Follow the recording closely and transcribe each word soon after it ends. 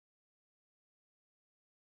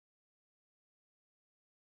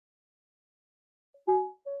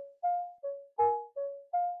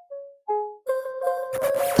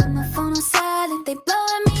my phone on silent, they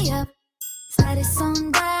blowing me up. Status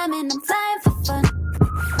on diamond, I'm flying for fun.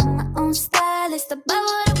 I'm my own stylist, about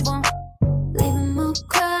what I want. Leave 'em all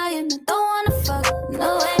crying, I don't wanna fuck.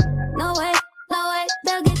 No way, no way, no way,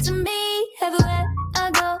 they'll get to me everywhere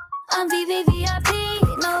I go. I'm VVVIP.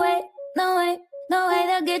 No way, no way, no way,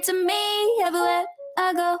 they'll get to me everywhere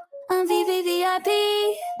I go. I'm VVVIP.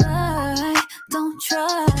 Bye, don't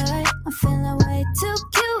try. I'm feeling way too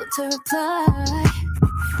cute to reply.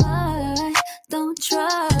 Bye, don't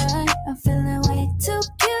try. I'm feeling way too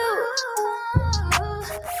cute.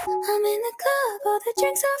 I'm in the club, all the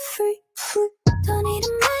drinks are free. Don't need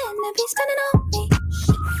a man to be spending on me.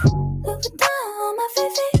 Look it down on my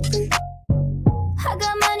favorite. I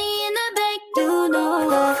got money in the bank, do no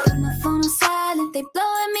love. Put my phone on silent, they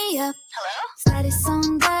blowing me up. Hello? Status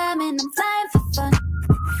on diamond, I'm flying for fun.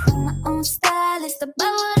 I'm my own stylist, about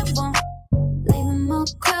what I want. Leave 'em all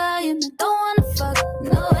crying, I don't wanna fuck.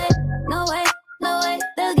 No way, no way, no way,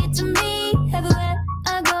 they'll get to me everywhere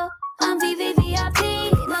I go. I'm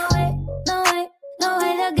VVVIP. No way, no way, no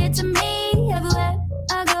way, they'll get to me everywhere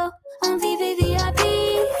I go. I'm VVVIP.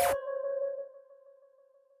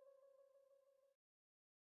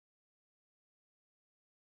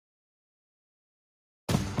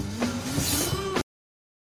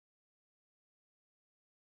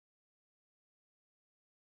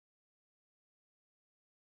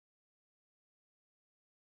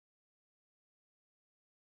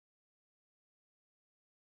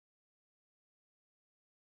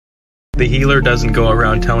 The healer doesn't go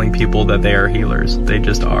around telling people that they are healers, they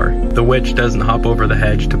just are. The witch doesn't hop over the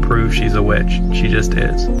hedge to prove she's a witch, she just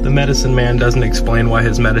is. The medicine man doesn't explain why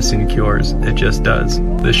his medicine cures, it just does.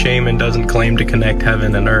 The shaman doesn't claim to connect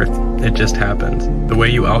heaven and earth, it just happens. The way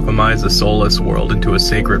you alchemize a soulless world into a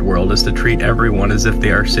sacred world is to treat everyone as if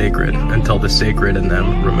they are sacred, until the sacred in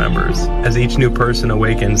them remembers. As each new person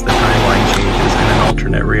awakens, the timeline changes and an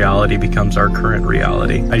alternate reality becomes our current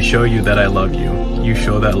reality. I show you that I love you. You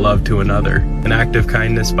show that love to another. An act of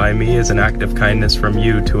kindness by me is an act of kindness from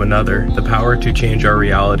you to another. The power to change our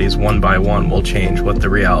realities one by one will change what the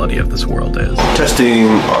reality of this world is. Testing,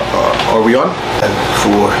 are we on?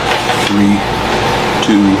 4, 3,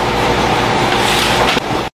 2.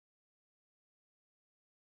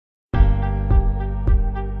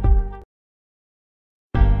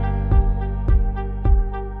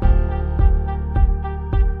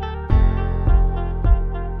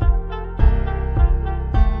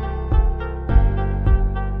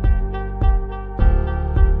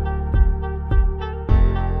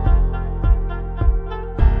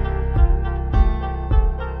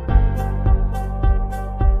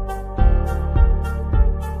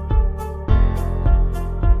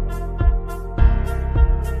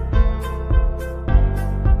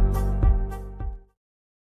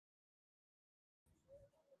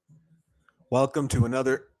 Welcome to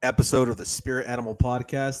another episode of the Spirit Animal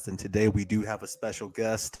Podcast, and today we do have a special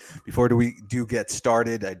guest. Before we get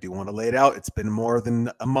started, I do want to lay it out. It's been more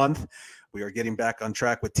than a month. We are getting back on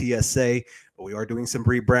track with TSA, but we are doing some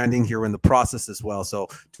rebranding here in the process as well. So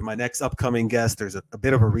to my next upcoming guest, there's a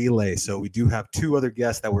bit of a relay. So we do have 2 other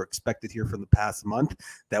guests that were expected here from the past month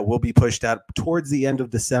that will be pushed out towards the end of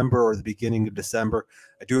December or the beginning of December.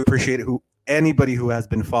 I do appreciate anybody who has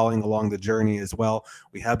been following along the journey as well.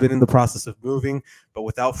 We have been in the process of moving, but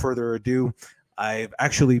without further ado, I've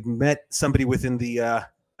actually met somebody within the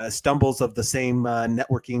stumbles of the same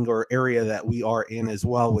networking or area that we are in as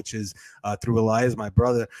well, which is through Elias, my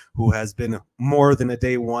brother, who has been more than a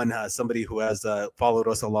day one, somebody who has followed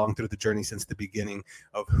us along through the journey since the beginning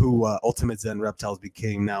of who Ultimate Zen Reptiles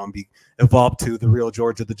became now and evolved to the real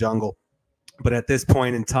George of the Jungle. But at this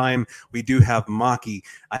point in time, we do have Maki.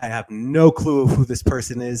 I have no clue of who this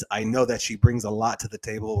person is. I know that she brings a lot to the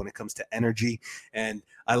table when it comes to energy, and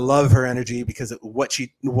I love her energy because what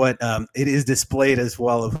it is displayed as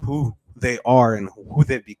well of who they are and who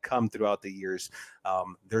they've become throughout the years.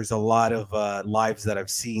 There's a lot of lives that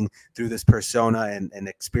I've seen through this persona and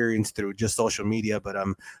experienced through just social media, but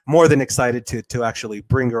I'm more than excited to actually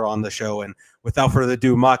bring her on the show. And without further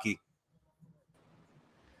ado, Maki.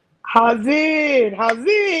 How's it?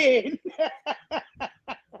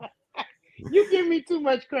 You give me too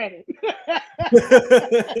much credit.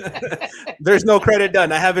 There's no credit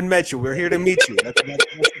done. I haven't met you. We're here to meet you. That's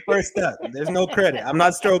the first step. There's no credit. I'm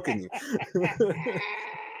not stroking you.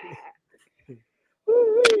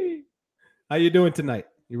 How you doing tonight?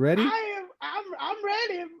 You ready? I'm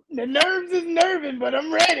ready. The nerves is nerving, but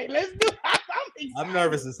I'm ready. Let's do it. I'm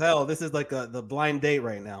nervous as hell. This is like the blind date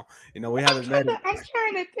right now. You know, we haven't met. I'm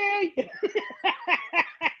trying to tell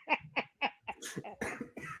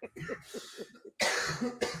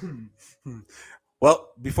you.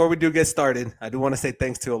 Well, before we do get started, I do want to say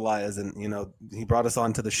thanks to Elias, and he brought us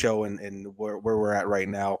onto the show and where we're at right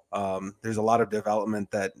now. There's a lot of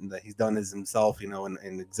development that he's done as himself,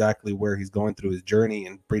 and exactly where he's going through his journey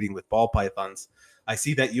and breeding with ball pythons. I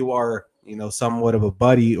see that you are, somewhat of a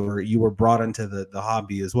buddy, or you were brought into the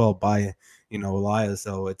hobby as well by, Elias.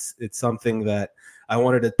 So it's something that I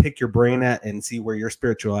wanted to pick your brain at and see where your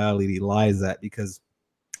spirituality lies at, because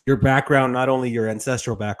your background, not only your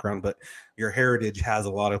ancestral background, but your heritage has a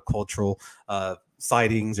lot of cultural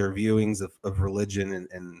sightings or viewings of religion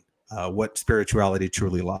and what spirituality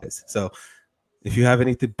truly lies. So if you have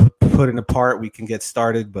anything to put in a part, we can get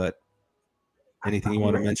started, but anything you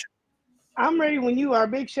want to mention? I'm ready when you are.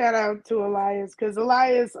 Big shout out to Elias, because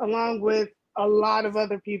Elias, along with a lot of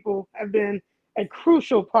other people, have been a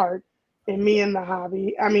crucial part in me and the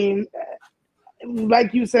hobby. I mean,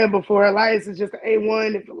 like you said before, Elias is just an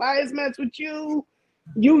A1. If Elias mess with you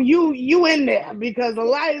in there, because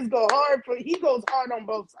Elias he goes hard on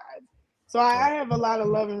both sides. So I have a lot of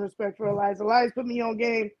love and respect for Elias. Elias put me on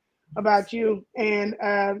game about you, and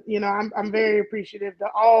I'm very appreciative to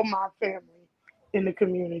all my family in the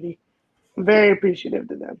community. I'm very appreciative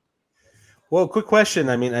to them. Well, quick question.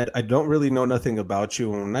 I mean, I don't really know nothing about you.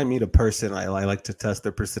 When I meet a person, I like to test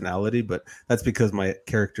their personality, but that's because my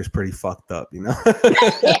character's pretty fucked up, Test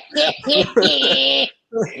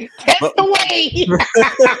away.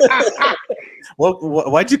 Well,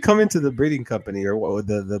 why'd you come into the breeding company, or what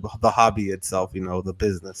the hobby itself? The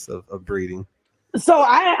business of breeding. So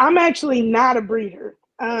I'm actually not a breeder.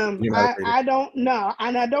 I don't know,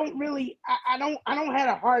 and I don't have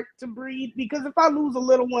a heart to breed, because if I lose a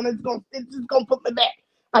little one, it's just gonna put me back.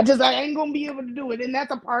 I ain't gonna be able to do it, and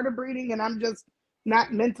that's a part of breeding, and I'm just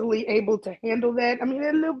not mentally able to handle that. I mean,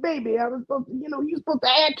 that little baby, I was supposed to, you're supposed to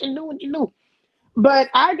act and do what you do.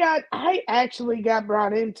 But I actually got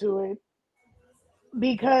brought into it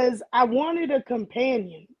because I wanted a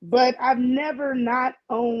companion, but I've never not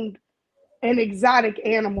owned an exotic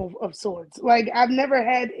animal of sorts. Like, I've never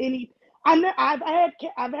had any. I've had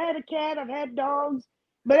a cat, I've had dogs,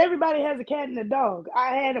 but everybody has a cat and a dog.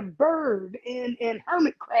 I had a bird and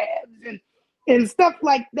hermit crabs and stuff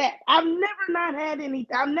like that. I've never not had any.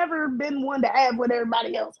 I've never been one to have what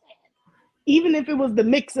everybody else had, even if it was the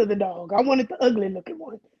mix of the dog. I wanted the ugly looking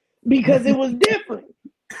one because it was different.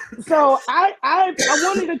 So I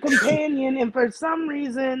wanted a companion, and for some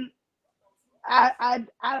reason, I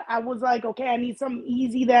was like, okay, I need something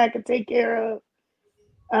easy that I could take care of.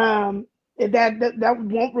 That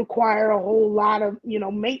won't require a whole lot of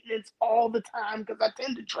maintenance all the time, because I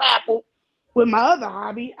tend to travel. With my other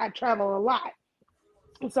hobby, I travel a lot,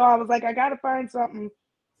 so I was like, I got to find something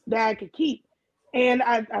that I could keep. And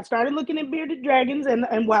I started looking at bearded dragons,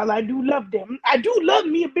 and while I do love them, I do love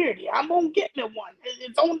me a bearded. I'm gonna get me one.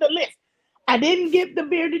 It's on the list. I didn't get the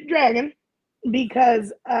bearded dragon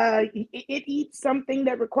because it eats something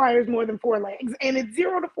that requires more than 4 legs, and it's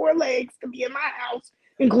 0 to 4 legs to be in my house,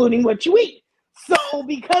 including what you eat. So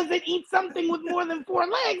because it eats something with more than 4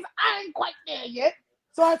 legs, I ain't quite there yet.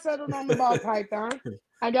 So I settled on the ball python.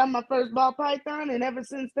 I got my first ball python, and ever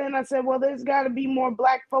since then I said, well, there's got to be more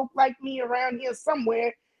black folk like me around here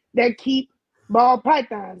somewhere that keep ball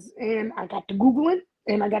pythons. And I got to Googling,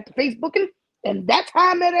 and I got to Facebooking, and that's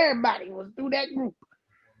how I met everybody, was through that group.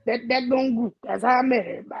 That going group. That's how I met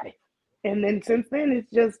everybody. And then since then,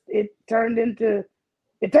 it turned into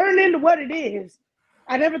what it is.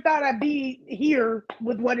 I never thought I'd be here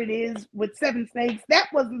with what it is with 7 snakes. That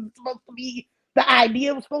wasn't supposed to be the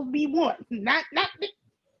idea. It was supposed to be one, not.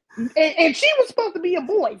 And she was supposed to be a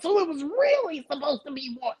boy, so it was really supposed to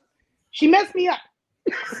be one. She messed me up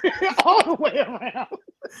all the way around.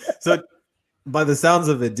 So, by the sounds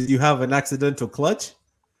of it, did you have an accidental clutch?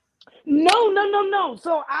 No.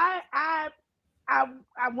 So I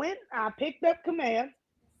went, I picked up Command.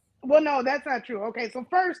 Well, no, that's not true. Okay, so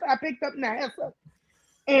first I picked up Nahessa,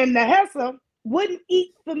 and Nahessa wouldn't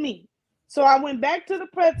eat for me. So I went back to the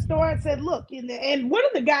pet store. I said, look, and one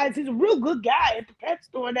of the guys, he's a real good guy at the pet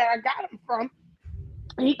store that I got him from.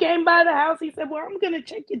 He came by the house. He said, well, I'm going to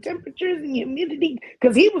check your temperatures and your humidity,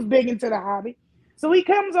 because he was big into the hobby. So he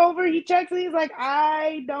comes over, he checks, and he's like,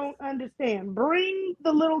 I don't understand. Bring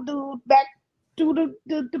the little dude back to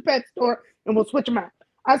the pet store, and we'll switch him out.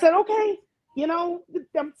 I said, okay,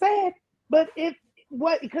 I'm sad. But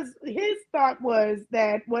because his thought was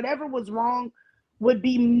that whatever was wrong would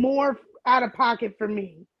be more out of pocket for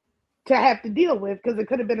me to have to deal with, because it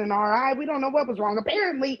could have been an RI. We don't know what was wrong.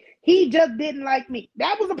 Apparently, he just didn't like me.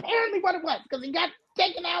 That was apparently what it was, because he got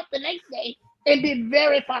taken out the next day and did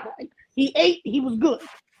very fine. He ate. He was good.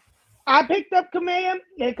 I picked up Command,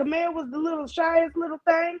 and Command was the little shyest little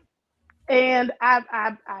thing. And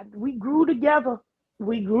we grew together.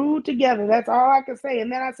 We grew together. That's all I can say.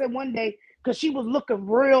 And then I said one day, because she was looking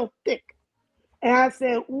real thick, and I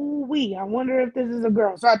said, "Ooh wee, I wonder if this is a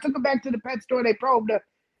girl." So I took her back to the pet store. They probed her,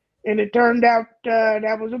 and it turned out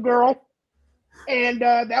that was a girl. And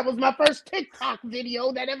that was my first TikTok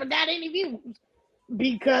video that ever got any views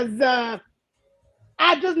because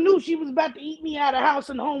I just knew she was about to eat me out of house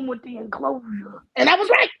and home with the enclosure. And I was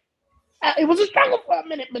right. It was a struggle for a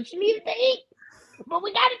minute, but she needed to eat. But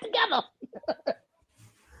we got it together.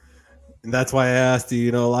 And that's why I asked you.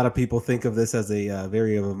 You know, a lot of people think of this as a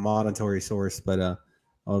very of a monetary source, but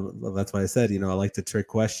that's why I said, you know, I like to trick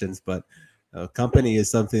questions. But company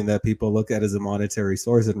is something that people look at as a monetary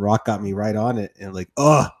source, and Rock got me right on it. And like,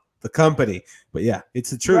 oh, the company. But yeah,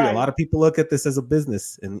 it's true. Right. A lot of people look at this as a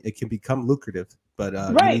business, and it can become lucrative. But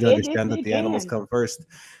you need to understand that the animals come first.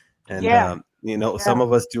 And you know, some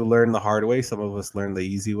of us do learn the hard way, some of us learn the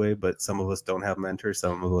easy way, but some of us don't have mentors,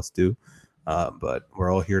 some of us do. But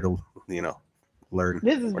we're all here to, you know, learn.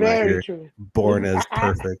 This is very true. Born as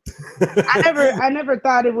perfect. I never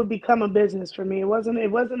thought it would become a business for me. It wasn't a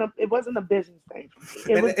business thing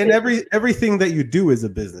for me. Everything that you do is a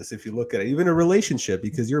business if you look at it, even a relationship,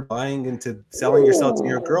 because you're buying into selling yourself to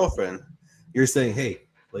your girlfriend. You're saying, hey,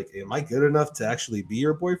 like, am I good enough to actually be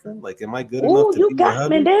your boyfriend? Like, am I good enough to you be got your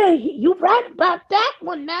husband? me there. You right about that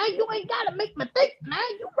one now. You ain't gotta make me think now.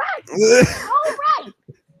 You right. All right.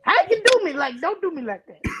 How you do me like? Don't do me like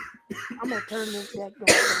that. I'm gonna turn this back on.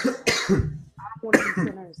 I don't want to be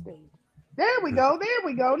center stage. There we go.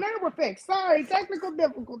 Now we're fixed. Sorry, technical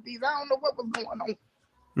difficulties. I don't know what was going on.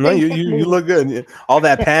 No, you look good. All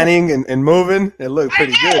that panning and moving, it looked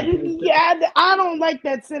pretty good. Yeah, I don't like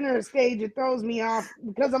that center stage. It throws me off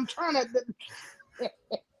because I'm trying to.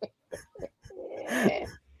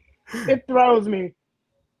 It throws me.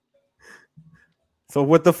 So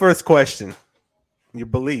with the first question, your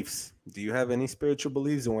beliefs. Do you have any spiritual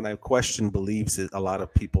beliefs? And when I question beliefs, a lot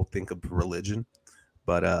of people think of religion,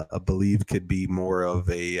 but a belief could be more of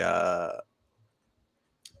a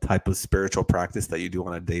type of spiritual practice that you do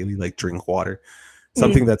on a daily, like drink water,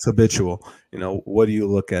 something that's habitual. You know, what do you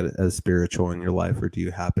look at as spiritual in your life, or do you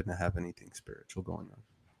happen to have anything spiritual going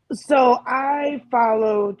on? So I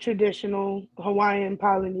follow traditional Hawaiian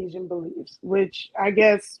Polynesian beliefs, which I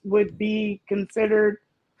guess would be considered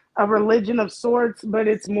a religion of sorts, but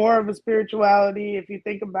it's more of a spirituality. If you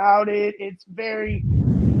think about it, it's very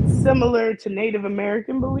similar to Native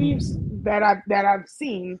American beliefs that I've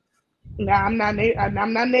seen. Now I'm not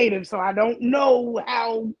native, so I don't know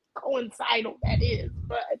how coincidental that is.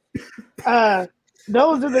 But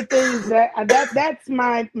those are the things that's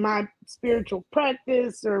my spiritual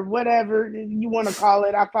practice or whatever you want to call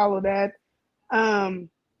it. I follow that.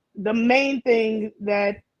 The main thing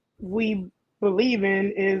that we believe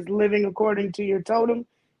in is living according to your totem,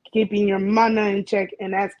 keeping your mana in check,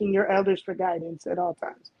 and asking your elders for guidance at all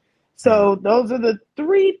times. So those are the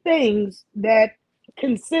three things that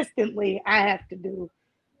consistently I have to do.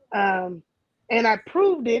 And I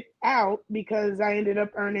proved it out because I ended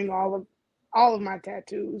up earning all of my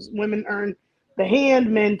tattoos. Women earn the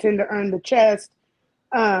hand, men tend to earn the chest.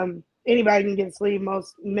 Anybody can get a sleeve.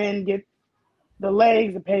 Most men get the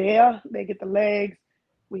legs, the pea, they get the legs.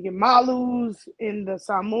 We get malus in the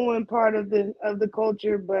Samoan part of the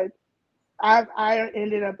culture, but I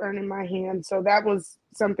ended up earning my hand. So that was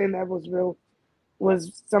something that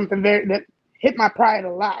was something that hit my pride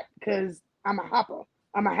a lot because I'm a hopper.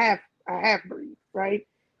 I'm a half breed, right?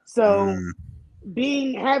 So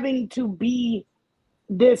having to be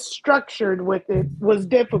this structured with it was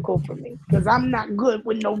difficult for me because I'm not good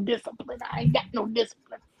with no discipline. I ain't got no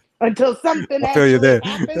discipline until something actually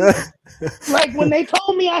happened. Like when they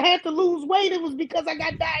told me I had to lose weight, it was because I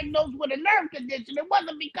got diagnosed with a nerve condition. It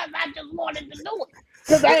wasn't because I just wanted to do it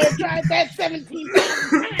because I had tried that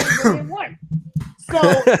 17,000 times and it worked. So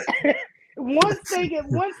once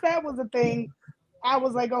that was a thing, I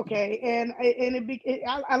was like, okay, and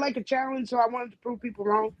I like a challenge, so I wanted to prove people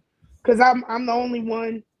wrong because I'm the only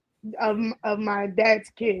one of my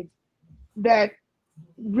dad's kids that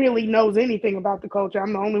really knows anything about the culture.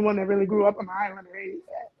 I'm the only one that really grew up on the island or any of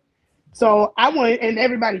that. So I wanted, and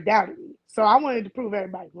everybody doubted me. So I wanted to prove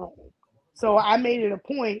everybody wrong. So I made it a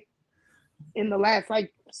point in the last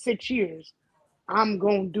 6 years, I'm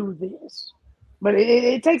gonna do this. But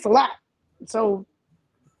it takes a lot. So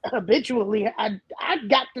habitually, I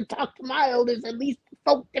got to talk to my elders at least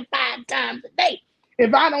 45 times a day.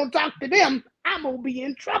 If I don't talk to them, I'm gonna be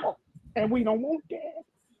in trouble, and we don't want that.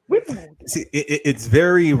 See, it's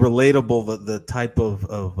very relatable, the type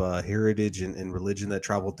of heritage and religion that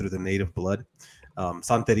traveled through the native blood.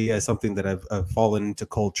 Santeria is something that I've fallen into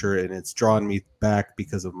culture, and it's drawn me back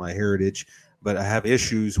because of my heritage. But I have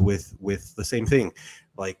issues with the same thing.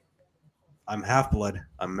 Like, I'm half blood.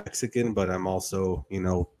 I'm Mexican, but I'm also,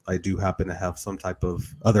 I do happen to have some type of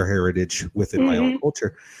other heritage within my own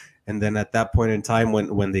culture. And then at that point in time,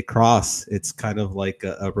 when they cross, it's kind of like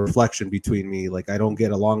a reflection between me. Like, I don't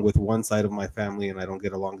get along with one side of my family, and I don't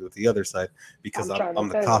get along with the other side because I'm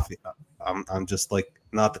the coffee. I'm just like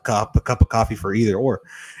not the cup of coffee for either or.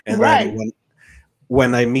 And then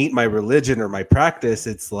when I meet my religion or my practice,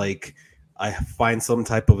 it's like I find some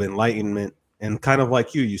type of enlightenment. And kind of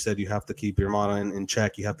like you said, you have to keep your mana in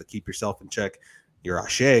check. You have to keep yourself in check. Your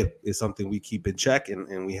ashe is something we keep in check,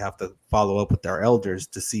 and we have to follow up with our elders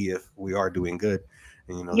to see if we are doing good.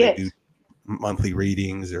 And, they do monthly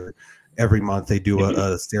readings, or every month they do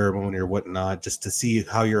a ceremony or whatnot, just to see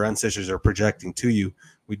how your ancestors are projecting to you.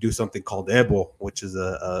 We do something called ebo, which is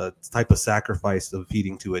a type of sacrifice of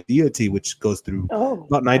feeding to a deity, which goes through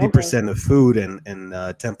about 90% of food and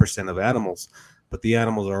 10% of animals. But the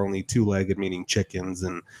animals are only two-legged, meaning chickens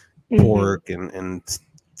and pork and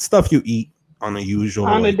stuff you eat on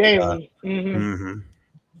a daily.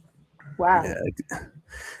 Wow.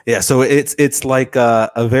 Yeah. So it's like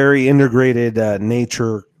a very integrated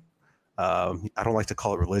nature. I don't like to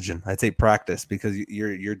call it religion. I'd say practice, because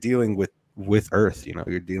you're dealing with Earth.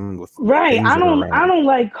 You're dealing with right. I don't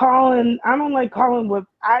like calling what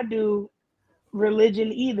I do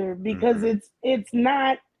religion either, because it's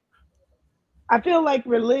not. I feel like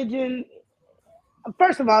religion,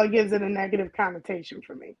 first of all, it gives it a negative connotation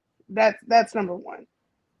for me. That's number one.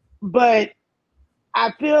 But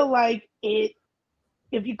I feel like if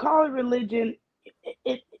you call it religion,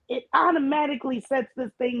 it automatically sets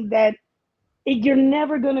this thing that you're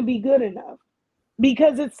never going to be good enough.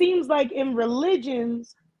 Because it seems like in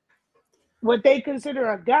religions, what they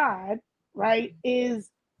consider a god, right,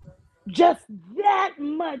 is just that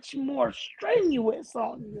much more strenuous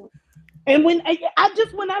on you. And when I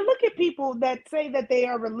look at people that say that they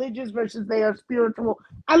are religious versus they are spiritual,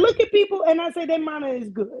 I look at people and I say their mana is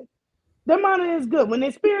good. Their mana is good. When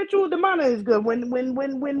they're spiritual, the mana is good. When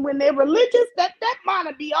they're religious, that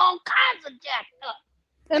mana be all kinds of jacked up.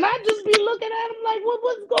 And I just be looking at them like,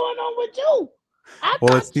 what's going on with you? I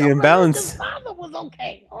thought it's the imbalance. Father was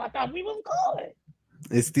okay. I thought we was good.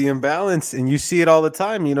 It's the imbalance, and you see it all the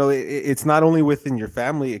time. It's not only within your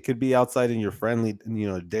family; it could be outside in your friendly,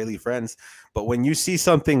 daily friends. But when you see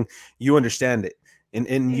something, you understand it,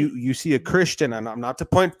 and you see a Christian, and I'm not to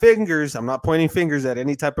point fingers. I'm not pointing fingers at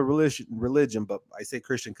any type of religion, but I say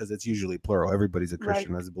Christian because it's usually plural. Everybody's a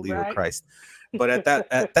Christian as a believer of Christ. But at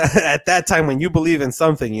that time, when you believe in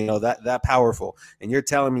something, that powerful, and you're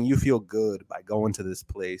telling me you feel good by going to this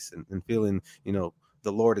place and feeling,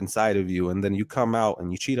 the Lord inside of you, and then you come out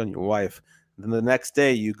and you cheat on your wife. And then the next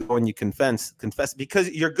day you go and you confess because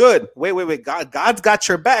you're good. Wait. God's got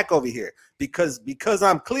your back over here because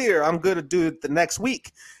I'm clear. I'm going to do it the next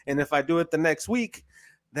week. And if I do it the next week,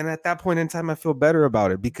 then at that point in time, I feel better about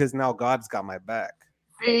it because now God's got my back.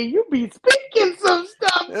 Hey, you be speaking some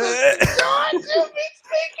stuff, George. You be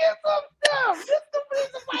speaking some stuff. This is the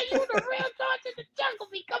reason why you the real George in the jungle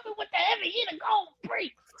be coming with the heavy hitter gold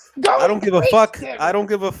preach. I don't give a fuck. I don't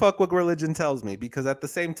give a fuck what religion tells me, because at the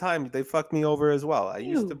same time they fucked me over as well. I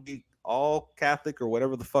used to be all Catholic or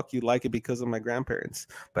whatever the fuck you like it because of my grandparents,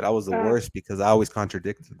 but I was the worst because I always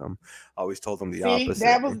contradicted them. I always told them the opposite.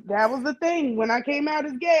 That was the thing. When I came out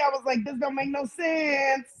as gay, I was like, this don't make no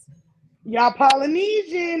sense. Y'all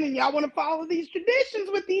Polynesian and y'all want to follow these traditions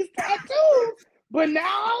with these tattoos, but now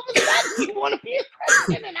all of a sudden you want to be a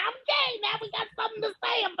Christian and I'm gay. Now we got something to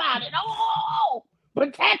say about it. Oh.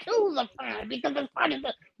 But tattoos are fine because it's part of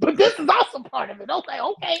it. But this is also part of it. Okay,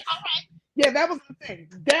 all right. Yeah, that was the thing.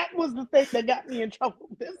 That was the thing that got me in trouble.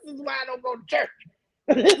 This is why I don't go to church.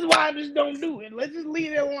 This is why I just don't do it. Let's just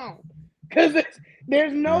leave it alone. Because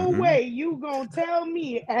there's no way you gonna tell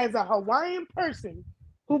me as a Hawaiian person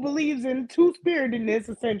who believes in two-spiritedness,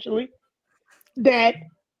 essentially, that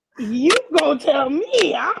you gonna tell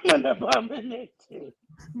me I'm an abomination.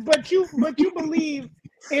 But you believe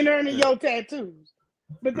in earning your tattoos.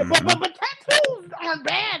 But tattoos aren't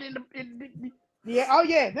bad them kind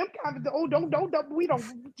of don't take me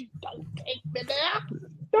there.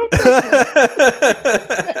 Don't take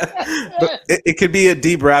me. It could be a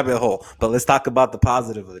deep rabbit hole, but let's talk about the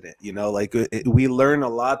positive of it. We learn a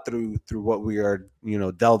lot through what we are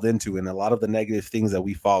delved into, and a lot of the negative things that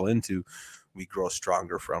we fall into we grow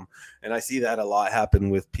stronger from. And I see that a lot happen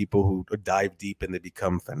with people who dive deep and they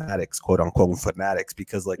become fanatics, quote unquote fanatics,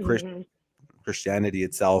 because Christianity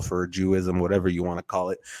itself or Judaism, whatever you want to call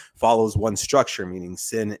it, follows one structure, meaning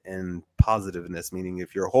sin and positiveness, meaning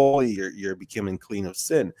if you're holy, you're becoming clean of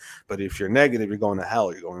sin. But if you're negative, you're going to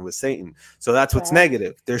hell, you're going with Satan. So that's what's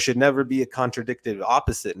negative. There should never be a contradictive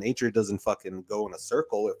opposite. Nature doesn't fucking go in a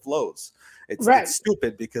circle, it flows. It's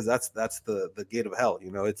stupid because that's the gate of hell.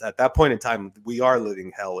 You know, it's at that point in time, we are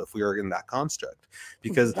living hell if we are in that construct.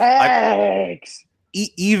 Because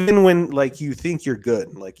even when like you think you're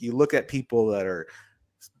good, like you look at people that are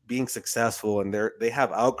being successful and they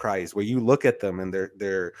have outcries where you look at them and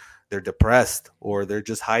they're depressed or they're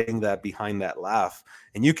just hiding that behind that laugh,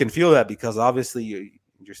 and you can feel that because obviously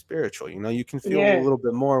you're spiritual. You know, you can feel a little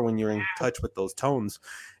bit more when you're in touch with those tones,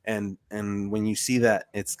 and when you see that,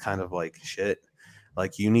 it's kind of like shit.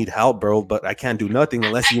 Like you need help, bro, but I can't do nothing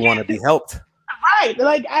unless you want to be helped. Right?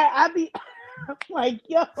 Like I be. Like,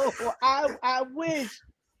 yo, I wish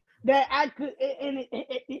that I could, and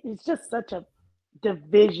it's just such a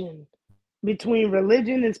division between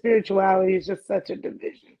religion and spirituality. It's just such a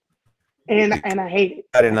division, and I hate it.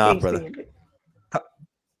 Cut it off, brother.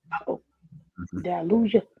 Oh, did I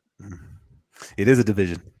lose you? It is a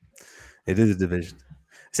division. It is a division.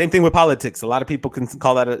 Same thing with politics. A lot of people can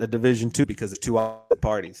call that a division too because of two opposite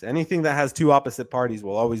parties. Anything that has two opposite parties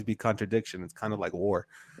will always be contradiction. It's kind of like war.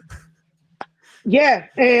 Yeah,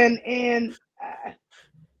 and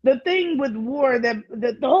the thing with war,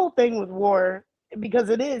 the whole thing with war, because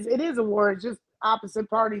it is a war. It's just opposite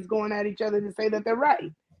parties going at each other to say that they're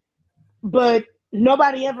right. But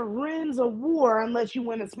nobody ever wins a war unless you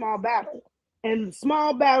win a small battle, and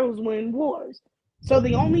small battles win wars. So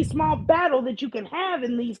the only small battle that you can have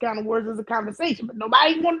in these kind of wars is a conversation. But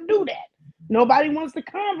nobody wants to do that. Nobody wants to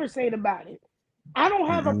conversate about it. I don't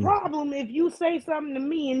have a problem if you say something to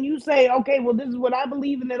me and you say, okay, well, this is what I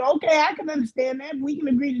believe in it. Okay, I can understand that. We can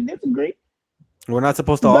agree to disagree. We're not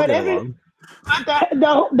supposed to all get along.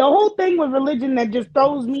 The whole thing with religion that just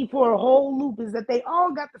throws me for a whole loop is that they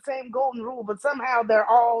all got the same golden rule, but somehow they're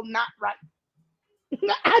all not right.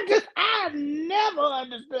 I've never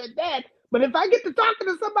understood that. But if I get to talking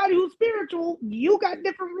to somebody who's spiritual, you got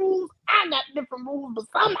different rules, I got different rules, but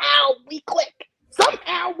somehow we click.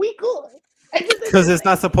 Somehow we could. Because it's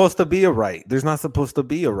not supposed to be a right. There's not supposed to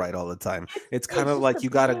be a right all the time. It's kind of like you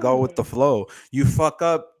got to go with the flow. You fuck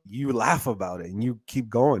up, you laugh about it, and you keep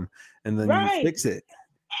going, and then you fix it.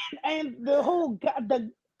 And the whole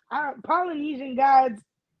Polynesian gods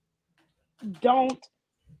don't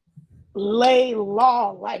lay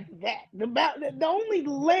law like that. The only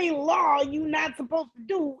lay law you're not supposed to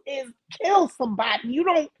do is kill somebody. You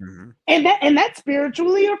don't, and that's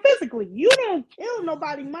spiritually or physically. You don't kill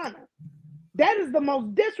nobody, mana. That is the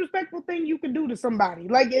most disrespectful thing you can do to somebody.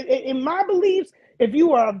 Like in my beliefs, if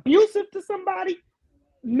you are abusive to somebody,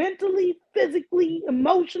 mentally, physically,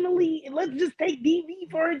 emotionally, let's just take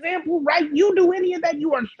DV for example, right? You do any of that,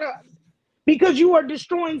 you are shunned because you are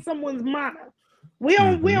destroying someone's mana. We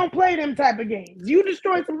don't play them type of games. You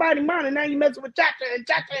destroy somebody's mana, now you messing with Chacha, and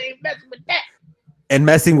Chacha ain't messing with that. And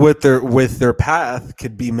messing with their path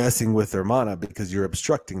could be messing with their mana because you're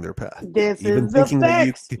obstructing their path. This even is thinking the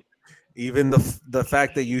facts. That even the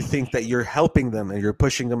fact that you think that you're helping them and you're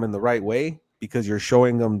pushing them in the right way because you're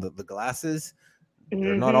showing them the glasses,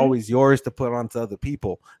 they're not always yours to put onto other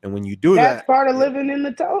people. And when you do that's part of living in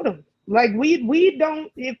the totem. Like we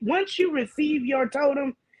don't, if once you receive your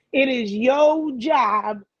totem, it is your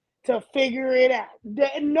job to figure it out.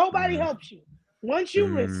 Nobody helps you. Once you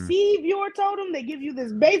receive your totem, they give you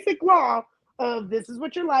this basic law of this is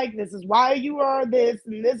what you're like, this is why you are this,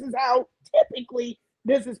 and this is how typically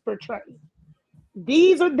this is portrayed.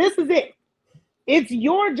 This is it. It's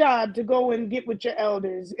your job to go and get with your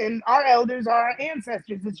elders, and our elders are our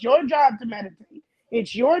ancestors. It's your job to meditate.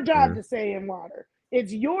 It's your job to stay in water.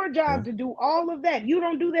 It's your job to do all of that. You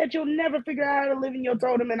don't do that, you'll never figure out how to live in your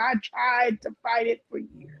totem, and I tried to fight it for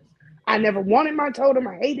years. I never wanted my totem.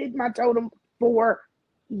 I hated my totem for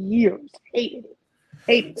years. Hated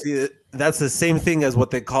it. See, that's the same thing as what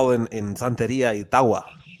they call in Santeria Itawa.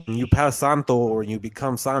 When you pass Santo or you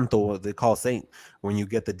become Santo, they call Saint when you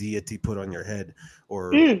get the deity put on your head or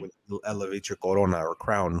when you elevate your corona or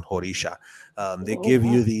crown, Horisha. They give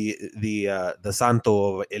you the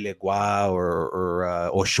Santo of Elegua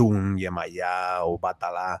or Oshun, Yemaya, or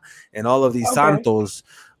Batala, and all of these Santos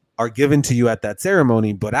are given to you at that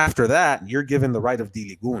ceremony. But after that, you're given the right of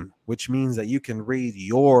Diligun, which means that you can read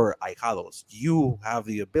your ahijados. You have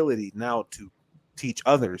the ability now to teach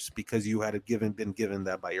others because you had been given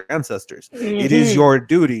that by your ancestors. It is your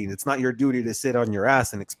duty. It's not your duty to sit on your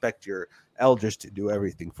ass and expect your elders to do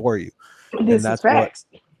everything for you. This is facts.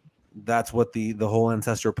 that's what the whole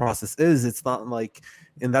ancestral process is. It's not like,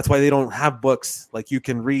 and that's why they don't have books like you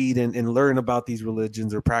can read and learn about these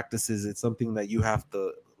religions or practices. It's something that you have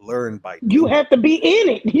to learn by You doing. have to be in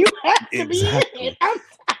it. You have to be in Exactly. it.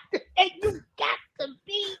 And you got to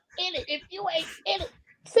be in it. If you ain't in it,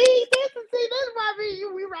 see this is why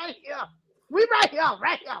we right here. We right here.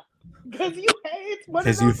 Because it's one of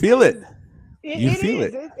Because those you feel things. You feel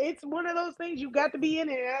it. It's one of those things you got to be in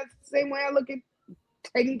it. That's the same way I look at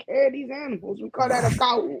taking care of these animals. We call that a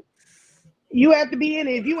cow. You have to be in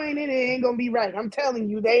it. If you ain't in it, it ain't gonna be right. I'm telling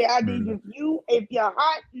you, if your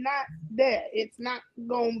heart not there, it's not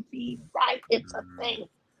gonna be right. It's a thing.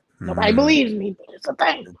 Nobody believes me, but it's a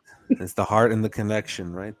thing. It's the heart and the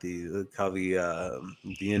connection, right? How the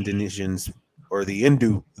Indonesians or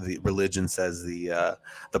the religion says the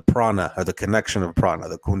prana, or the connection of prana,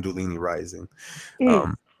 the Kundalini rising.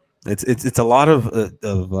 It's a lot of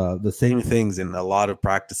the same things in a lot of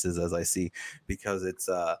practices, as I see, because it's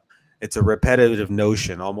a repetitive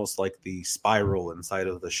notion, almost like the spiral inside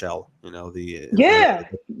of the shell. You know, the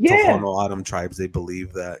Tohono Adam tribes, they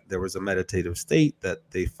believe that there was a meditative state that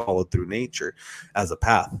they followed through nature as a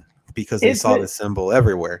path, because they saw the symbol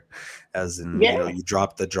everywhere. As in, you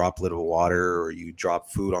drop the droplet of water or you drop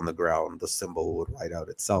food on the ground, the symbol would write out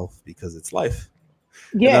itself because it's life.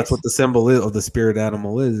 Yes. And that's what the symbol of the spirit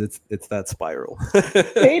animal is. It's that spiral.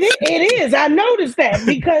 It is. I noticed that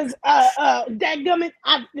because dadgummit,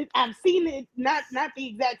 I've seen it, not the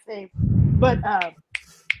exact same, but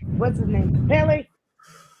what's his name? Capele,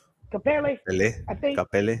 I think.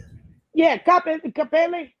 Capele. Yeah,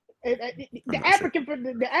 Capele. The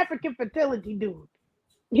African fertility dude.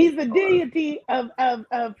 He's the deity of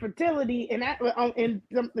fertility and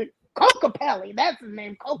Kokopelli. That's his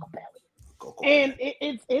name, Kokopelli. And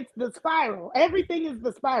it's the spiral. Everything is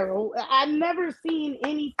the spiral. I've never seen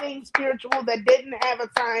anything spiritual that didn't have a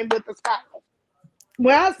sign with the spiral.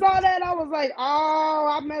 When I saw that, I was like, oh,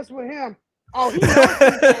 I messed with him. Oh, he knows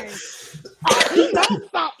something. He knows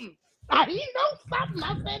something. He knows something.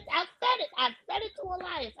 I said it. I said it to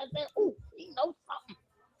Elias. I said, oh, he knows something.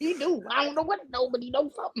 He do. I don't know what it knows, but he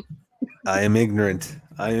knows something. I am ignorant.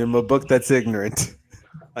 I am a book that's ignorant.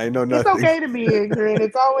 I know nothing. It's okay to be ignorant.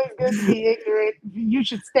 It's always good to be ignorant. You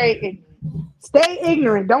should stay ignorant. Stay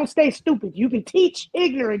ignorant. Don't stay stupid. You can teach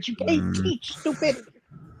ignorance. You can't teach stupidity.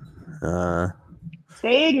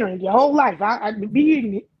 Stay ignorant your whole life. I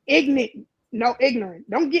be ignorant. No, ignorant.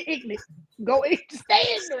 Don't get ignorant. Stay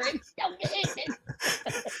ignorant. Don't get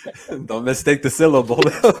ignorant. Don't mistake the syllable.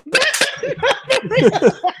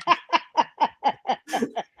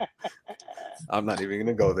 I'm not even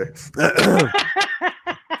gonna go there.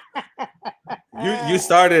 You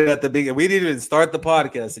started at the beginning. We didn't even start the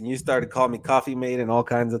podcast, and you started calling me coffee mate and all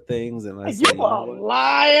kinds of things. And I said, you a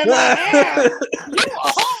lying ass. You a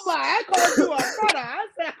whole lie. I called you a butter. I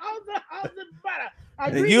said, how's it butter?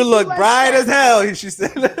 And you look bright as hell, she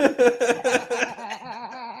said.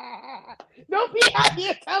 Don't be out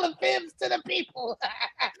here telling fibs to the people.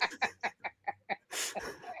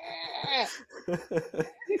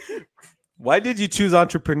 Why did you choose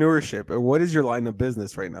entrepreneurship, or what is your line of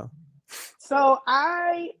business right now? So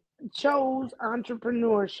I chose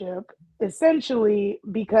entrepreneurship essentially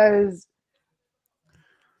because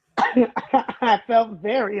I felt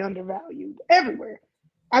very undervalued everywhere.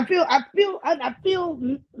 I feel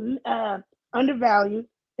undervalued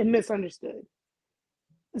and misunderstood.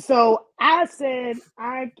 So I said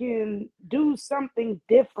I can do something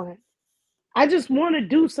different. I just want to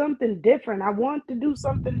do something different. I want to do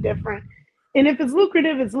something different. And if it's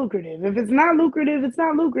lucrative, it's lucrative. If it's not lucrative, it's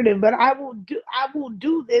not lucrative. But I will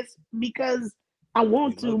do this because I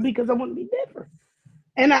want to, because I want to be different.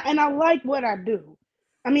 And I like what I do.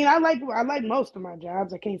 I mean, I like most of my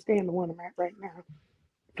jobs. I can't stand the one I'm at right now.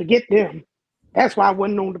 Forget them. That's why I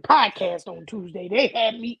wasn't on the podcast on Tuesday. They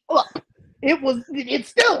had me up. It's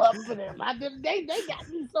still up for them. They got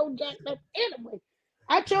me so jacked up anyway.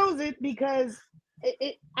 I chose it because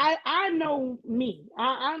I know me.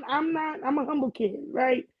 I'm a humble kid,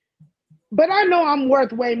 right? But I know I'm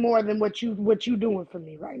worth way more than what you doing for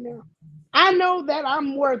me right now. I know that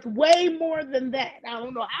I'm worth way more than that. I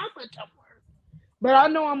don't know how much I'm worth, but I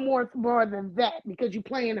know I'm worth more than that because you're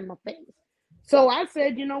playing in my face. So I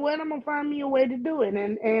said, you know what? I'm gonna find me a way to do it.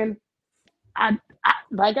 And I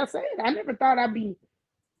like I said, I never thought I'd be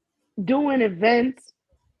doing events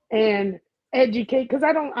and educate, because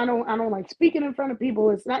I don't like speaking in front of people.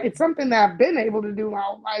 It's something that I've been able to do my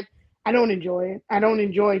whole life. I don't enjoy it. I don't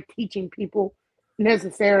enjoy teaching people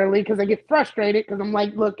necessarily because I get frustrated because I'm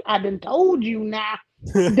like, look, I've been told you now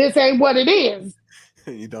this ain't what it is.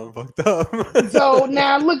 You done fucked up. So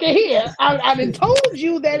now look at here. I done told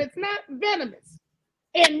you that it's not venomous.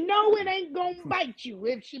 And no, it ain't gonna bite you.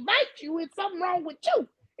 If she bites you, it's something wrong with you.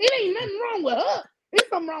 It ain't nothing wrong with her. It's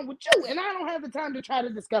something wrong with you. And I don't have the time to try to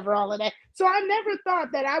discover all of that. So I never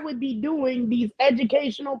thought that I would be doing these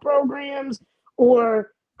educational programs,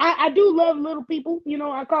 or I do love little people. You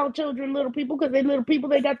know, I call children little people because they're little people.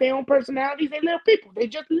 They got their own personalities. They're little people. They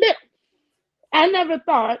just little. I never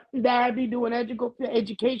thought that I'd be doing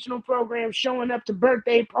educational programs, showing up to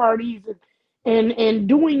birthday parties, and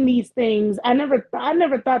doing these things. I never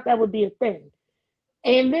thought that would be a thing.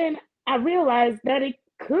 And then I realized that it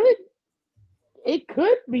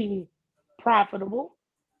could be profitable,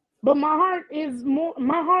 but my heart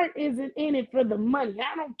isn't in it for the money.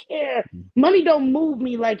 I don't care. Money don't move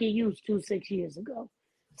me like it used to 6 years ago.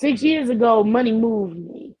 6 years ago, money moved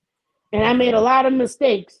me, and I made a lot of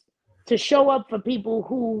mistakes to show up for people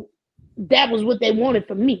who that was what they wanted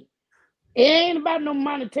from me. It ain't about no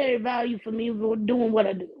monetary value for me for doing what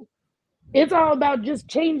I do. It's all about just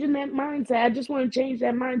changing that mindset. I just want to change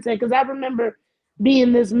that mindset because I remember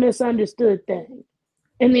being this misunderstood thing.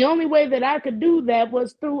 And the only way that I could do that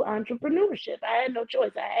was through entrepreneurship. I had no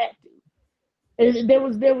choice. I had to. There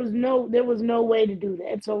was no way to do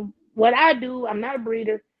that. So what I do, I'm not a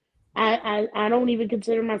breeder. I don't even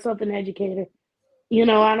consider myself an educator. You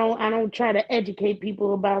know, I don't try to educate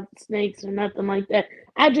people about snakes or nothing like that.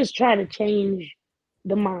 I just try to change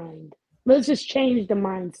the mind. Let's just change the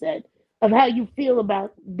mindset of how you feel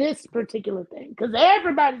about this particular thing. Because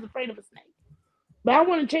everybody's afraid of a snake. But I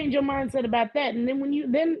want to change your mindset about that. And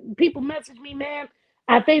then people message me, man,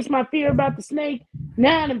 I face my fear about the snake.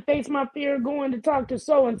 Now I done face my fear of going to talk to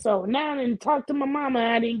so-and-so. Now I done talk to my mama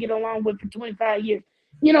I didn't get along with for 25 years.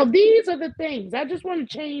 You know, these are the things. I just want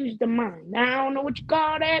to change the mind. Now, I don't know what you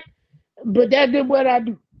call that, but that's what I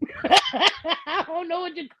do. I don't know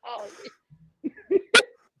what you call it.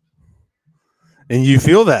 And you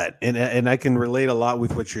feel that, and I can relate a lot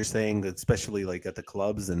with what you're saying, especially like at the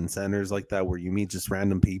clubs and centers like that, where you meet just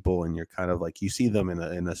random people, and you're kind of like you see them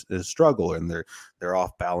in a struggle, and they're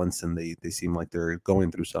off balance, and they seem like they're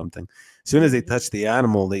going through something. As soon as they touch the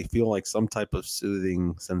animal, they feel like some type of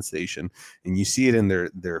soothing sensation, and you see it in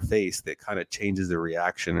their face that kind of changes their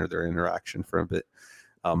reaction or their interaction for a bit.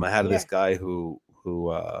 I had this guy who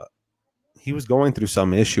he was going through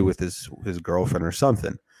some issue with his girlfriend or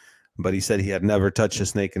something. But he said he had never touched a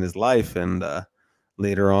snake in his life. And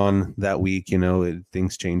later on that week, you know,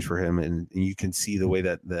 things changed for him. And you can see the way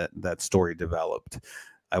that story developed.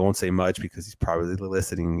 I won't say much because he's probably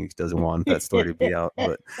listening. He doesn't want that story to be out.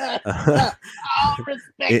 But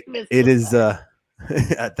it is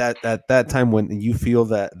at that time when you feel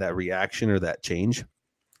that reaction or that change,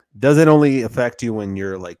 doesn't only affect you when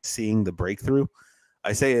you're like seeing the breakthrough.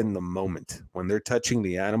 I say in the moment when they're touching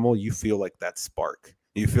the animal, you feel like that spark.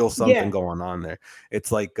 You feel something going on there.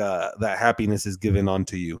 It's like that happiness is given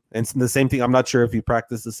onto you. And it's the same thing. I'm not sure if you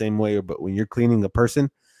practice the same way, but when you're cleaning a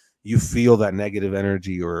person, you feel that negative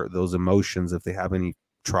energy or those emotions. If they have any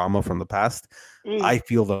trauma from the past, I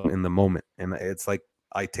feel them in the moment. And it's like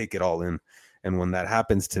I take it all in. And when that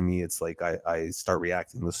happens to me, it's like I start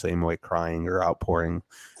reacting the same way, crying or outpouring.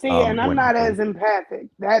 See, and I'm not as empathic.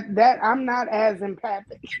 That I'm not as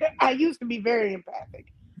empathic. I used to be very empathic.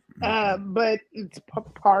 But it's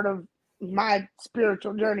part of my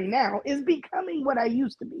spiritual journey now is becoming what I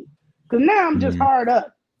used to be. Because now I'm just hard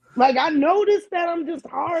up. Like, I noticed that I'm just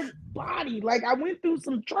hard body. Like, I went through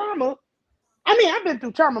some trauma. I mean, I've been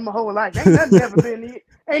through trauma my whole life. Ain't nothing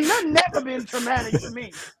ever been traumatic for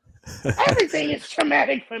me. Everything is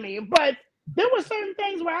traumatic for me. But there were certain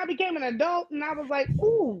things where I became an adult and I was like,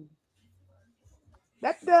 ooh,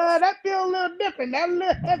 that feels a little different. That's a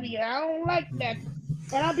little heavier. I don't like that.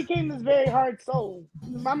 And I became this very hard soul.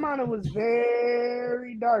 My mana was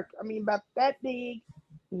very dark. I mean, about that big,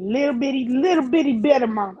 little bitty bit of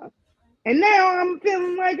mana. And now I'm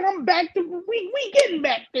feeling like I'm back to, we getting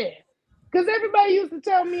back there. Because everybody used to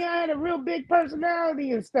tell me I had a real big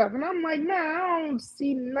personality and stuff. And I'm like, nah, I don't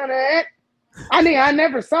see none of that. I mean, I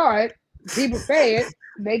never saw it. People say it.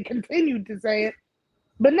 They continue to say it.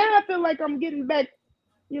 But now I feel like I'm getting back,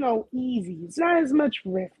 you know, easy. It's not as much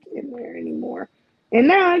rift in there anymore. And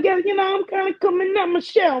now I guess, you know, I'm kind of coming out my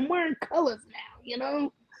shell. I'm wearing colors now, you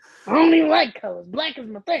know. I don't even like colors. Black is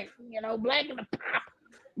my thing, you know, black and the pop.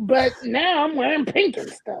 But now I'm wearing pink and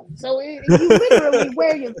stuff. So you literally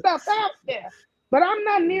wear your stuff out there. But I'm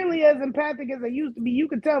not nearly as empathic as I used to be. You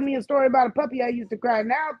could tell me a story about a puppy I used to cry.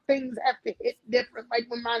 Now things have to hit different, like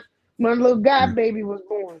when my little god baby was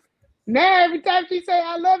born. Now every time she say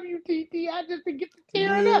I love you, TT, I just get to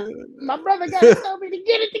tearing up. My brother got to tell me to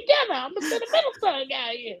get it together. I'm a sentimental son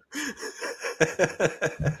guy here.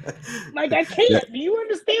 Like I can't. Do you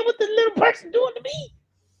understand what this little person doing to me?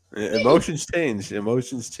 Emotions change.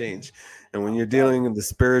 And when you're dealing in the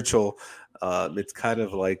spiritual, it's kind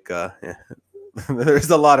of like there's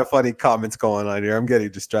a lot of funny comments going on here. I'm getting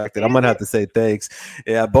distracted. I'm gonna have to say thanks.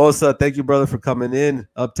 Yeah, Bosa, thank you, brother, for coming in.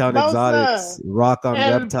 Uptown Bosa Exotics, Rock on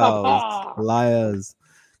and Reptiles, Papa. Lias.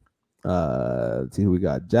 Let's see who we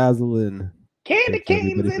got. Jazelyn. Candy Thanks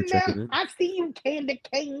canes everybody for in checking there. in. I see you, candy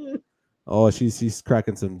cane. Oh, she's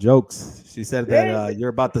cracking some jokes. She said Yeah. that you're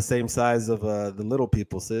about the same size of the little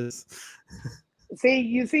people, sis.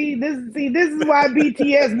 This is why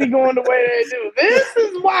BTS be going the way they do. This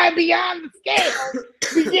is why Beyond the Scale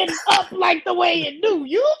be getting up like the way it do.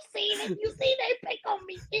 You've seen it. You see they pick on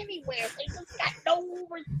me anywhere. They just got no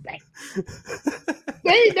respect.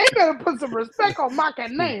 They better put some respect on my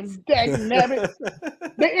name, dagnabbit.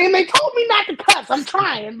 And they told me not to cuss. I'm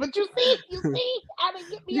trying, but you see, I didn't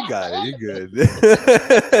get me You out got the it. You're good.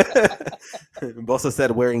 Bosa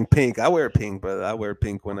said wearing pink. I wear pink, but I wear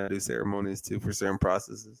pink when I do ceremonies too for certain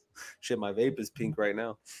processes. Shit, my vape is pink right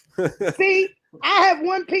now. See, I have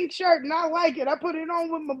one pink shirt and I like it. I put it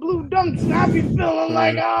on with my blue dunks and I be feeling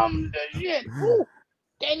like the shit. Ooh,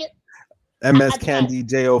 dang it. MS Candy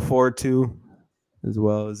J042 as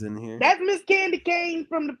well as in here. That's Miss Candy Cane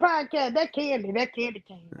from the podcast. That candy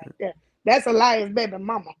cane right there. That's Elias' baby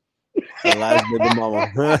mama. Elias' baby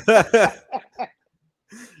mama.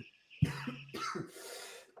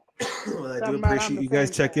 Well, I do appreciate you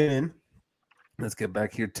guys checking in. Let's get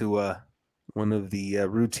back here to one of the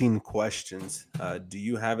routine questions. Do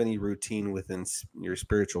you have any routine within your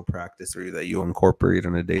spiritual practice or that you incorporate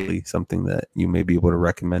on a daily, something that you may be able to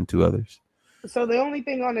recommend to others? So the only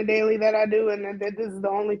thing on the daily that I do, and this is the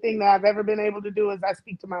only thing that I've ever been able to do, is I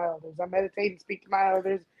speak to my elders. I meditate and speak to my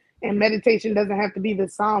elders. And meditation doesn't have to be the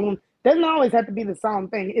solemn, doesn't always have to be the solemn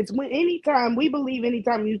thing. It's when anytime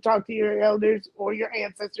you talk to your elders or your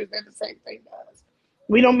ancestors, they're the same thing to us.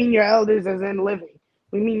 We don't mean your elders as in living.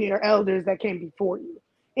 We mean your elders that came before you.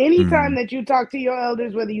 Anytime that you talk to your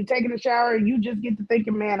elders, whether you're taking a shower or you just get to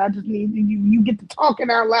thinking, man, I just need you get to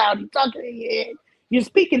talking out loud. You're talking in your head. You're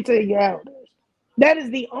speaking to your elders. That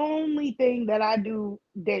is the only thing that I do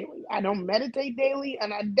daily. I don't meditate daily,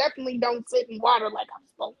 and I definitely don't sit in water like I'm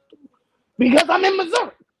supposed to because I'm in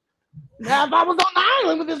Missouri. Now, if I was on the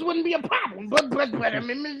island, this wouldn't be a problem. But I'm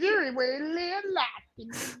in Missouri where it lives life.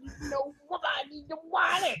 You know, I need the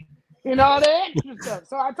water and all that extra stuff.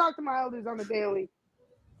 So I talk to my elders on the daily,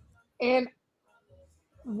 and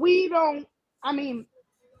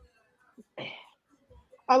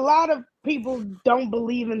a lot of people don't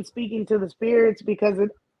believe in speaking to the spirits because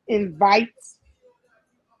it invites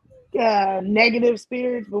negative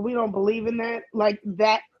spirits, but we don't believe in that. Like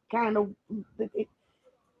that kind of,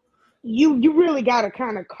 you really got to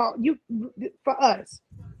kind of call you for us.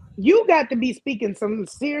 You got to be speaking some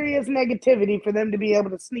serious negativity for them to be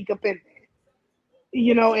able to sneak up in there,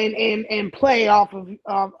 you know, and play off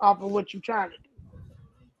of what you're trying to do.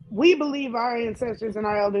 We believe our ancestors and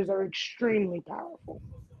our elders are extremely powerful.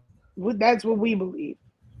 That's what we believe.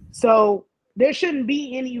 So there shouldn't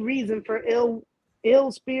be any reason for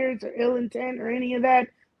ill spirits or ill intent or any of that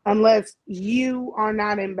unless you are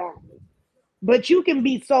not in balance. But you can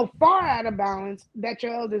be so far out of balance that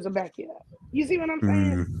your elders will back you up. You see what I'm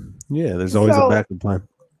saying? Yeah, there's always a backup plan.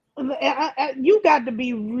 You got to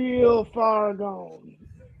be real far gone.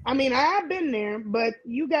 I mean, I've been there, but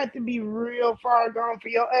you got to be real far gone for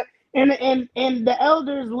your and the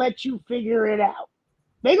elders let you figure it out.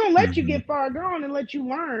 They're going to let you get far gone and let you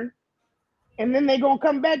learn. And then they're going to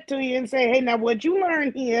come back to you and say, hey, now what you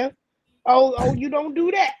learned here, oh, you don't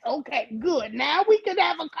do that. Okay, good. Now we can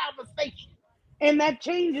have a conversation. And that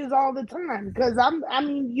changes all the time because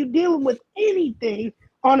you're dealing with anything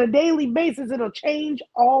on a daily basis. It'll change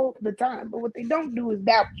all the time. But what they don't do is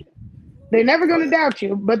doubt you. They're never going to doubt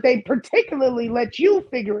you, but they particularly let you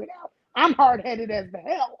figure it out. I'm hard-headed as the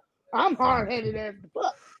hell. I'm hard-headed as the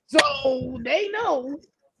fuck. So they know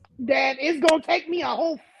that it's going to take me a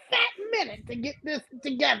whole fat minute to get this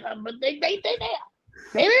together. But they there.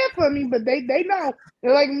 They there for me, but they know.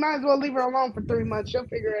 They're like, might as well leave her alone for 3 months. She'll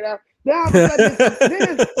figure it out. Then all of a sudden,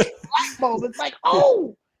 then it's light bulb. It's like,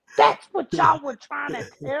 oh, that's what y'all were trying to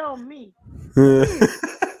tell me. Why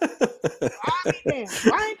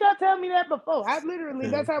ain't y'all tell me that before?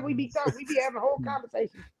 That's how we be talking. We be having a whole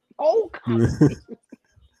conversation.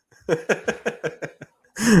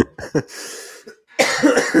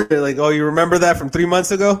 Like, oh, you remember that from 3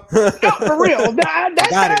 months ago? No, for real. That's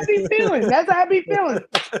Got how it. I be feeling. That's how I be feeling.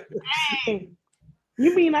 Hey,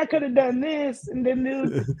 you mean I could have done this and then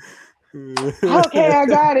dude? Okay, I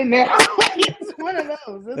got it now. It's one of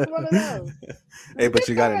those. It's one of those. Hey, but Good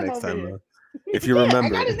you got it time next over time, here. though. If you Yeah,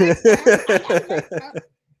 remember I got it. it next time. I got it next time.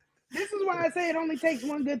 This is why I say it only takes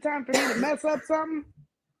one good time for me to mess up something.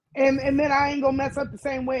 And then I ain't gonna mess up the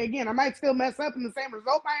same way again. I might still mess up and the same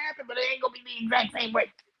result might happen, but it ain't gonna be the exact same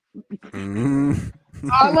way. So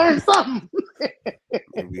I learned something.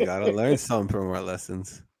 We gotta learn something from our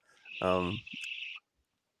lessons.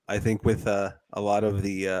 I think with a lot of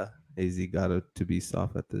the AZ got to be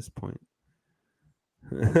soft at this point.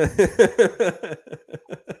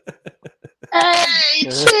 Hey,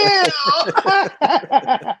 chill.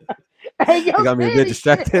 Hey, yo, You got me a bit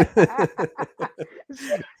distracted.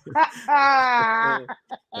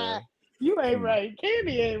 You ain't right.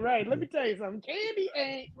 Candy ain't right. Let me tell you something. Candy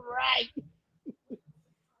ain't right.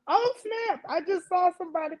 Oh snap! I just saw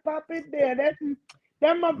somebody pop in there. That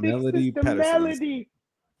my big Melody sister Patterson's. Melody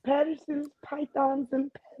Patterson's Pythons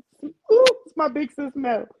and Pets. Ooh, it's my big sister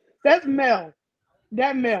Mel. That's Mel.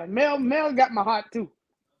 That Mel got my heart too.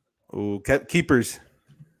 Oh, keepers.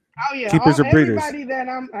 Oh yeah, Keepers or breeders? everybody that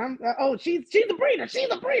I'm oh she's a breeder.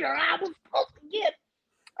 She's a breeder. I was supposed to get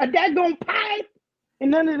a daggone pipe,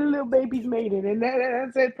 and none of the little babies made it. And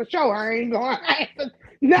that's it for sure. I ain't going.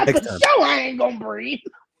 Not Next for time. sure. I ain't gonna breed.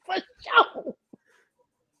 For sure.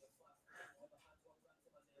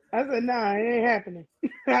 I said, nah, it ain't happening.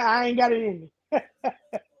 I ain't got it in me.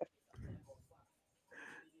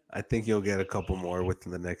 I think you'll get a couple more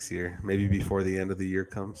within the next year, maybe before the end of the year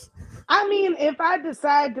comes. I mean, if I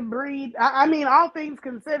decide to breed, I mean, all things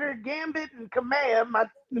considered, Gambit and Kamea,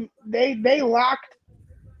 they locked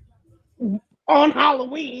on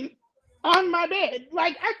Halloween on my bed.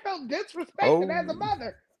 Like, I felt disrespected as a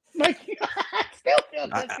mother. Like, I still feel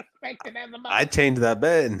disrespected as a mother. I changed that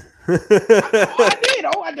bed. I did.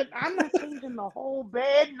 I'm not changing the whole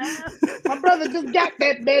bed now. My brother just got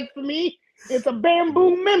that bed for me. It's a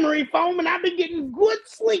bamboo memory foam, and I've been getting good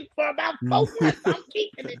sleep for about 4 months. I'm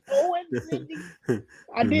keeping it.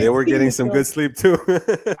 They were getting some good sleep too. You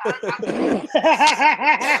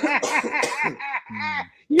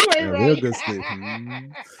ain't right. Real good sleep.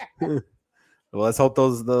 Well, let's hope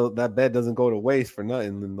that bed doesn't go to waste for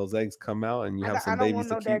nothing, and those eggs come out, and you have some babies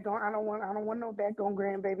to keep. I don't want no daggone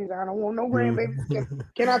grandbabies. I don't want no grandbabies.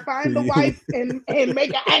 Can I find the wife and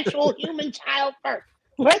make an actual human child first?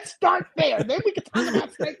 Let's start there. Then we can talk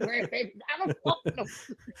about snake grandbabies. I don't want no.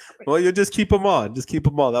 Well, you just keep them on. Just keep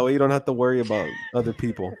them on. That way you don't have to worry about other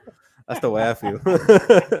people. That's the way I feel.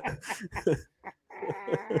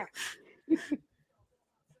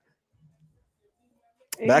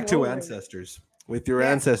 Back to ancestors. With your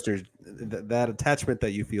ancestors, that attachment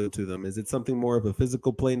that you feel to them, is it something more of a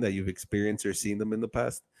physical plane that you've experienced or seen them in the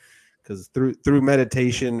past? Because through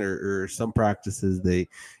meditation or some practices, and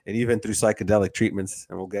even through psychedelic treatments,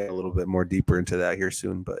 and we'll get a little bit more deeper into that here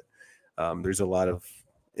soon, but there's a lot of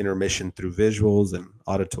intermission through visuals and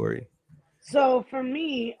auditory. So for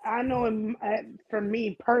me, I know for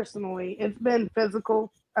me personally, it's been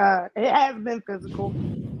physical. It has been physical,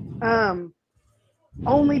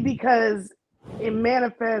 only because it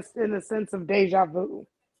manifests in a sense of deja vu.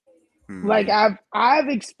 Like I've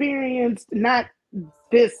experienced not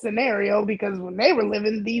this scenario, because when they were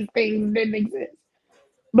living, these things didn't exist,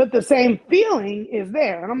 but the same feeling is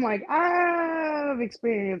there, and I'm like, I've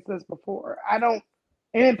experienced this before. And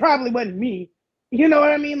it probably wasn't me, you know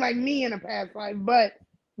what I mean, like me in a past life, but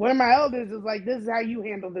one of my elders is like, this is how you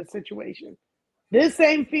handle this situation. This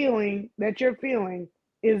same feeling that you're feeling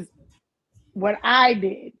is what I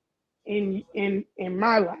did in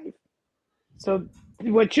my life. So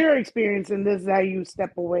what you're experiencing, this is how you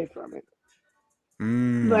step away from it.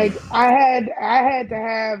 Like I had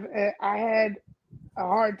a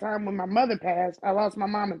hard time when my mother passed. I lost my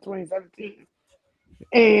mom in 2017,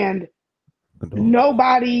 and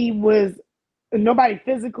nobody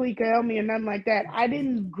physically could help me or nothing like that. I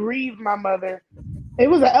didn't grieve my mother.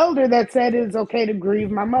 It was an elder that said it's okay to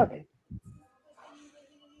grieve my mother,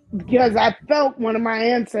 because I felt one of my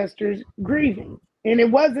ancestors grieving, and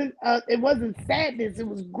it wasn't sadness, it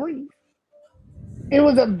was grief. It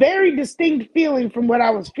was a very distinct feeling from what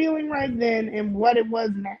I was feeling right then and what it was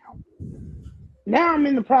now. Now I'm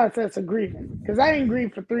in the process of grieving, because I didn't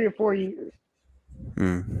grieve for 3 or 4 years.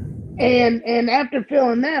 And after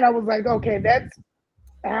feeling that, I was like, okay, that's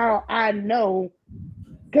how I know,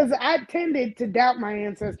 because I tended to doubt my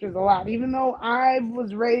ancestors a lot, even though I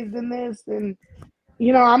was raised in this, and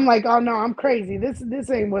I'm like, oh no, I'm crazy. This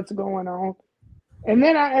ain't what's going on. And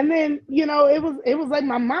then it was like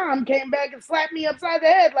my mom came back and slapped me upside the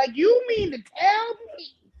head. Like, you mean to tell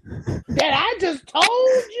me that I just told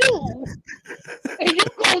you, and you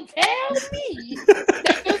gonna tell me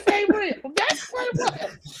that this ain't real? That's what it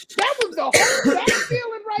was. That was that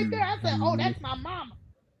feeling right there. I said, oh, that's my mama.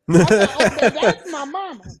 I said, oh, that's my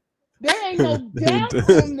mama. There ain't no doubt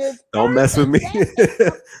on this. Don't mess with me.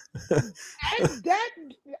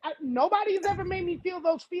 Nobody's ever made me feel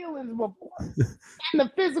those feelings before in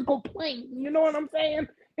the physical plane. You know what I'm saying?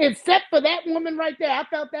 Except for that woman right there. I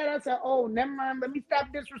felt that. I said, oh, never mind. Let me stop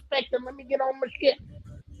disrespecting. Let me get on my shit.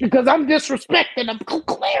 Because I'm disrespecting them.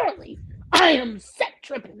 Clearly, I am set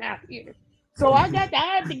tripping out here. So I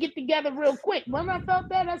had to get together real quick. When I felt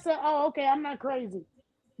that, I said, oh, okay, I'm not crazy.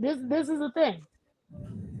 This is the thing.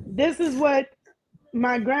 This is what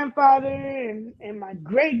my grandfather and my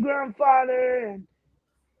great grandfather and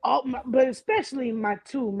but especially my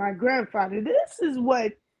grandfather, this is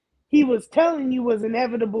what he was telling you was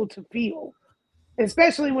inevitable to feel,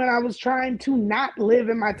 especially when I was trying to not live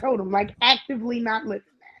in my totem, like actively not living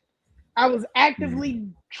that. I was actively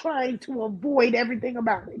trying to avoid everything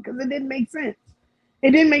about it because it didn't make sense. It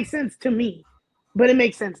didn't make sense to me. But it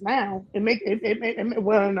makes sense now.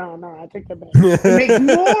 Well, no, I take that back. It makes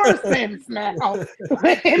more sense now.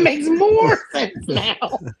 It makes more sense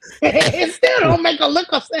now. It still don't make a lick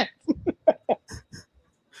of sense.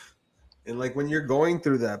 And like when you're going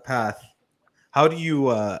through that path, how do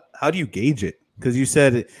you gauge it? Because you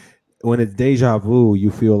said when it's deja vu,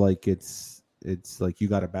 you feel like it's like you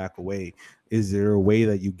got to back away. Is there a way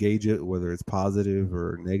that you gauge it, whether it's positive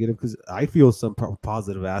or negative? Because I feel some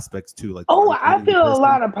positive aspects too. Like, I feel a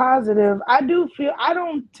lot of positive. I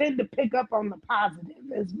don't tend to pick up on the positive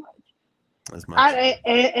as much.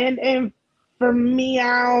 And for me,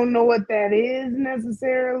 I don't know what that is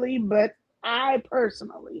necessarily, but I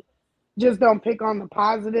personally just don't pick on the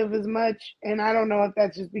positive as much. And I don't know if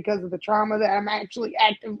that's just because of the trauma that I'm actually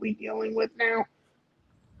actively dealing with now.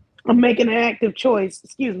 I'm making an active choice,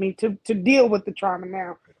 to deal with the trauma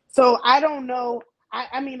now. So I don't know.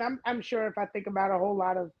 I mean, I'm sure if I think about a whole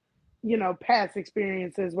lot of, past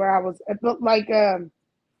experiences where I was like,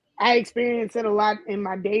 I experienced it a lot in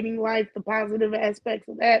my dating life, the positive aspects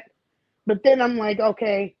of that. But then I'm like,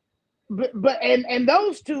 okay, and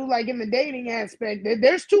those two, like in the dating aspect,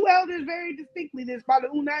 there's two elders very distinctly. There's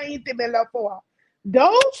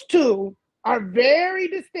those two are very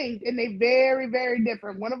distinct and they very, very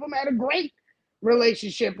different. One of them had a great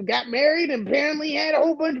relationship, got married, and apparently had a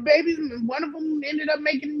whole bunch of babies, and one of them ended up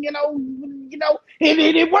making,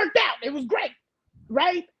 it worked out. It was great,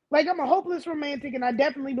 right? Like, I'm a hopeless romantic, and I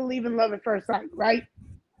definitely believe in love at first sight, right?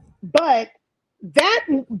 But that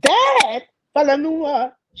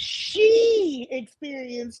Falanua, she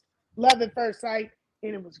experienced love at first sight,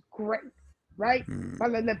 and it was great, right?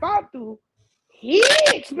 Falanefatu, he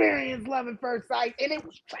experienced love at first sight, and it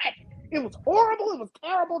was tragic. It was horrible. It was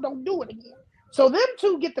terrible. Don't do it again. So them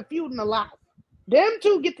two get to feuding a lot. Them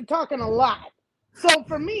two get to talking a lot. So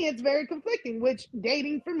for me, it's very conflicting, which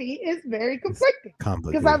dating for me is very conflicting.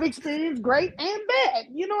 Because I've experienced great and bad.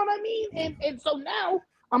 You know what I mean? And so now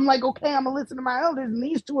I'm like, okay, I'm going to listen to my elders, and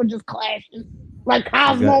these two are just clashing like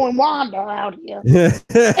Cosmo and Wanda out here.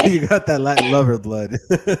 You got that Latin lover blood.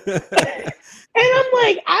 And I'm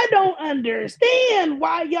like, I don't understand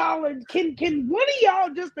why y'all are. Can one of y'all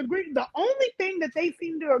just agree? The only thing that they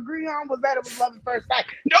seem to agree on was that it was love at first sight.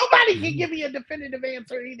 Nobody can give me a definitive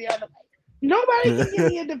answer either other way. Nobody can give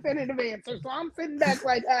me a definitive answer. So I'm sitting back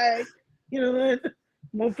like, all right, you know what?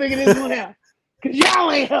 I'm gonna figure this one out. Because y'all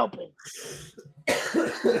ain't helping.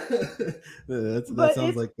 That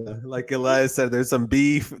sounds like Elias said, there's some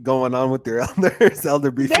beef going on with your elders, elder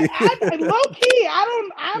beef. Low key,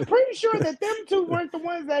 I'm pretty sure that them two weren't the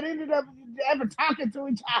ones that ended up ever talking to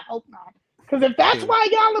each other. I hope not. Because if that's why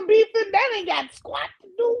y'all are beefing, that ain't got squat to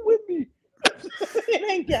do with me. It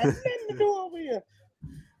ain't got nothing to do over here.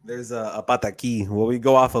 There's a pataki. Well, we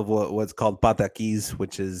go off of what's called patakis,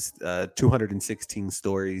 which is 216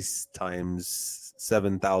 stories times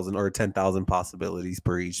 7,000 or 10,000 possibilities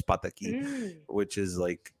per each pataki, which is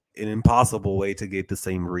like an impossible way to get the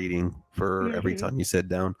same reading for every time you sit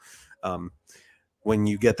down. When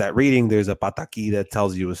you get that reading, there's a pataki that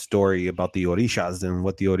tells you a story about the orishas and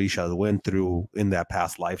what the orishas went through in that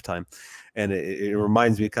past lifetime. And it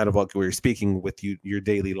reminds me kind of like we were speaking with your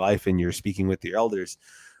daily life and you're speaking with your elders.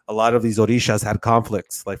 A lot of these orishas had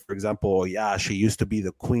conflicts. Like, for example, she used to be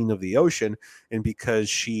the queen of the ocean. And because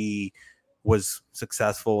she was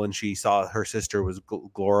successful and she saw her sister was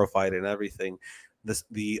glorified and everything,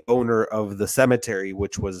 the owner of the cemetery,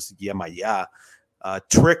 which was Yemaya,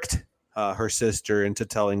 tricked her sister into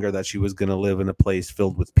telling her that she was going to live in a place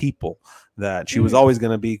filled with people, that she was always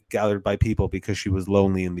going to be gathered by people because she was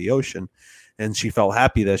lonely in the ocean. And she felt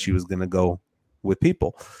happy that she was going to go with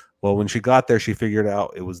people. Well, when she got there, she figured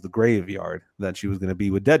out it was the graveyard, that she was going to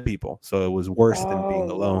be with dead people. So it was worse than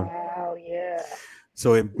being alone. Wow, yeah.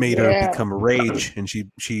 So it made her become a rage, and she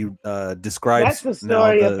describes That's the now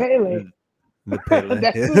story of Pele. the Pele.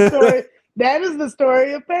 That's the story. That is the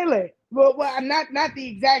story of Pele. Well, not the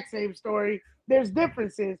exact same story. There's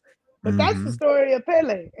differences, but that's the story of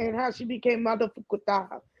Pele and how she became Mother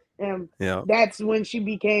Fukuta, and that's when she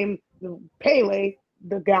became Pele,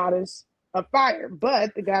 the goddess of fire.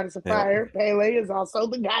 But the goddess of fire, Pele, is also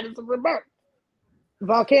the goddess of rebirth.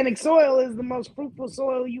 Volcanic soil is the most fruitful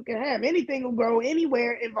soil you can have. Anything will grow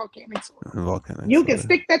anywhere in volcanic soil. You can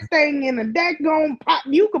stick that thing in a daggone pot.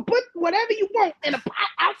 You can put whatever you want in a pot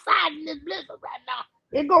outside in this blizzard right now.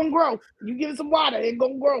 It's going to grow. You give it some water, it's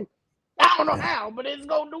going to grow. I don't know how, but it's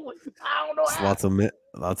going to do it. I don't know how.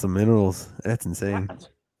 Lots of minerals. That's insane.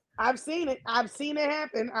 I've seen it. I've seen it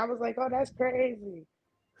happen. I was like, oh, that's crazy.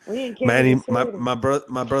 Manny, my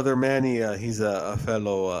brother Manny, he's a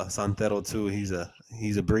fellow Santero too. He's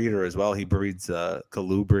a breeder as well. He breeds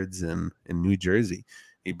colubrids in New Jersey.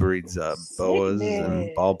 He breeds boas and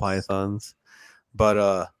ball pythons.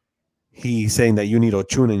 But he's saying that you need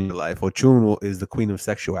Ochun in your life. Ochun is the queen of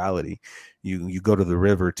sexuality. You go to the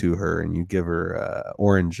river to her and you give her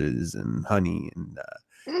oranges and honey, and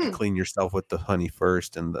you clean yourself with the honey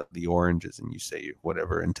first and the oranges, and you say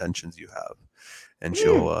whatever intentions you have. And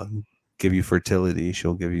she'll give you fertility.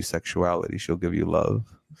 She'll give you sexuality. She'll give you love.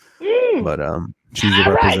 But she's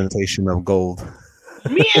a representation of gold.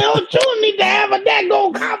 Me and Ochun need to have a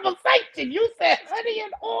daggone conversation. You said honey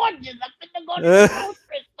and oranges. I'm finna go to the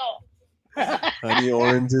grocery store. Honey,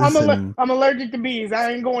 oranges. I'm allergic to bees.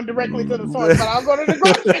 I ain't going directly to the source, but I'll go to the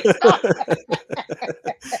grocery store.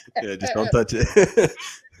 Yeah, just don't touch it.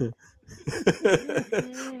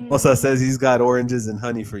 Bosa says he's got oranges and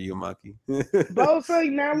honey for you, Maki. Bosa,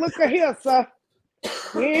 now look at here, sir.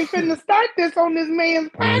 We ain't finna start this on this man's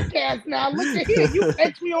podcast now. Look at here. You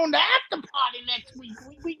catch me on the after party next week.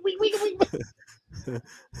 We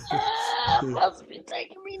must be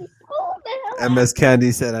taking me to MS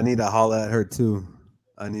Candy said I need to holler at her too.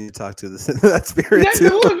 I need to talk to that spirit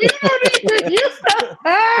too. Look, you don't need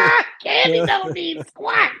Candy don't need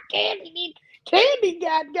squat. Candy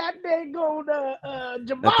got that gold Jabari. I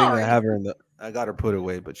think I have her I got her put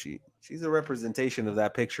away, but she's a representation of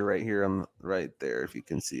that picture right here right there, if you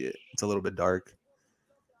can see it. It's a little bit dark.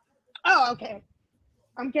 Oh, okay.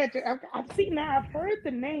 I'm catching. I've seen now. I've heard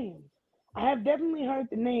the name. I have definitely heard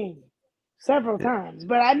the name several times,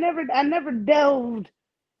 but I never delved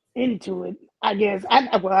into it. I guess I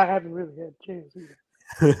haven't really had a chance either.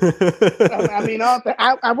 I mean,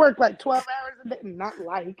 I work like 12 hours a day. Not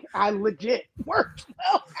like I legit work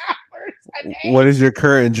 12 hours a day. What is your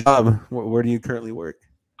current job? Where do you currently work?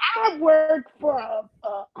 I work for a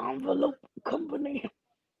envelope company.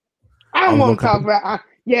 I don't want to talk about. I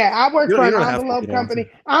work for an envelope company.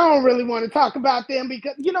 I don't really want to talk about them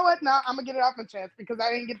because you know what? No, I'm gonna get it off my chest because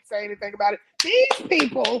I didn't get to say anything about it. These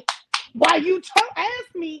people, why you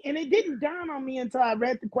asked me, and it didn't dawn on me until I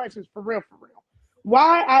read the questions for real.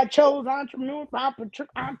 Why I chose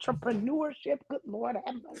entrepreneurship? Good Lord,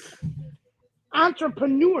 have mercy.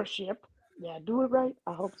 Entrepreneurship. Yeah, do it right.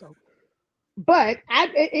 I hope so. But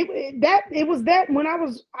it was that when I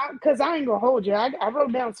was, because I ain't gonna hold you. I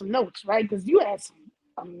wrote down some notes, right? Because you had some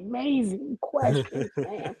amazing questions,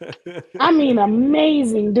 man. I mean,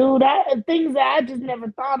 amazing, dude. Things that I just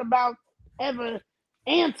never thought about ever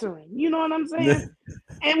answering. You know what I'm saying?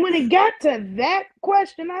 And when it got to that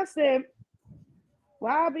question, I said,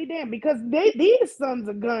 well, I'll be damned, because these sons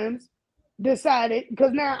of guns decided,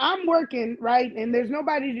 because now I'm working, right? And there's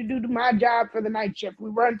nobody to do my job for the night shift. We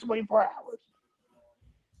run 24 hours.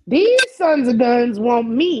 These sons of guns want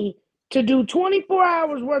me to do 24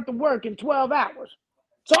 hours worth of work in 12 hours.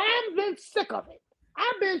 So I've been sick of it.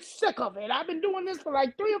 I've been doing this for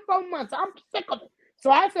like 3 or 4 months. I'm sick of it. So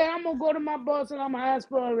I said, I'm going to go to my boss and I'm going to ask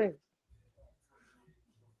for a raise.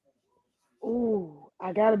 Ooh,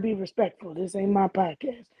 I got to be respectful. This ain't my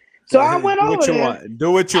podcast. So I went over there. Do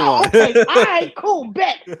what you want. Okay, all right, cool,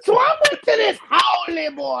 bet. So I went to this holy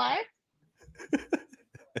boy.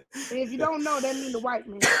 And if you don't know, that means the white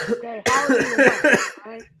man. Okay, holy boy,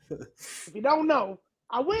 right? If you don't know,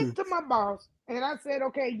 I went to my boss and I said,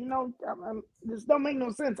 okay, this don't make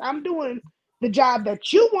no sense. I'm doing the job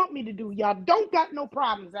that you want me to do. Y'all don't got no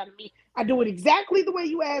problems out of me. I do it exactly the way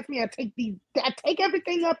you asked me. I take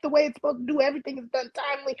everything up the way it's supposed to do. Everything is done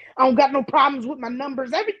timely. I don't got no problems with my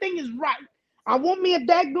numbers. Everything is right. I want me a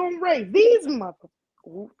daggone raise. These mother.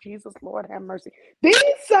 Oh, Jesus, Lord have mercy. These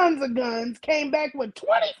sons of guns came back with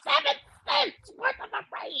 27 cents worth of a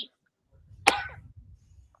raise.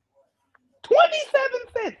 27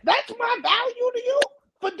 cents. That's my value to you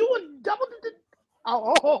for doing double the.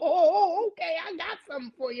 Oh, okay. I got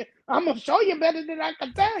something for you. I'm gonna show you better than I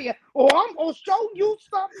can tell you, or I'm gonna show you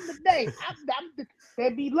something today.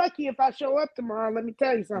 They'll be lucky if I show up tomorrow. Let me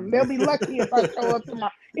tell you something. They'll be lucky if I show up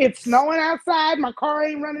tomorrow. It's snowing outside. My car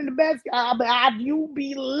ain't running the best. You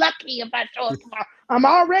be lucky if I show up tomorrow. I'm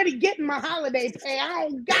already getting my holiday pay. I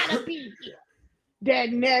don't gotta be here.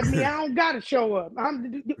 Dad nabbed me. I don't gotta show up.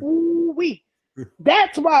 Ooh-wee.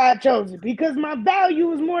 That's why I chose it, because my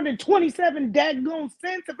value is more than 27 daggone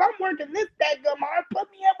cents. If I'm working this daggone hard, put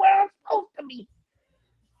me at where I'm supposed to be.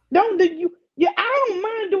 I don't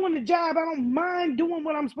mind doing the job. I don't mind doing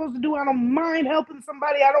what I'm supposed to do. I don't mind helping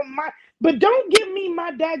somebody. I don't mind. But don't give me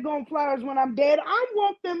my daggone flowers when I'm dead. I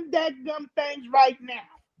want them daggone things right now.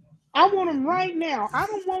 I want them right now. I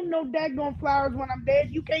don't want no daggone flowers when I'm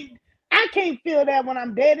dead. I can't feel that when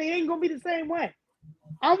I'm dead. It ain't gonna be the same way.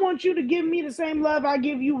 I want you to give me the same love I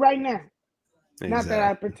give you right now. Exactly. Not that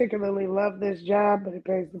I particularly love this job, but it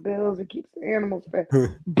pays the bills, it keeps the animals fed.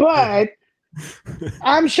 But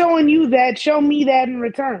I'm showing you that. Show me that in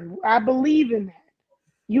return. I believe in that.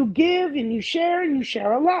 You give and you share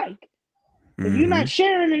alike. If you're not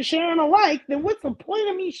sharing and sharing alike, then what's the point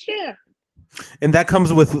of me sharing? And that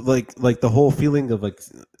comes with like the whole feeling of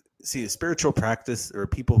see, a spiritual practice, or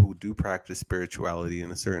people who do practice spirituality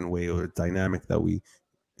in a certain way, or a dynamic that we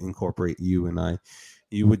incorporate, you and I,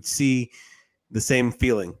 you would see the same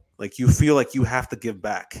feeling. Like you feel like you have to give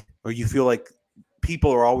back, or you feel like people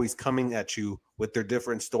are always coming at you with their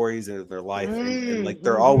different stories in their life, and like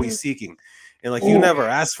they're always seeking, and like you never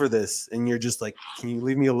asked for this, and you're just like, can you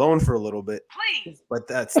leave me alone for a little bit, please? But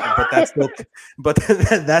that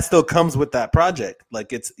still comes with that project.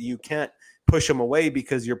 Like you can't push them away,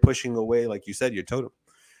 because you're pushing away, like you said, your totem.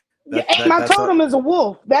 My totem is a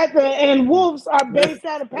wolf. And wolves are based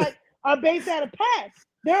out of pack.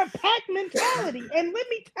 They're a pack mentality. And let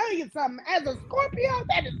me tell you something. As a Scorpio,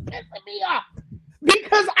 that is pissing me off,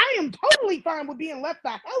 because I am totally fine with being left the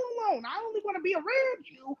hell alone. I only want to be around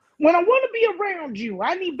you when I want to be around you.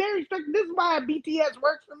 I need very strict. This is why BTS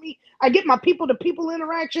works for me. I get my people-to-people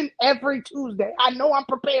interaction every Tuesday. I know I'm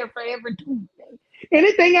prepared for every Tuesday.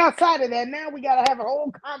 Anything outside of that, now we got to have a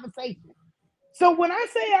whole conversation. So when I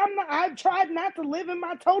say I've tried not to live in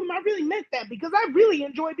my totem, I really meant that, because I really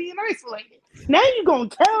enjoy being isolated. Now you're going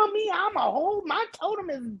to tell me my totem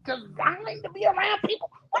is designed to be around people?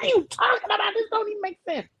 What are you talking about? This don't even make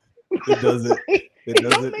sense. It doesn't. It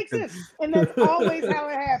don't make sense. And that's always how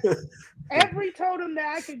it happens. Every totem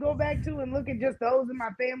that I could go back to and look at just those in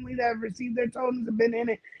my family that have received their totems and been in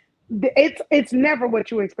it, it's never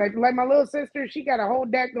what you expect. Like my little sister, she got a whole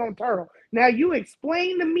daggone turtle. Now you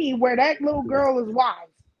explain to me where that little girl is wise,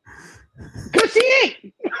 because she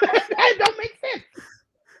ain't. That don't make sense.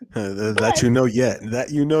 That you know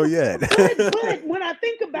yet. But when I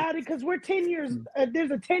think about it, because we're 10 years,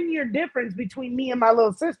 there's a 10-year difference between me and my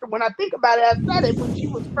little sister. When I think about it, I said it when she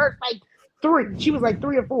was first like 3. She was like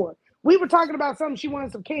 3 or 4. We were talking about something. She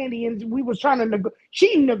wanted some candy, and we was trying to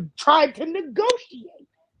tried to negotiate.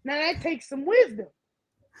 Now that takes some wisdom.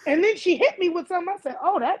 And then she hit me with something. I said,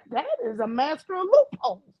 oh, that is a master of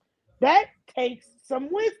loopholes. That takes some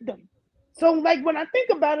wisdom. So like when I think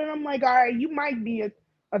about it, I'm like, all right, you might be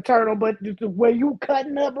a turtle, but the way you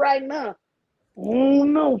cutting up right now, oh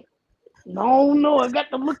no, I got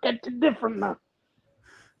to look at you different now.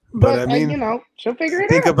 But I mean, she'll figure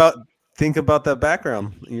it out. Think about that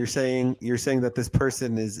background. You're saying that this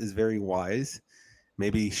person is very wise.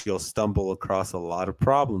 Maybe she'll stumble across a lot of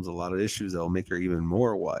problems, a lot of issues that will make her even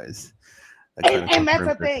more wise. And that's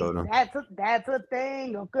a thing. That's a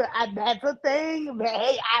thing. Okay, that's a thing.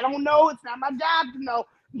 Hey, I don't know. It's not my job to know,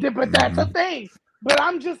 but that's a thing. But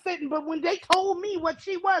I'm just sitting. But when they told me what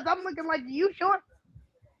she was, I'm looking like, you sure?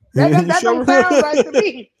 That don't sound right to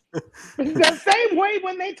me. The same way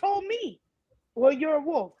when they told me, well, you're a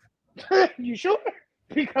wolf. You sure?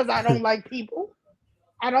 Because I don't like people.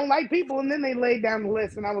 And then they laid down the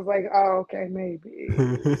list, and I was like, oh, okay, maybe.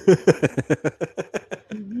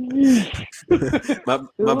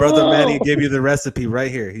 my brother Manny gave you the recipe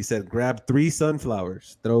right here. He said, grab 3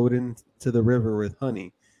 sunflowers, throw it into the river with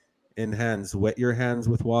honey in hands, wet your hands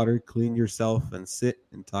with water, clean yourself, and sit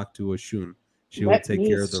and talk to Oshun. She will take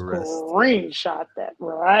care of the rest. Screenshot that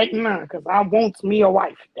right now, because I want me a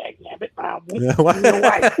wife. Dagnabbit. I want me a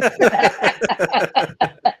wife.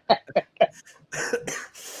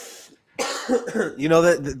 You know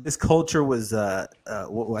that this culture was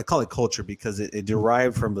well, I call it culture because it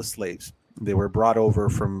derived from the slaves. They were brought over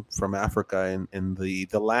from Africa, and the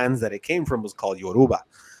lands that it came from was called Yoruba.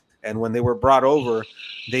 And when they were brought over,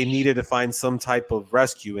 they needed to find some type of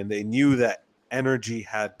rescue, and they knew that energy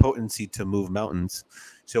had potency to move mountains.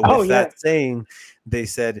 So Oh with yeah. that saying, they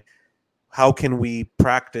said, how can we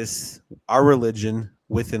practice our religion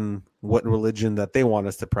within what religion that they want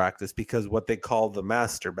us to practice? Because what they called the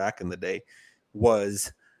master back in the day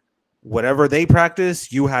was whatever they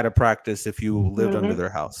practice, you had to practice if you lived under their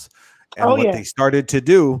house. And Oh what yeah. they started to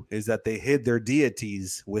do is that they hid their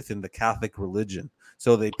deities within the Catholic religion.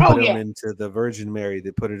 So they Oh put them yeah. into the Virgin Mary,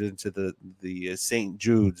 they put it into the Saint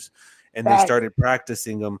Jude's, and they Facts. started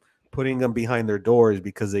practicing them, putting them behind their doors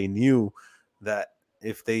because they knew that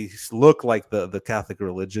if they look like the Catholic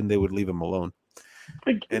religion, they would leave them alone.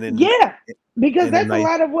 And in Yeah, because and in that's a I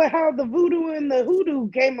lot of how the voodoo and the hoodoo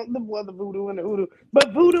came up. Well, the voodoo and the hoodoo,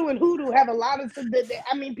 but voodoo and hoodoo have a lot of.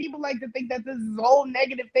 I mean, people like to think that this is a whole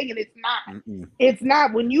negative thing, and it's not. It's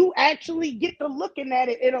not. When you actually get to looking at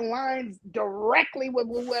it, it aligns directly with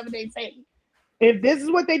whoever they say. If this is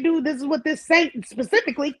what they do, this is what this saint,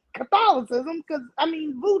 specifically Catholicism, because I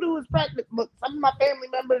mean, voodoo is practiced. Look, some of my family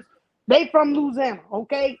members, they from Louisiana,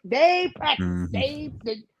 okay? They practice. They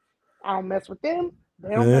I don't mess with them.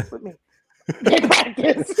 They don't mess with me. They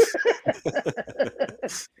practice.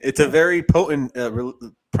 It's a very potent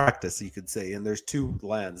practice, you could say. And there's two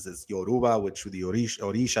lands. There's Yoruba, which the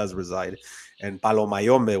Orishas reside, and Palo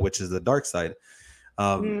Mayombe, which is the dark side.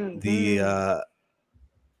 The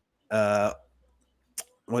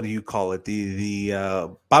what do you call it? The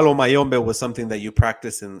Palo Mayombe was something that you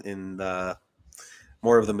practice in the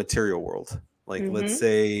more of the material world. Like let's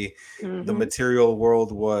say the material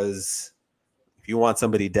world was, if you want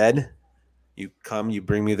somebody dead, you come, you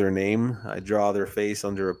bring me their name, I draw their face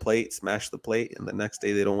under a plate, smash the plate, and the next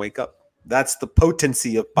day they don't wake up. That's the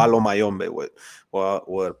potency of Palo Mayombe,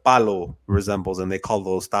 what Palo resembles, and they call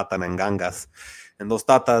those tatanangangas. And those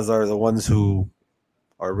tatas are the ones who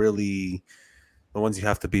are really the ones you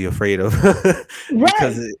have to be afraid of.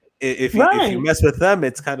 Because if you mess with them,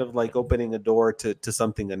 it's kind of like opening a door to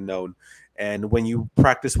something unknown. And when you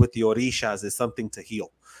practice with the Orishas, it's something to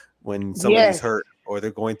heal. When somebody's hurt or they're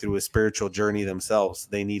going through a spiritual journey themselves,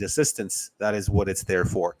 they need assistance. That is what it's there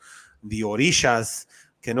for. The Orishas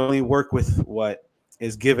can only work with what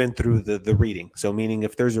is given through the reading. So meaning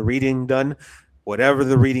if there's a reading done, whatever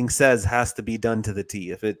the reading says has to be done to the T.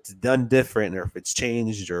 If it's done different or if it's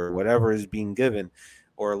changed or whatever is being given,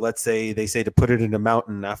 or let's say they say to put it in a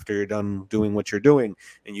mountain after you're done doing what you're doing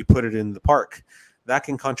and you put it in the park, that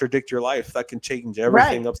can contradict your life. That can change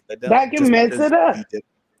everything upside down. That can mess it up.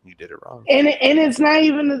 You did it wrong. And it's not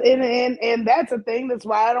even and that's a thing. That's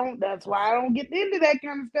why I don't get into that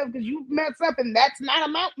kind of stuff, because you mess up and that's not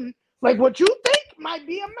a mountain. Like what you think might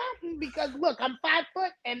be a mountain, because look, I'm 5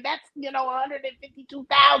 foot and that's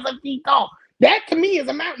 152,000 feet tall. That to me is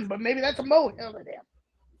a mountain, but maybe that's a molehill to them.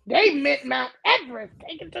 They meant Mount Everest,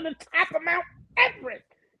 taken to the top of Mount Everest.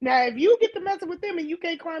 Now, if you get to messing with them and you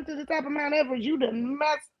can't climb to the top of Mount Everest, you done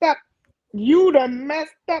messed up. You done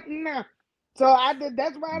messed up now. So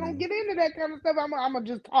that's why I don't get into that kind of stuff. I'm gonna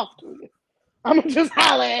just talk to you. I'm gonna just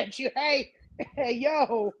holler at you. Hey,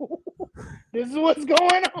 yo, this is what's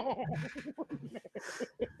going on.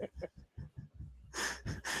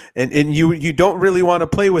 And you don't really want to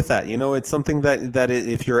play with that. It's something that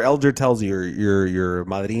if your elder tells you, your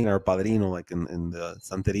madrina or padrino, like in the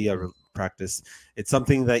Santeria practice, it's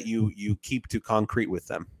something that you keep to concrete with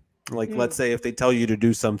them. Like, let's say if they tell you to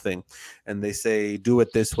do something and they say, do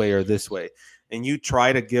it this way or this way, and you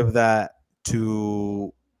try to give that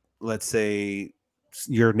to, let's say,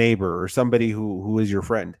 your neighbor or somebody who is your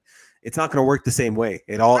friend, it's not going to work the same way.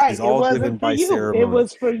 It is all given by ceremony. It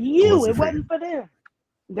was for you. It wasn't for them.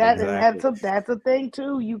 That's a thing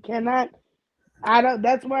too. You cannot. I don't.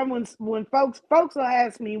 That's why when folks will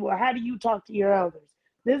ask me, well, how do you talk to your elders?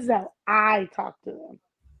 This is how I talk to them.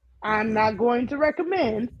 I'm not going to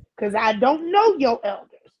recommend, because I don't know your elders.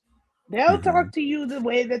 They'll talk to you the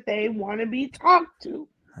way that they want to be talked to.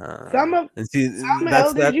 Some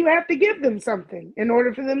elders, you have to give them something in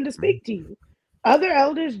order for them to speak to you. Other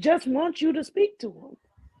elders just want you to speak to them.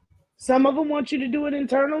 Some of them want you to do it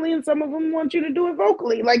internally, and some of them want you to do it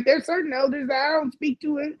vocally. Like there's certain elders that I don't speak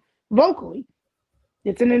to it vocally.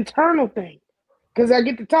 It's an internal thing. Because I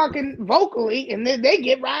get to talking vocally, and then they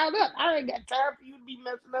get riled up. I ain't got time for you to be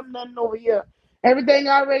messing up nothing over here. Everything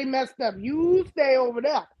already messed up. You stay over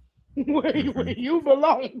there. Where you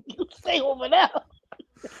belong. You stay over there.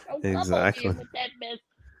 Don't exactly. come over here with that mess.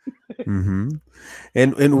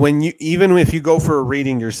 And when even if you go for a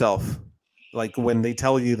reading yourself, like when they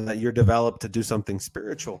tell you that you're developed to do something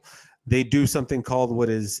spiritual, they do something called what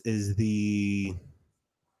is the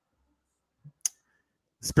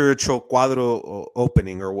spiritual cuadro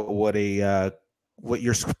opening, or what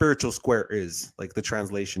your spiritual square is. Like the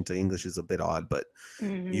translation to English is a bit odd, but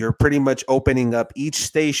you're pretty much opening up each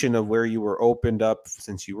station of where you were opened up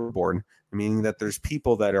since you were born, meaning that there's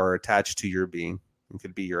people that are attached to your being. It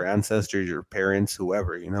could be your ancestors, your parents,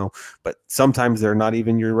 whoever, but sometimes they're not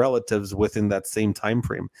even your relatives within that same time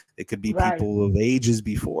frame. It could be people of ages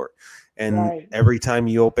before. And every time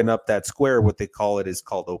you open up that square, what they call it is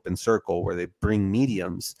called open circle, where they bring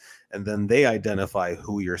mediums and then they identify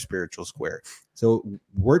who your spiritual square. So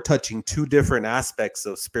we're touching two different aspects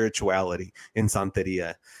of spirituality in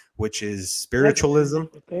Santeria, which is spiritualism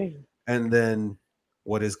and then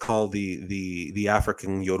what is called the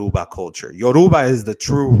African Yoruba culture. Yoruba is the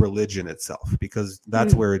true religion itself, because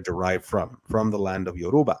that's where it derived from the land of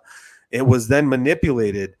Yoruba. It was then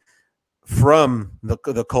manipulated from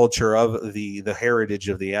the culture of the heritage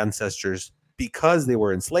of the ancestors, because they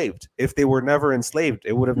were enslaved. If they were never enslaved,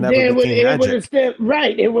 it would have never became magic.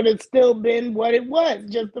 It would have still been what it was.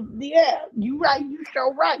 You right. You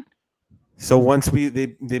so right. So once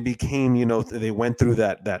they became, they went through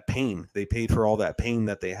that pain. They paid for all that pain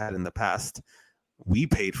that they had in the past. We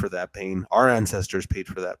paid for that pain. Our ancestors paid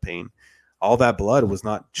for that pain. All that blood was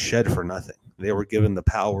not shed for nothing. They were given the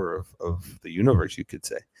power of the universe, you could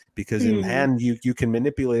say, because in hand you can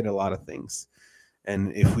manipulate a lot of things.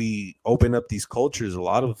 And if we open up these cultures, a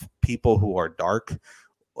lot of people who are dark,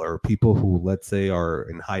 or people who, let's say, are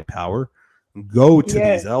in high power, go to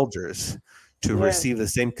these elders to receive the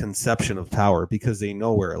same conception of power, because they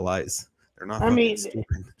know where it lies. They're not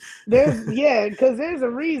stupid. Because there's a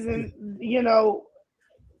reason, even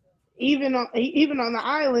on the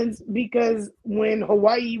islands, because when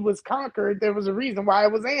Hawaii was conquered, there was a reason why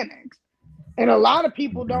it was annexed. And a lot of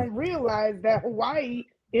people don't realize that Hawaii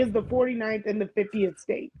is the 49th and the 50th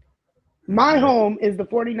state. My home is the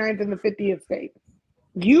 49th and the 50th state.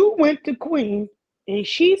 You went to Queen and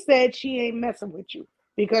she said she ain't messing with you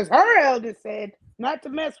because her elders said not to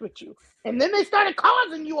mess with you. And then they started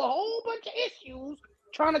causing you a whole bunch of issues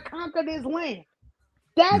trying to conquer this land.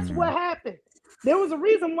 That's what happened. There was a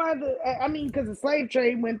reason why because the slave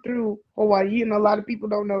trade went through Hawaii, and a lot of people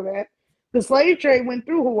don't know that. The slave trade went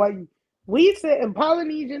through Hawaii. We said in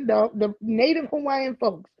Polynesian, the native Hawaiian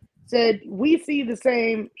folks said, we see the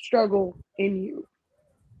same struggle in you.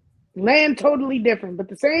 Land totally different, but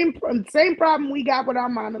the same problem we got with our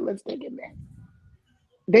mana, let's take it back.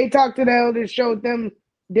 They talked to the elders, showed them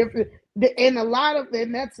different, and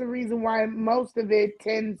that's the reason why most of it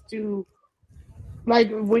tends to, like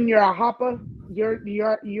when you're a hopper,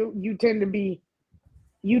 you tend to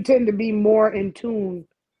be more in tune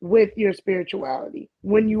with your spirituality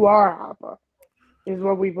when you are a hopper, is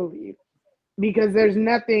what we believe, because there's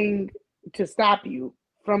nothing to stop you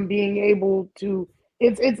from being able to.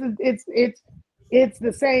 It's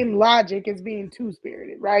the same logic as being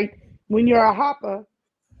two-spirited, right? When you're a hopper,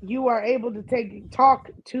 you are able to talk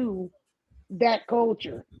to that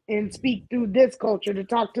culture and speak through this culture to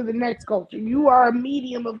talk to the next culture. You are a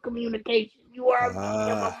medium of communication. You are a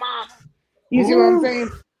medium of mama. You see what I'm saying?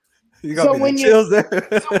 You got me chills there.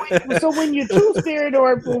 So when you're two-spirit,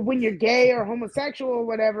 or when you're gay or homosexual or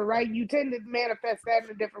whatever, right, you tend to manifest that in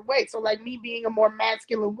a different way. So like me being a more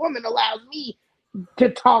masculine woman allows me to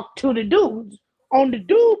talk to the dudes on the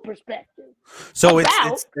dude perspective. So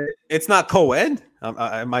it's not co-ed.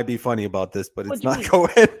 I might be funny about this, but it's not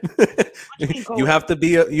co-ed. You have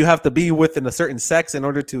to be within a certain sex in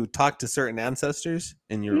order to talk to certain ancestors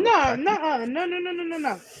in your No.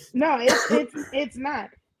 It's not.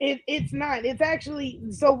 It's not. It's actually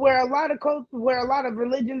so where a lot of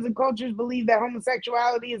religions and cultures believe that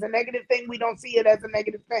homosexuality is a negative thing, we don't see it as a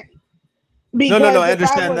negative thing. No, I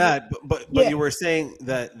understand that, but you were saying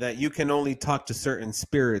that you can only talk to certain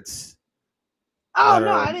spirits. Oh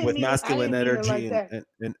no, I didn't with mean masculine energy like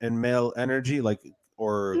and male energy, like,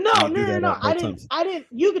 or no. I didn't.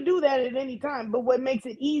 You could do that at any time, but what makes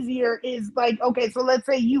it easier is like, okay, so let's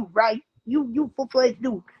say you, right? You full-fledged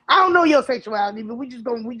dude. I don't know your sexuality, but we just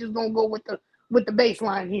gonna go with the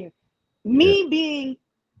baseline here. Me being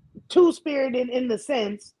two-spirited in the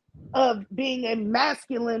sense of being a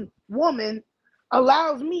masculine woman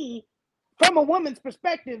allows me, from a woman's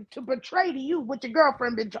perspective, to portray to you what your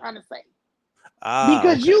girlfriend been trying to say.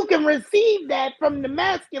 Because you can receive that from the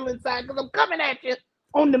masculine side, because I'm coming at you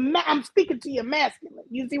I'm speaking to your masculine.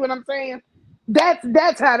 You see what I'm saying?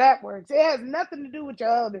 That's how that works. It has nothing to do with your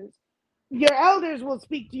elders. Your elders will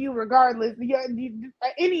speak to you regardless.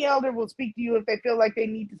 Any elder will speak to you if they feel like they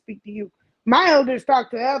need to speak to you. My elders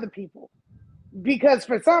talk to other people. because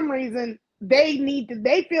for some reason they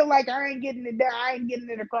feel like I ain't getting it done. I ain't getting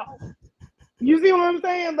it across. You see what I'm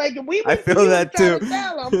saying? Like if we I went to feel you that and try too. to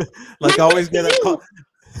tell them, Like I always get that you call.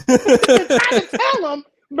 to try to tell them,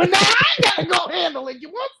 but now I gotta go handle it. You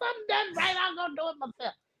want something done right? I'm gonna do it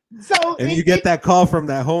myself. So And you get that call from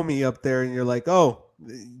that homie up there, and you're like, "Oh,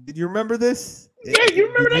 did you remember this? Yeah, you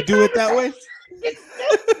remember Did you that do it that way?"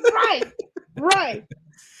 Right.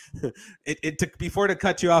 It took before to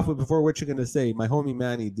cut you off, but before what you're gonna say, my homie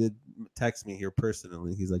Manny did text me here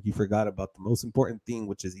personally. He's like, "You forgot about the most important thing,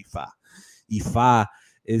 which is Ifa. Ifa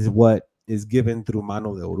is what is given through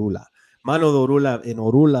Mano de Orula. Mano de Orula in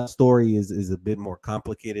Orula's story is a bit more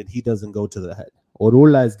complicated. He doesn't go to the head.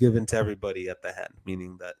 Orula is given to everybody at the head,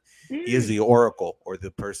 meaning that he is the oracle or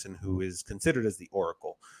the person who is considered as the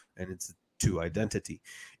oracle, and it's to identity.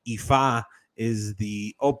 Ifa is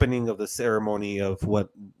the opening of the ceremony of what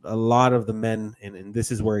a lot of the men, and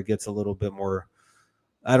this is where it gets a little bit more.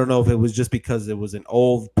 I don't know if it was just because it was an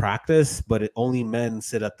old practice, but only men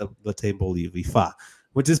sit at the table of Ifa,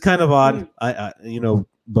 which is kind of odd.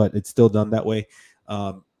 But it's still done that way.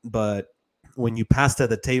 But when you pass to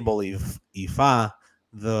the table of Ifa,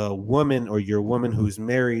 the woman or your woman who's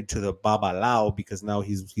married to the babalao, because now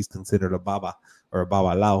he's considered a baba or a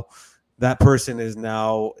babalao, that person is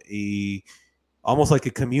now almost like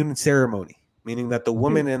a commune ceremony, meaning that the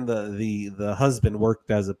woman and the husband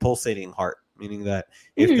worked as a pulsating heart, meaning that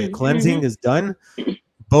if the cleansing is done,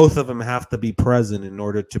 both of them have to be present in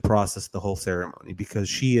order to process the whole ceremony, because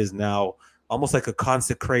she is now almost like a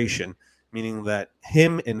consecration, meaning that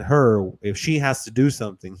him and her, if she has to do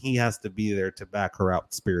something, he has to be there to back her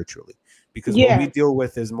out spiritually, because what we deal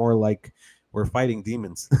with is more like we're fighting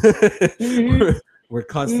demons. We're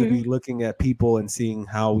constantly looking at people and seeing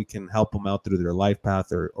how we can help them out through their life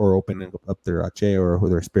path or opening up their ache or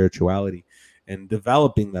their spirituality and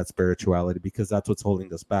developing that spirituality, because that's what's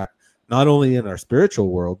holding us back, not only in our spiritual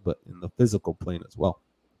world, but in the physical plane as well.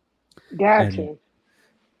 Gotcha. And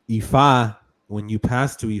Ifa, when you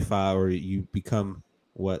pass to Ifa or you become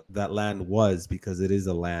what that land was, because it is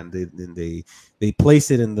a land, they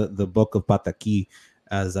place it in the book of Pataki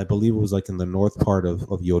as, I believe it was like in the north part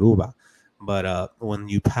of Yoruba. But when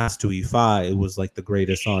you pass to Ifa, it was like the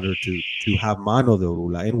greatest honor to have Mano de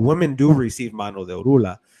Orula. And women do receive Mano de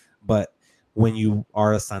Orula, but when you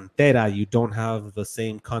are a santera, you don't have the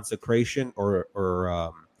same consecration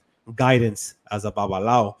or guidance as a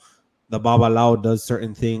babalao. The babalao does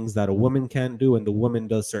certain things that a woman can't do, and the woman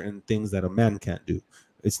does certain things that a man can't do.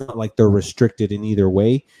 It's not like they're restricted in either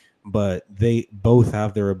way, but they both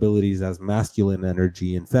have their abilities as masculine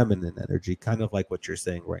energy and feminine energy, kind of like what you're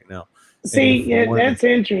saying right now. See, that's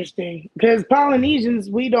interesting, because Polynesians,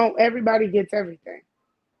 everybody gets everything.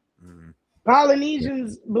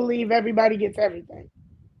 Polynesians believe everybody gets everything.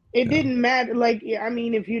 It didn't matter. Like, I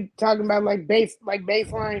mean, if you're talking about like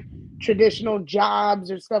baseline traditional jobs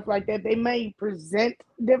or stuff like that, they may present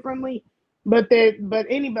differently, but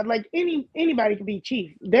anybody can be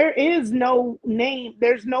chief. There is no name.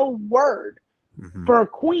 There's no word for a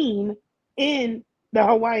queen in the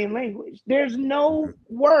Hawaiian language. There's no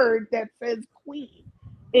word that says queen.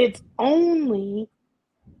 It's only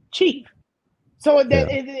chief. So it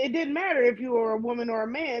didn't matter if you were a woman or a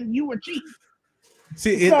man, you were chief.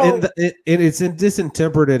 See, it's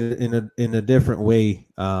disinterpreted in a different way.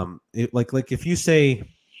 Like if you say,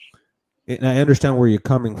 and I understand where you're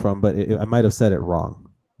coming from, but I might have said it wrong.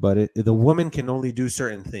 But the woman can only do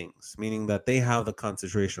certain things, meaning that they have the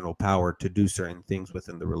concentrational power to do certain things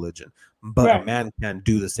within the religion. But a man can't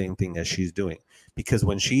do the same thing as she's doing, because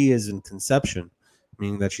when she is in conception,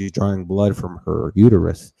 meaning that she's drawing blood from her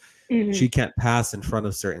uterus, she can't pass in front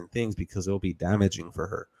of certain things because it'll be damaging for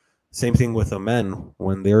her. Same thing with the men.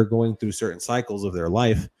 When they're going through certain cycles of their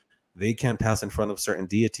life, they can't pass in front of certain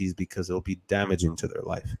deities because it'll be damaging to their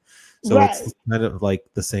life. So it's kind of like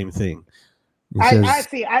the same thing. I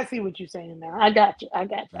see what you're saying now. I got you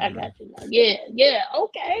now. Yeah,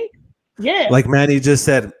 okay. Yeah. Like Manny just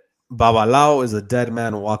said, Babalao is a dead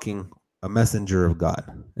man walking, a messenger of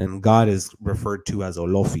God. And God is referred to as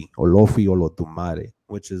Olofi Olotumare,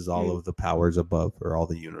 which is all of the powers above, or all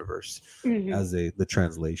the universe, as the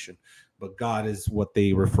translation. But God is what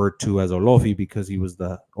they refer to as Olofi because it was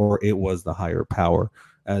the higher power,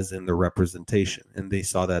 as in the representation. And they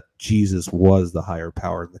saw that Jesus was the higher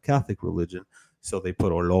power in the Catholic religion. So they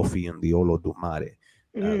put Olofi and the Olodumare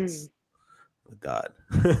as God.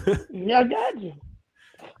 Yeah, I got you.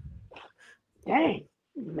 Dang,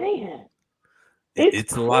 man.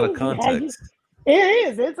 It's a lot of context. It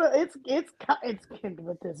is. But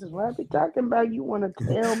this is what I be talking about. You want to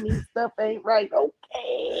tell me stuff ain't right?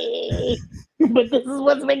 Okay. But this is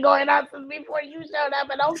what's been going on since before you showed up.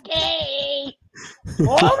 And okay,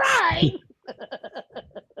 all right.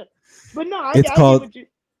 But no, I It's get called what you.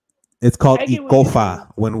 it's called I get what you're saying. ikofa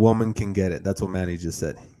when woman can get it. That's what Manny just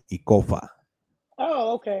said. Ikofa.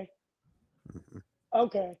 Oh, okay,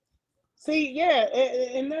 okay. See, yeah,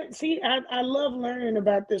 and that, see, I love learning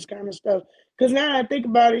about this kind of stuff because now I think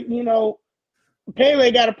about it.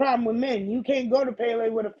 Pele got a problem with men. You can't go to Pele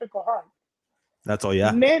with a fickle heart. That's all.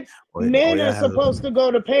 Yeah. Men men Yeah. are supposed to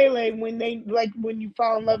go to Pele when you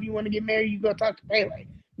fall in love, you want to get married, you go talk to Pele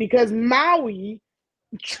because Maui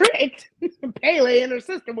tricked Pele and her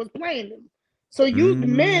sister was playing them. So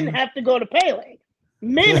men have to go to Pele.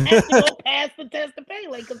 Men have to go pass the test to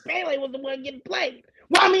Pele because Pele was the one getting played.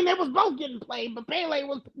 Well, I mean, they was both getting played, but Pele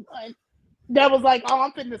was the one that was like, "Oh,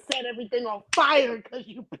 I'm finna set everything on fire because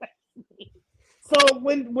you played me." So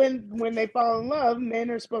when they fall in love, men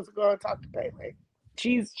are supposed to go and talk to Pele.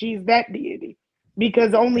 She's that deity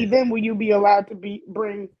because only then will you be allowed to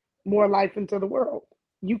bring more life into the world.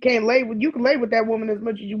 You can lay with that woman as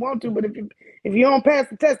much as you want to, but if you don't pass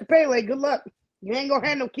the test of Pele, good luck. You ain't gonna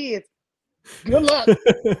have no kids. Good luck. Go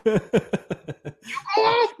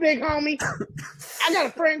off, big homie. I got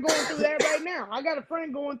a friend going through that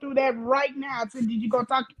right now. I said, "Did you go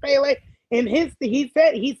talk to Pele?" And he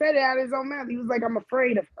said it out of his own mouth. He was like, "I'm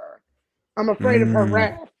afraid of her. I'm afraid of her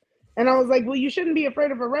wrath." And I was like, "Well, you shouldn't be afraid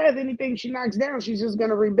of her wrath. Anything she knocks down, she's just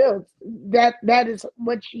gonna rebuild. That is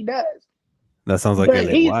what she does." That sounds like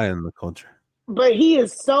LAY in the culture. But he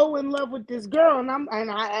is so in love with this girl, and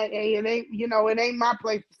it ain't my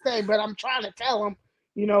place to say, but I'm trying to tell him,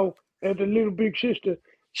 as a little big sister,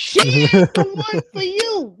 she ain't the one for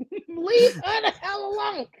you. Leave her the hell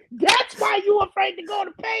alone. That's why you afraid to go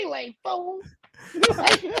to Pele, fool.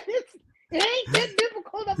 Like, it ain't that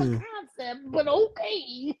difficult of a concept, but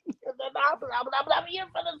okay. I'm here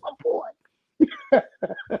for the support.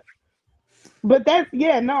 But but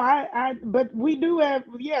we do have,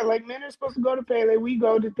 like men are supposed to go to Pele. We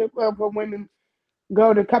go to for women,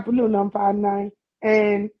 go to Kapalunam 5'9",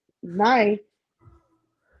 and 9.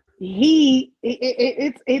 It's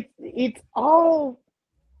all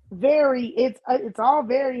very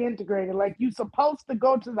integrated. Like you're supposed to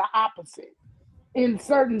go to the opposite in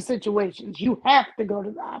certain situations. You have to go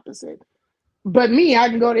to the opposite. But me, I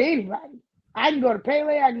can go to anybody. I can go to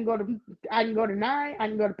Pele. I can go to 9. I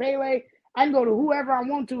can go to Pele. I can go to whoever I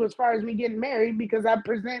want to as far as me getting married because I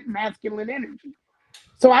present masculine energy.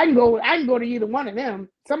 So I can go to either one of them.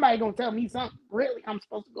 Somebody gonna tell me something. Really, I'm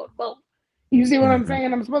supposed to go to both. You see what I'm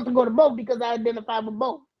saying? I'm supposed to go to both because I identify with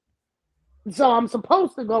both. So I'm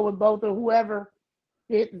supposed to go with both or whoever.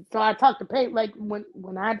 So I talk to Pele. Like when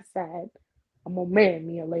I decide I'm gonna marry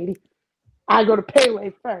me a lady, I go to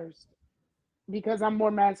Pele first because I'm more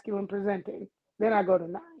masculine presenting. Then I go to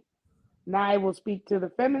 9. 9 will speak to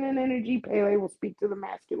the feminine energy. Pele will speak to the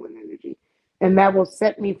masculine energy, and that will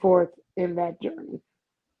set me forth in that journey.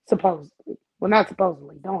 Supposedly, well, not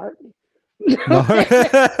supposedly. Don't hurt me. Don't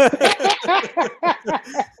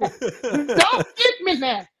get me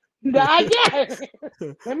there. I get it.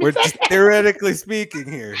 We're just theoretically speaking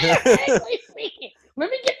here. Theoretically speaking.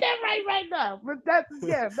 Let me get that right now. But that's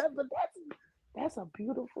a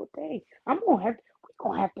beautiful thing. We're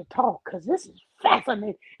gonna have to talk because this is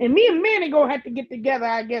fascinating. And me and Manny gonna have to get together,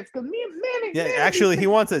 I guess, because me and Manny. Yeah, actually, he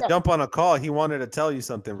wants to jump on a call. He wanted to tell you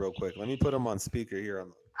something real quick. Let me put him on speaker here.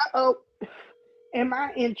 Uh-oh. Am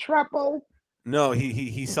I in trouble? No,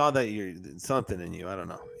 he saw that you're something in you. I don't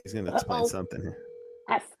know. He's gonna explain something here.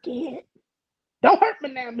 I'm scared. Don't hurt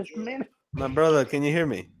me now, Mr. Manny. My brother, can you hear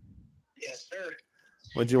me? Yes, sir.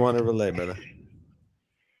 What'd you want to relay, brother?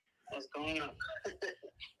 What's going on?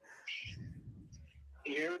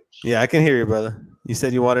 You hear me? Yeah, I can hear you, brother. You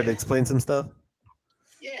said you wanted to explain some stuff?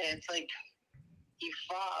 Yeah, it's like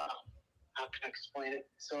how can I explain it?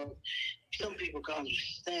 So some people can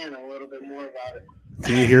understand a little bit more about it.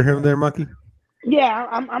 Can you hear him there, Maki? Yeah,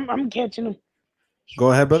 I'm catching him.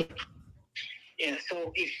 Go ahead, brother. Yeah,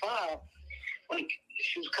 so like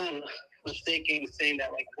she was kind of mistaken saying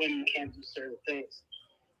that like women can't do certain things.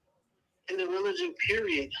 In the religion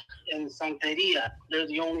period, in Santeria, they're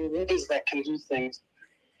the only ones that can do things.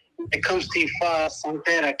 When it comes to Ifa,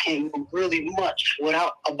 Santera can't do really much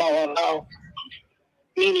without Bawalao,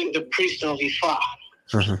 meaning the priest of Ifa.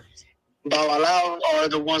 Bawalao are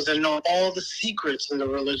the ones that know all the secrets in the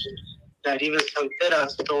religion that even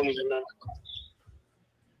Santeras don't even know.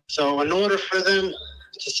 So in order for them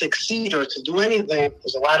to succeed or to do anything,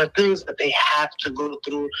 there's a lot of things that they have to go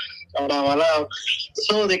through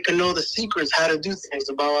so they can know the secrets how to do things.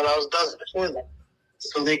 The Babalao does it for them,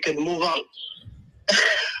 so they could move on.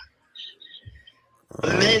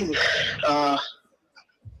 Men,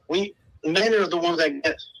 men are the ones that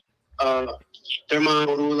get their man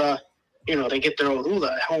orula. You know, they get their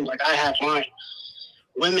orula at home, like I have mine.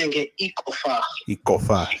 Women get ikofa.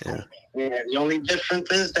 Ikofa, yeah. Yeah. The only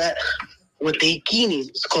difference is that with the ikinis,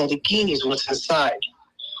 it's called ikinis, what's inside.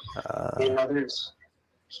 You know, there's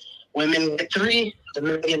women get 3, the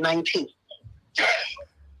men get 19. You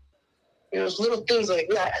know, there's little things like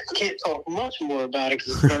that. I can't talk much more about it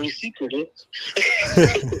because it's very secretive.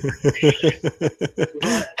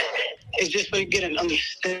 But it's just so you get an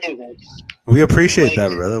understanding. We appreciate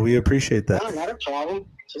that, brother. We appreciate that. No, not a problem.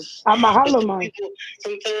 I'm a hollow man.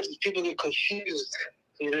 Sometimes people get confused.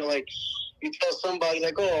 You know, like you tell somebody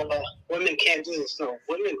like, "Oh, women can't do this." No,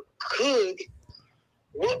 women could.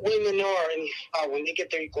 What women are when they get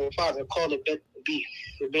their equal father, they're called a bet-to-be.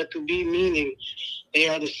 The bet-to-be meaning they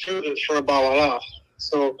are the servants for a Bawala.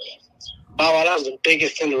 So Bawala is the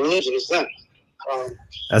biggest in the religion. It's them.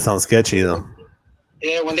 That sounds sketchy, though.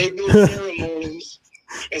 Yeah, when they do ceremonies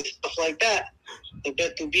and stuff like that, the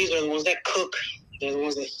bet-to-bees are the ones that cook. They're the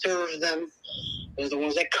ones that serve them. They're the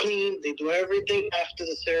ones that clean. They do everything after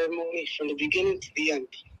the ceremony from the beginning to the end.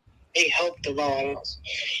 They help the Bawalas.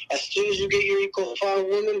 As soon as you get your equal father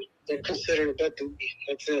woman, they're considered a bet-to-be.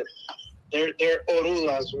 That's it. They're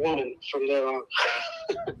Orula's woman from there on.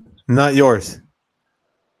 Not yours.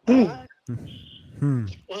 Well,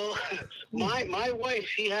 my wife,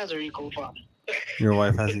 she has her equal father. Your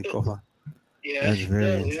wife has Ikofa? Yeah. That's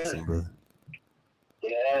very interesting, brother.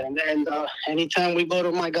 Yeah, and anytime we go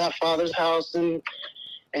to my godfather's house and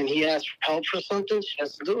he asks for help for something, she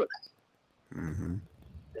has to do it. Mm-hmm.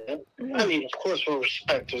 Yeah. I mean, of course, with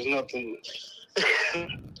respect, there's nothing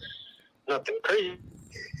crazy.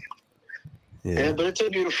 Yeah, but it's a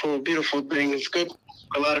beautiful, beautiful thing. It's good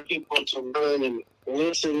for a lot of people to learn and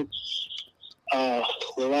listen. A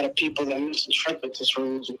lot of people that misinterpret this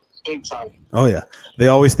religion big time. Oh, yeah. They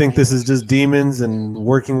always think this is just demons and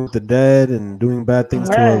working with the dead and doing bad things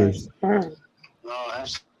to others. No,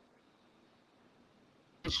 that's a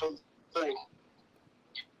beautiful thing.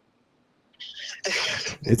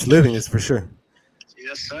 It's living, it's for sure.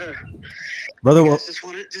 Yes, sir. Brother, well, just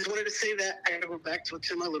wanted to say that. I gotta go back to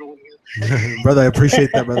my little one. brother, I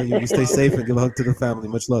appreciate that, brother. You stay safe and give a hug to the family.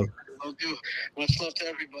 Much love. Will do. Much love to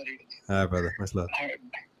everybody. All right, brother. Much love. All right.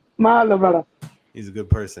 My love, brother. He's a good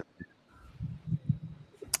person.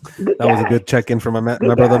 Good That was a guy. good check-in from my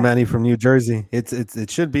brother Manny from New Jersey. It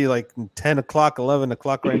should be like 10 o'clock, 11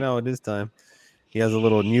 o'clock right now at this time. He has a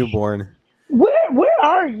little newborn. Where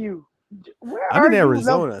are you? I'm in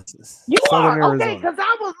Arizona. You Southern are? Okay, Oh, Arizona. because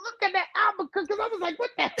I was looking at Albuquerque because I was like, what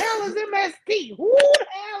the hell is MST? Who the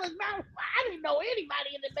hell is Mount? I didn't know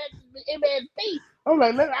anybody in the MST. I'm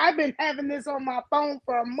like, look, I've been having this on my phone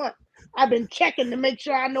for a month. I've been checking to make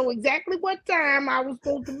sure I know exactly what time I was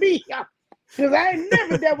supposed to be. Because I ain't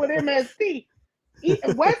never dealt with MST.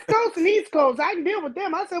 West Coast and East Coast, I can deal with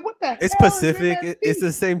them. I said, what the It's hell Pacific. is MST? It's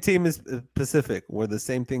the same team as Pacific. We're the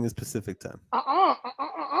same thing as Pacific time.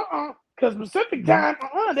 Because Pacific time,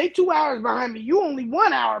 they 2 hours behind me. You only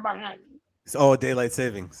 1 hour behind me. Oh, daylight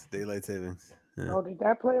savings. Daylight savings. Yeah. Oh, did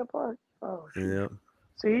that play a part? Oh, Yeah.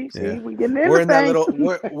 see, Yeah. we getting into We're in that things.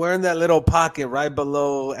 little we're in that little pocket right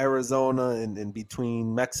below Arizona and in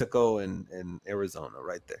between Mexico and Arizona,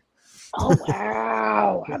 right there. Oh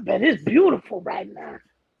wow! I bet it's beautiful right now.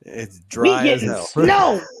 It's We dry as getting hell.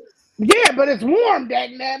 snow. Yeah, but it's warm,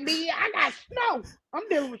 dang that me. I got snow. I'm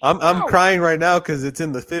dealing with snow. I'm crying right now because it's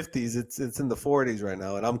in the 50s. It's in the 40s right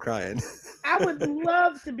now, and I'm crying. I would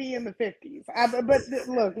love to be in the 50s. But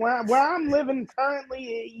look, where I'm living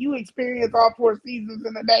currently, you experience all 4 seasons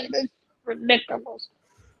in a day. That's ridiculous.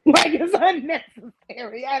 Like, it's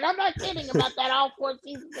unnecessary. And I'm not kidding about that all 4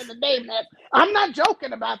 seasons in a day, man. I'm not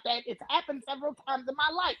joking about that. It's happened several times in my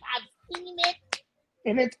life. I've seen it,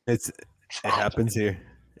 and it happens here.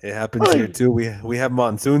 It happens here too. We have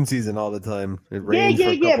monsoon season all the time. It rains for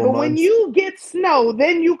a couple But months. when you get snow,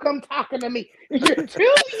 then you come talking to me. Until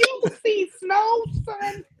you see snow,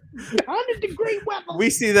 son, 100-degree weather. We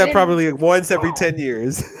see that probably once every 10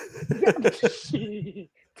 years.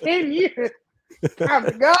 10 years. Time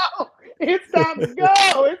to go. It's time to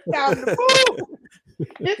go. It's time to move.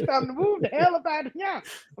 It's time to move the hell up out of here.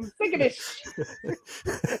 I'm sick of this shit.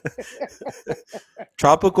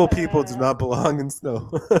 Tropical people do not belong in snow.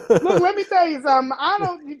 Look, let me tell you something.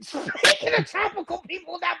 Speaking of tropical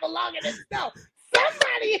people not belonging in snow,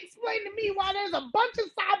 Somebody explain to me why there's a bunch of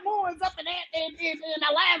Samoans up in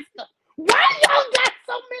Alaska. Why y'all got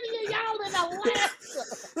so many of y'all in Alaska?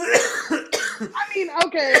 I mean,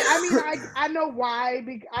 okay. I mean, I know why.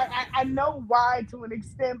 I know why to an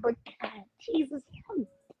extent, but God, Jesus, y'all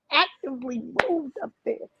actively moved up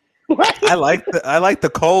there. I like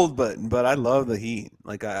the cold, but I love the heat.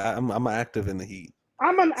 Like I'm active in the heat.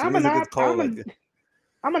 I'm an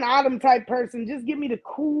autumn type person. Just give me the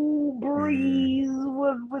cool breeze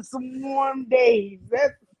with some warm days.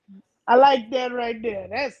 I like that right there.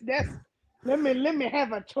 That's. Let me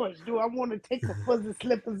have a choice. Do I want to take my fuzzy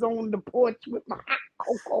slippers on the porch with my hot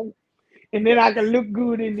cocoa, and then I can look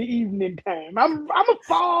good in the evening time? I'm a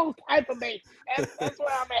fall type of baby. That's where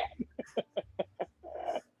I'm at.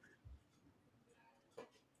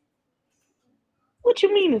 What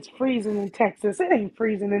you mean it's freezing in Texas? It ain't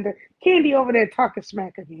freezing in the Candy over there talking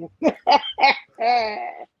smack again.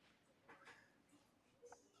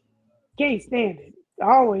 Can't stand it.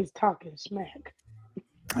 Always talking smack.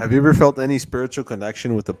 Have you ever felt any spiritual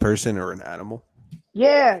connection with a person or an animal?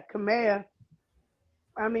 Yeah, Kamea.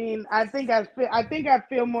 I mean, I think I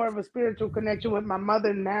feel more of a spiritual connection with my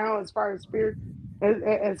mother now, as far as spirit,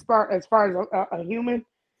 as far as a human.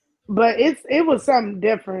 But it was something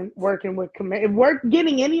different working with Kamea.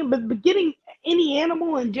 Getting any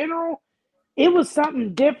animal in general. It was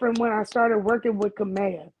something different when I started working with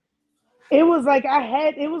Kamea. It was like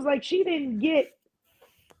she didn't get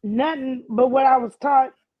nothing but what I was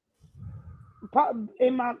taught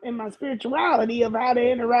in my spirituality of how to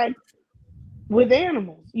interact with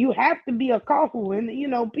animals. You have to be a kahu, and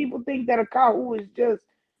people think that a kahu is just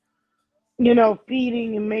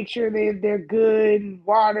feeding and make sure they're good and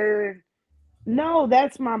water. And no,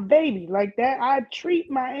 that's my baby. Like that, I treat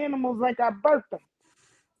my animals like I birthed them.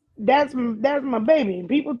 That's my baby. And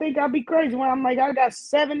people think I'll be crazy when I'm like, I got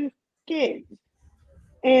 7 kids.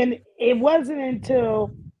 And it wasn't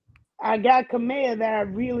until I got Kamea that I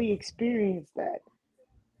really experienced that.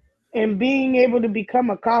 And being able to become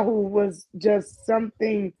a kahu was just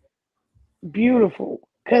something beautiful.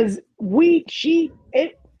 Because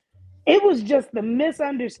it was just the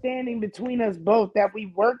misunderstanding between us both that we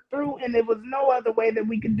worked through, and there was no other way that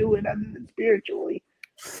we could do it other than spiritually.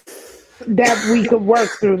 That we could work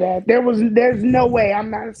through that. There's no way. I'm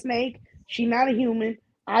not a snake. She's not a human.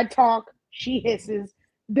 I talk. She hisses.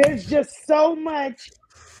 There's just so much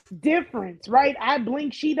difference, right? I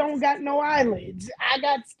blink. She don't got no eyelids. I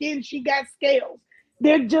got skin. She got scales.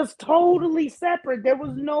 They're just totally separate. There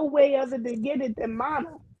was no way other to get it than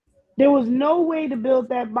Mana. There was no way to build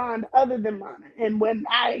that bond other than Mana. And when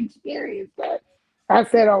I experienced that, I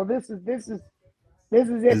said, "Oh, this is it for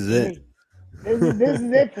me. This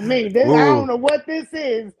is it for me. I don't know what this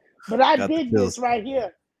is, but I dig this right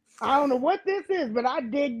here. I don't know what this is, but I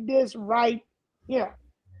dig this right here."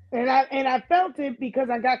 And I felt it because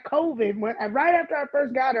I got COVID right after I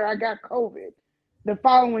first got her. I got COVID the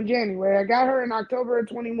following January. I got her in October of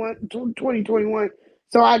 2021.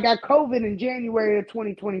 So I got COVID in January of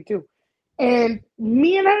 2022. And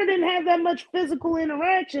me and her didn't have that much physical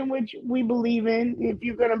interaction, which we believe in. If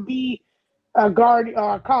you're going to be a guard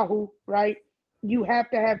or a kahu, right? You have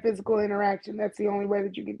to have physical interaction. That's the only way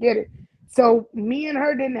that you can get it. So me and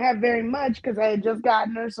her didn't have very much because I had just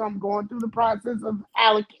gotten her. So I'm going through the process of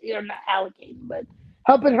not allocating, but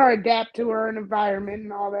helping her adapt to her environment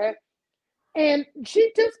and all that. And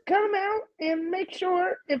she just come out and make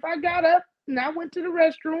sure if I got up and I went to the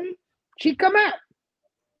restroom, she'd come out.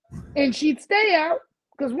 And she'd stay out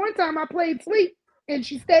because one time I played sleep and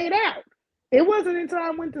she stayed out. It wasn't until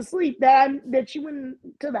I went to sleep that she went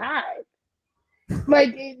to the hive.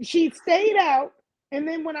 Like she stayed out, and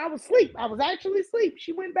then when I was asleep, I was actually asleep.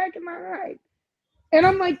 She went back in my hive, and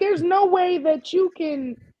I'm like, "There's no way that you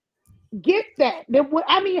can get that.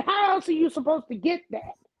 I mean, how else are you supposed to get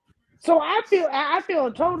that?" So I feel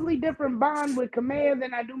a totally different bond with Kamea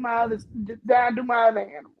than I do my other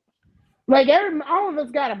animals. Like all of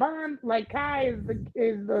us got a bond. Like Kai is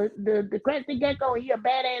the crested gecko. He a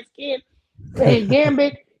badass kid. And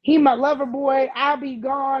Gambit, he my lover boy. I'll be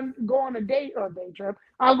gone, go on a day trip.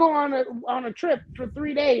 I'll go on a trip for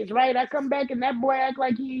 3 days, right? I come back and that boy act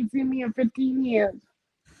like he ain't seen me in 15 years.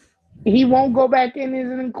 He won't go back in his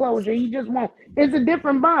enclosure. He just won't. It's a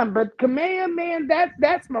different bond. But Kamea, man,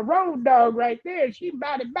 that's my road dog right there. She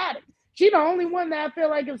bout it. She the only one that I feel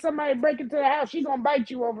like if somebody break into the house, she gonna bite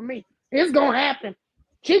you over me. It's gonna happen.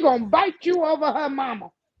 She gonna bite you over her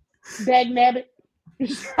mama. Dagnabbit.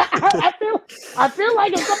 I feel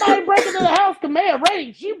like if somebody break into the house,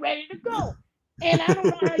 Kamea she ready to go. And I don't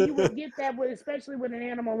know how you would get that especially with an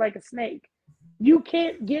animal like a snake. You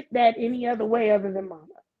can't get that any other way other than mama.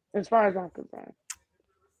 as far as I'm concerned.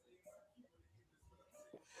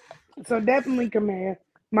 So definitely command.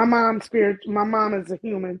 My mom's spirit. My mom is a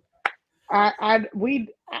human. We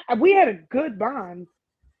had a good bond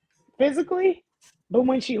physically, but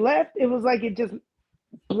when she left, it was like it just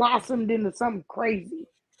blossomed into something crazy.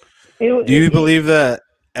 Do you believe that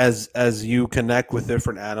as you connect with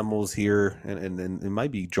different animals here, and it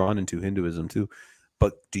might be drawn into Hinduism too,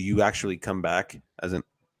 but do you actually come back as an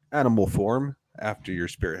animal form after your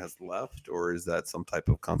spirit has left, or is that some type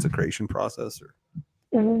of consecration process? Or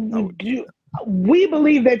how would you do we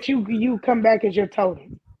believe that you come back as your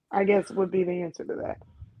totem, I guess would be the answer to that.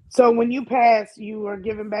 So when you pass, you are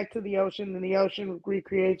given back to the ocean, and the ocean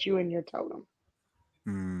recreates you in your totem.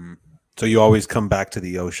 that? So you always come back to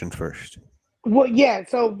the ocean first. Well, yeah.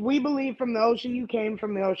 So we believe from the ocean you came,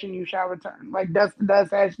 from the ocean you shall return. Like dust to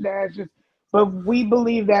dust, ash to ashes. But we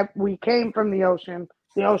believe that we came from the ocean.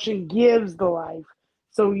 The ocean gives the life.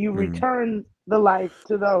 So you Mm. return the life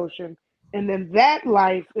to the ocean. And then that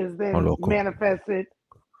life is Oh, then loco. manifested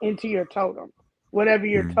into your totem, whatever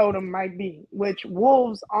your Mm. totem might be. Which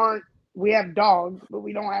wolves aren't, we have dogs, but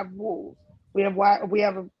we don't have wolves. We have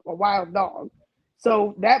a wild dog.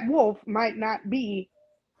 So that wolf might not be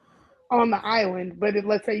on the island, but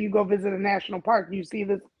let's say you go visit a national park, you see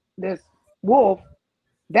this wolf,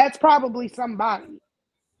 that's probably somebody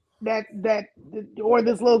that or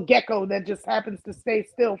this little gecko that just happens to stay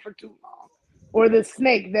still for too long, or this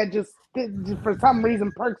snake that just for some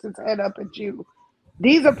reason perks its head up at you.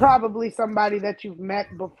 These are probably somebody that you've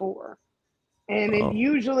met before, and it Oh.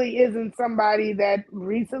 usually isn't somebody that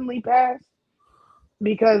recently passed,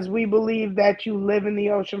 because we believe that you live in the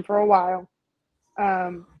ocean for a while.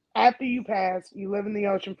 After you pass, you live in the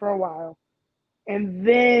ocean for a while, and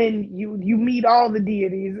then you meet all the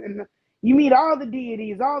deities, and you meet all the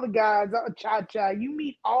deities, all the gods, cha cha. You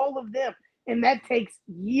meet all of them, and that takes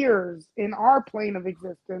years in our plane of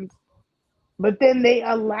existence. But then they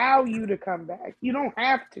allow you to come back. You don't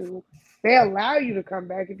have to. They allow you to come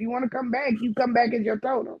back. If you want to come back, you come back as your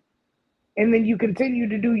totem, and then you continue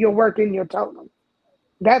to do your work in your totem.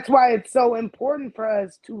 That's why it's so important for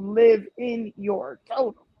us to live in your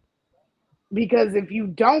totem. Because if you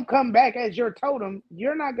don't come back as your totem,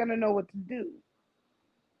 you're not going to know what to do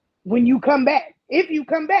when you come back. If you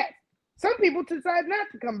come back, some people decide not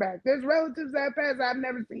to come back. There's relatives that pass I've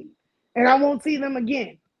never seen, and I won't see them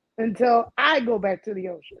again until I go back to the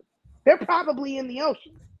ocean. They're probably in the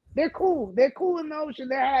ocean. They're cool. They're cool in the ocean.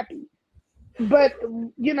 They're happy. But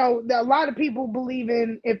a lot of people believe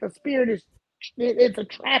in, if a spirit is, it's a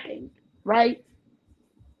trapping, right?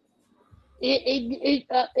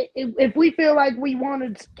 If we feel like we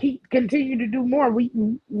want to continue to do more,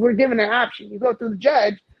 we're given an option. You go through the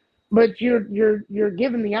judge, but you're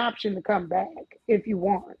given the option to come back if you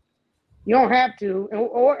want. You don't have to,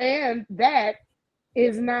 and that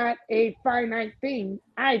is not a finite thing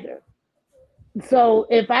either. So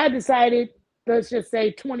if I decided, let's just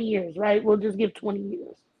say 20 years, right? We'll just give 20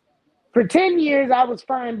 years. For 10 years, I was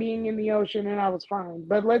fine being in the ocean, and I was fine.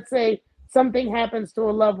 But let's say something happens to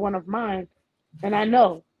a loved one of mine, and I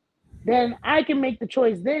know, then I can make the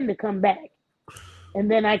choice then to come back. And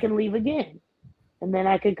then I can leave again. And then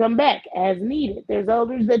I can come back as needed. There's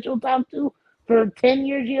elders that you'll talk to for 10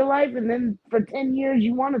 years of your life, and then for 10 years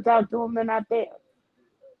you want to talk to them, they're not there.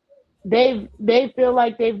 They feel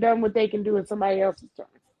like they've done what they can do at somebody else's turn.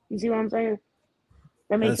 You see what I'm saying?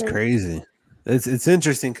 That makes That's sense? crazy. It's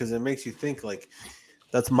interesting because it makes you think like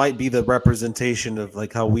that might be the representation of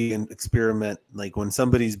like how we experiment. Like when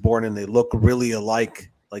somebody's born and they look really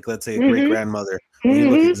alike, like let's say a great grandmother, and you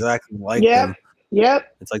look exactly like them.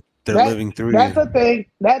 Yep. It's like they're That living through that's you. a thing.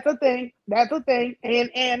 That's a thing. That's a thing. And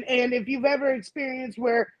if you've ever experienced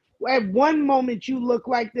where at one moment you look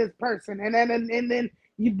like this person, and then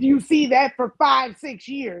you see that for 5-6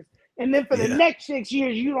 years, and then for the Yeah. next 6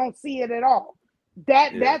 years you don't see it at all.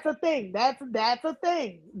 That's a thing. That's a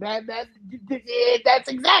thing. That's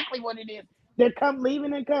exactly what it is. They're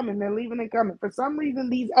leaving and coming. They're leaving and coming. For some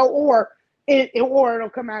reason, or it'll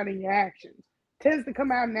come out in your actions. Tends to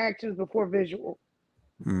come out in actions before visual.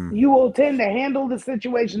 You will tend to handle the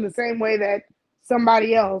situation the same way that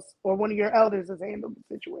somebody else or one of your elders has handled the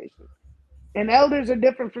situation. And elders are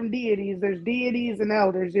different from deities. There's deities and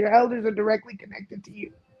elders. Your elders are directly connected to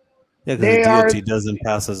you. Yeah, because the They are deity doesn't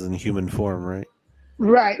pass us in human form, right?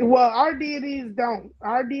 right. Well, our deities don't.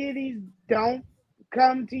 Our deities don't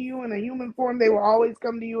come to you in a human form. They will always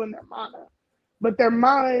come to you in their mana. But their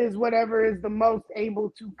mana is whatever is the most able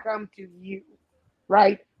to come to you,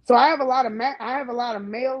 right? So I have a lot of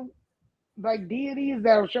male like deities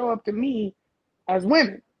that'll show up to me as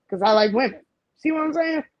women because I like women. See what I'm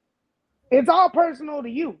saying? It's all personal to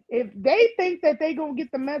you. If they think that they're gonna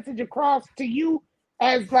get the message across to you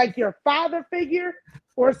as like your father figure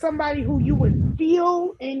or somebody who you would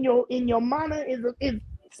feel in your mana is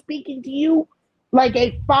speaking to you like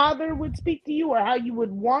a father would speak to you or how you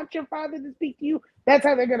would want your father to speak to you, that's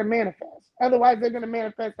how they're gonna manifest. Otherwise, they're gonna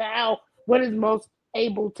manifest how what is most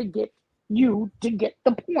able to get you to get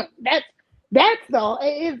the point. That's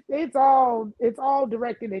the it's all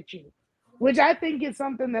directed at you, which I think is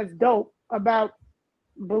something that's dope about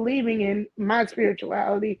believing in my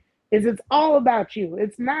spirituality is it's all about you.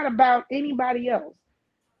 It's not about anybody else.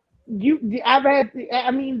 I've had,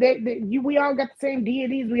 I mean, we all got the same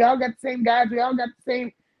deities. We all got the same gods. We all got the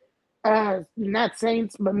same, not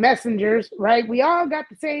saints, but messengers, right? We all got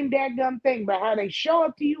the same dadgum thing, but how they show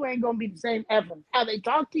up to you ain't going to be the same ever. How they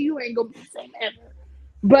talk to you ain't going to be the same ever.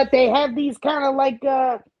 But they have these kind of like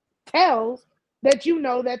tells that you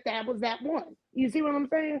know that was that one. You see what I'm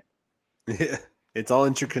saying? Yeah, it's all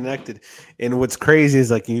interconnected. And what's crazy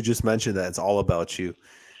is like you just mentioned that it's all about you.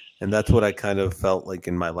 And that's what I kind of felt like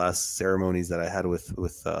in my last ceremonies that I had with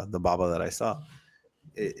the Baba that I saw.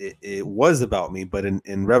 It was about me, but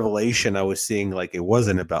in Revelation, I was seeing like it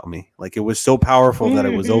wasn't about me. Like it was so powerful that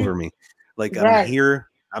it was over me. Like Right.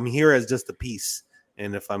 I'm here as just a piece.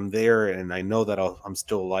 And if I'm there and I know that I'm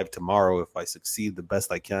still alive tomorrow, if I succeed the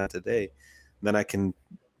best I can today, then I can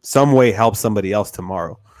some way help somebody else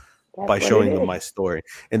tomorrow by showing them my story.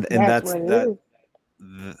 And that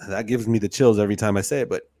gives me the chills every time I say it,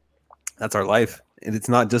 but that's our life. And it's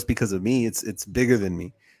not just because of me, it's bigger than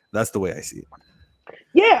me. That's the way I see it.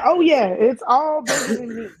 Yeah, oh yeah, it's all bigger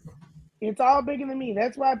than me. It's all bigger than me.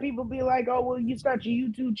 That's why people be like, "Oh, well, you start your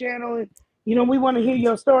YouTube channel, and we want to hear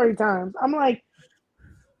your story times." I'm like,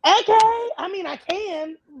 okay. I mean, I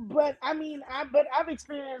can, but I've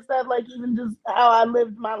experienced that, like even just how I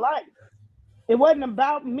lived my life. It wasn't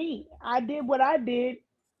about me. I did what I did,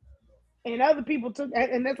 and other people took,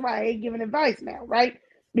 and that's why I hate giving advice now, right?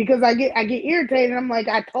 Because I get irritated. I'm like,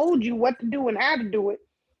 I told you what to do and how to do it.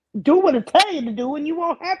 Do what I tell you to do, and you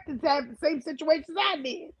won't have to have the same situations I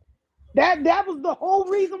did. That was the whole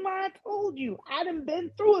reason why I told you. I done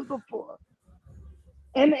been through it before.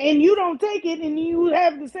 And you don't take it and you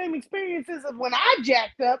have the same experiences of when I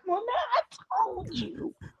jacked up. Well, now I told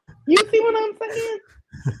you. You see what I'm saying?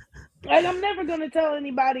 Like I'm never gonna tell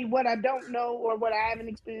anybody what I don't know or what I haven't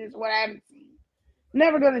experienced, what I haven't seen. I'm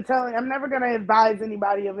never gonna advise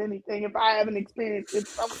anybody of anything if I haven't experienced it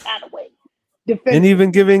some kind of way. And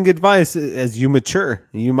even giving advice as you mature,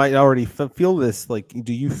 you might already feel this. Like,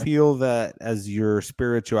 do you feel that as your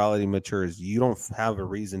spirituality matures, you don't have a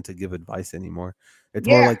reason to give advice anymore? It's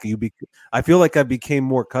more like I feel like I became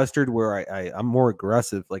more custard where I'm more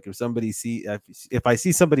aggressive. Like if I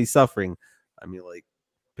see somebody suffering, I mean, like,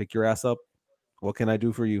 pick your ass up. What can I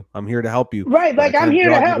do for you? I'm here to help you. Right. Like I'm here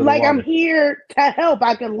to help. Like I'm here to help.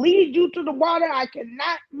 I can lead you to the water. I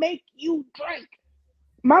cannot make you drink.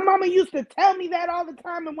 My mama used to tell me that all the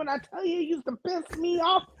time, and when I tell you, it used to piss me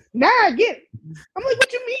off. Now I get it. I'm like,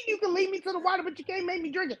 what you mean you can lead me to the water, but you can't make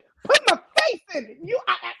me drink it? Put my face in it.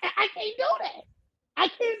 I can't do that. I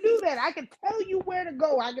can't do that. I can tell you where to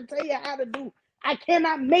go. I can tell you how to do. I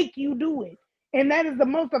cannot make you do it, and that is the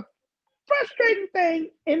most frustrating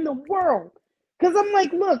thing in the world. Because I'm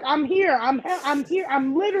like, look, I'm here. I'm here.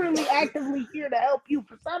 I'm literally actively here to help you.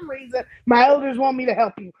 For some reason, my elders want me to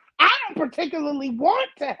help you. I don't particularly want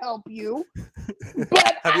to help you.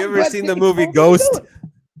 But have you ever seen the movie Ghost?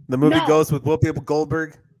 The movie Ghost with Whoopi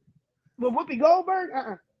Goldberg? With Whoopi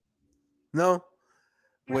Goldberg? No.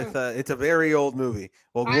 With it's a very old movie.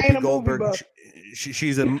 Well, Whoopi Goldberg,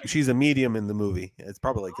 she's a medium in the movie. It's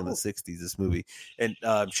probably like in the 60s, this movie. And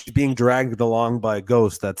she's being dragged along by a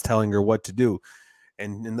ghost that's telling her what to do.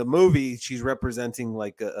 And in the movie, she's representing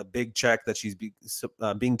like a big check that she's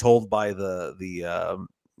being told by the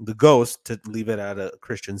ghost to leave it at a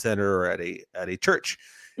Christian center or at a church.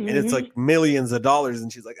 And it's like millions of dollars.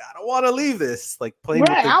 And she's like, I don't want to leave this. Like playing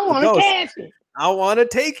with I want to cash it. I want to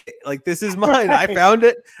take it. Like, this is mine. I found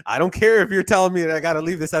it. I don't care if you're telling me that I got to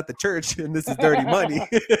leave this at the church and this is dirty money.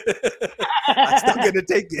 I'm still going to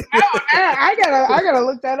take it. I gotta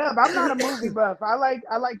look that up. I'm not a movie buff. I like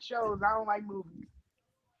shows. I don't like movies.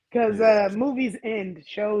 Because movies end.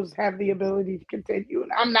 Shows have the ability to continue.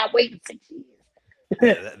 And I'm not waiting 6 years.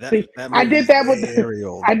 Yeah, I did that with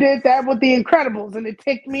The Incredibles, and it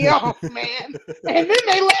ticked me off, man. And then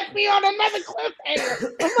they left me on another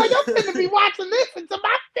cliffhanger. I'm like, I'm going to be watching this until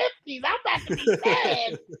my 50s. I'm about to be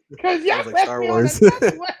mad because y'all like left Star me Wars. on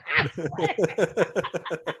another one.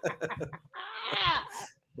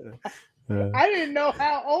 I didn't know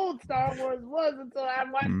how old Star Wars was until I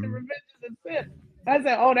watched the Revenge of the Sith. I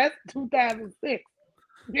said, oh, that's 2006.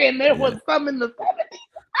 And there was some in the 70s.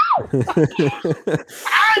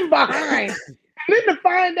 I'm behind. And then to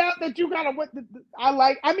find out that you gotta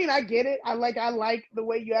I get it. I like the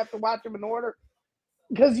way you have to watch them in order.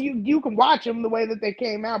 Because you can watch them the way that they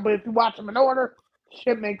came out, but if you watch them in order,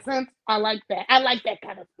 shit makes sense. I like that. I like that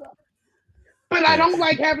kind of stuff. But I don't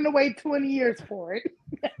like having to wait 20 years for it.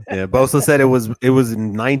 Yeah, Bosa said it was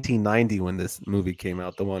in 1990 when this movie came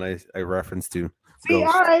out, the one I referenced to. See,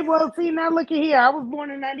 Ghost. all right, well, see, now look at here. I was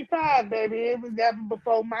born in 95, baby. It was ever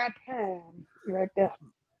before my time. Right there.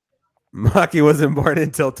 Maki wasn't born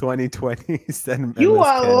until 2020. You a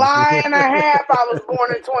lie and a half. I was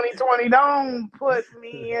born in 2020. Don't put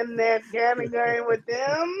me in that category with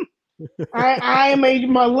them. I am a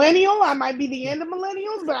millennial. I might be the end of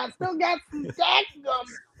millennials, but I still got some daggum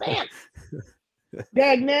sense.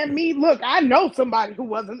 Dagnan me. Look, I know somebody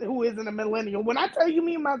who isn't a millennial. When I tell you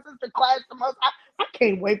me and my sister clashed the most, I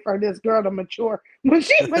can't wait for this girl to mature. When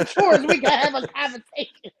she matures, we can have a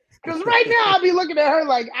conversation. Because right now I'll be looking at her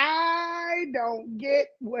like, I don't get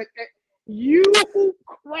what you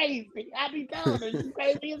crazy. I'll be telling her you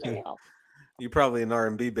crazy as hell. You're probably an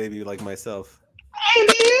R&B baby like myself.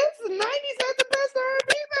 It is. 90s had the best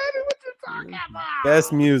R&B, baby. What you talking about?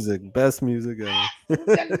 Best music ever.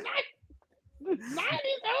 The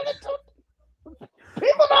 90s, early 2000s.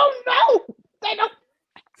 People don't know. They don't.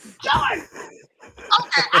 George.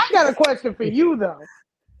 Okay, I got a question for you, though.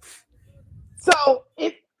 So,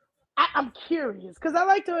 I'm curious, because I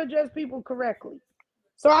like to address people correctly.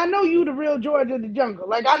 So, I know you the real George of the jungle.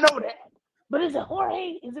 Like, I know that. But is it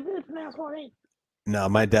Jorge? Is it really pronounced Jorge? No,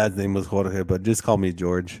 my dad's name was Jorge, but just call me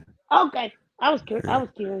George. Okay. I was curious. I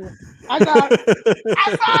saw it.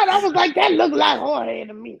 I was like, that looked like Jorge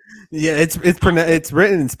to me. Yeah, it's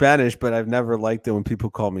written in Spanish, but I've never liked it when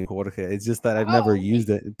people call me Jorge. It's just that I've never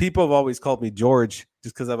used it. People have always called me George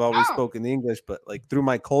just because I've always spoken English, but like through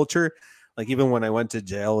my culture, like even when I went to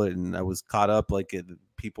jail and I was caught up, like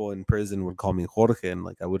people in prison would call me Jorge, and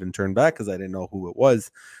like I wouldn't turn back because I didn't know who it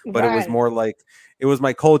was. But It was more like it was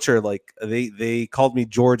my culture. Like they called me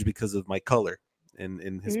George because of my color.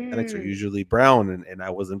 And Hispanics are usually brown, and I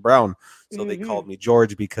wasn't brown, so they called me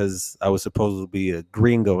George because I was supposed to be a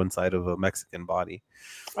gringo inside of a Mexican body.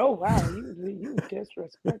 Oh wow, you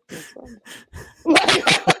disrespectful. Look,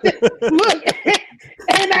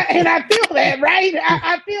 and I feel that, right?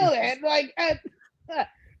 I feel that, like I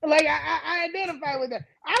identify with that.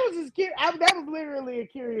 I was just curious. That was literally a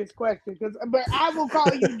curious question, but I will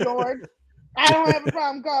call you George. I don't have a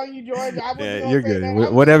problem calling you George. You're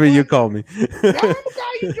good. Whatever you call me. I'm gonna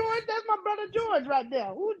call you George. That's my brother George right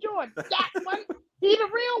there. Who's George? That one. He the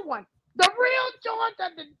real one. The real George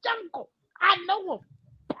of the jungle. I know him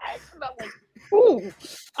personally. Ooh,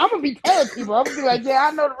 I'm gonna be telling people. I'm gonna be like, yeah,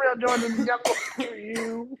 I know the real George of the jungle.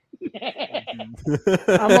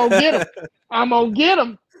 I'm gonna get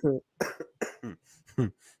him.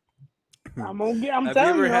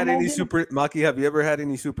 Maki, have you ever had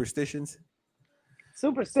any superstitions?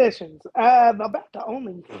 Superstitions. About the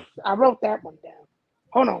only. I wrote that one down.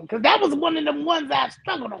 Hold on, because that was one of the ones I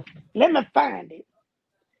struggled on. Let me find it.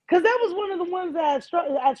 Because that was one of the ones that I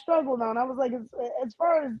struggled on. I was like, as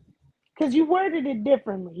far as, because you worded it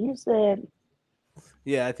differently. You said.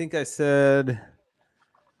 Yeah, I think I said.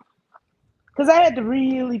 Because I had to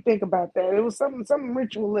really think about that. It was something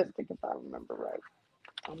ritualistic, if I remember right.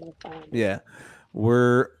 I'm gonna find it. Yeah,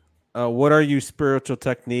 what are you spiritual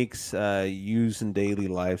techniques used in daily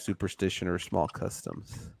life, superstition, or small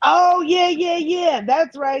customs? Oh, yeah.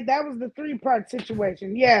 That's right. That was the 3-part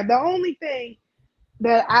situation. Yeah, the only thing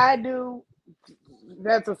that I do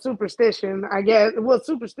that's a superstition, I guess, well,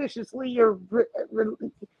 superstitiously,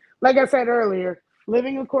 like I said earlier,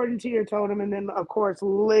 living according to your totem, and then, of course,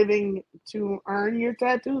 living to earn your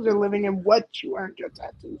tattoos or living in what you earned your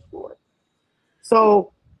tattoos for.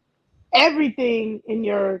 So everything in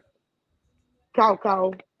your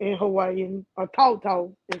Kaukau in Hawaiian, or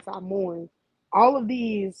Tautau in Samoan, all of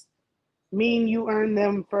these mean you earn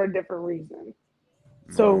them for a different reason.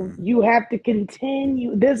 So you have to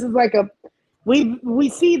continue. This is like we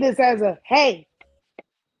see this as a, hey,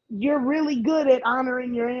 you're really good at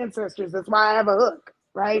honoring your ancestors. That's why I have a hook,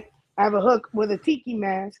 right? I have a hook with a tiki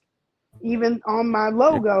mask. Even on my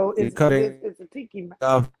logo, it's a tiki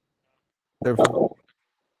mask. Uh-oh.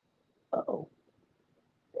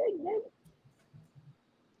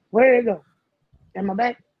 Where did it go? Am I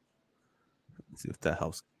back? Let's see if that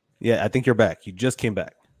helps. Yeah, I think you're back. You just came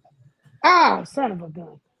back. Ah, son of a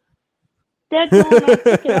gun. That going, I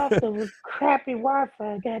took it off the crappy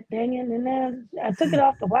Wi-Fi. God dang it. And then I took it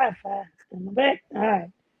off the Wi-Fi. Am I back? All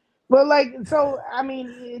right. Well, so, I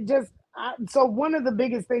mean, So one of the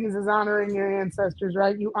biggest things is honoring your ancestors,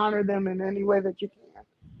 right? You honor them in any way that you can.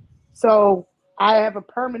 So I have a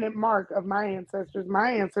permanent mark of my ancestors.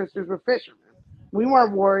 My ancestors were fishermen. We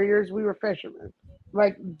weren't warriors, we were fishermen.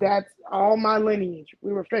 Like that's all my lineage.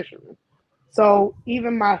 We were fishermen. So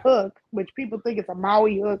even my hook, which people think it's a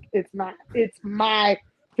Maui hook, it's not. It's my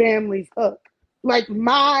family's hook. Like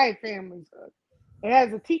my family's hook. It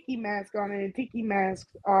has a tiki mask on it, and tiki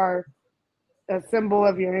masks are a symbol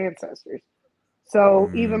of your ancestors.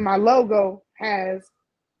 So even my logo has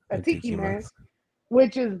a tiki mask,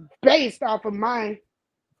 which is based off of my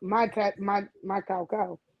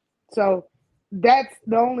cow. So that's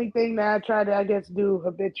the only thing that I try to, I guess, do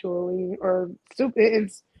habitually or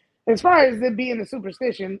it's as far as it being a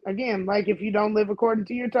superstition. Again, like if you don't live according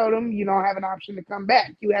to your totem, you don't have an option to come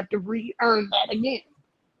back. You have to re-earn that again,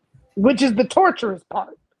 which is the torturous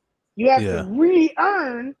part. You have to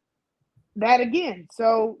re-earn that again.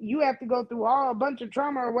 So you have to go through a bunch of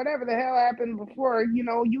trauma or whatever the hell happened before,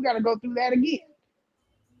 you got to go through that again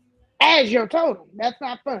as your totem. That's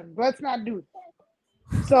not fun. Let's not do that.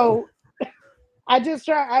 So I just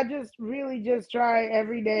really just try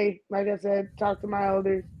every day. Like I said, talk to my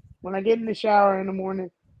elders. When I get in the shower in the morning,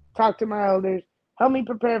 talk to my elders. Help me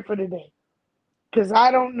prepare for the day. Because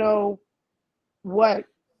I don't know how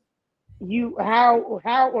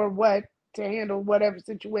or what to handle whatever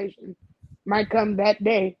situation might come that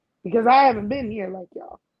day. Because I haven't been here like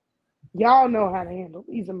y'all. Y'all know how to handle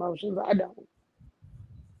these emotions. I don't.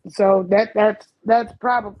 So that's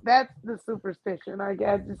the superstition. I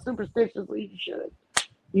guess superstitiously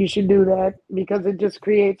you should do that because it just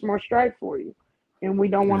creates more strife for you, and we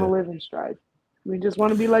don't want to live in strife. We just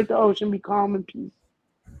want to be like the ocean, be calm and peace.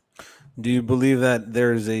 Do you believe that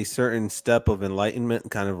there's a certain step of enlightenment,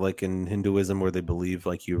 kind of like in Hinduism, where they believe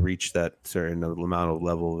like you reach that certain amount of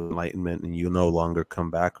level of enlightenment and you no longer come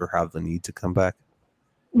back or have the need to come back?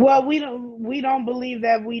 Well, we don't believe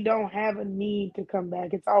that we don't have a need to come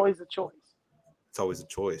back. It's always a choice. It's always a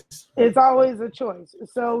choice. It's always a choice.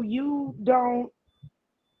 So you don't.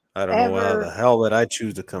 I don't know how the hell that I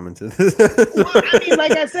choose to come into this. Well, I mean,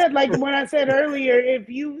 like I said, like when I said earlier, if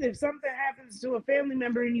something happens to a family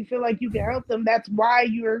member and you feel like you can help them, that's why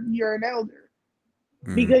you're an elder.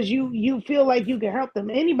 Because you feel like you can help them.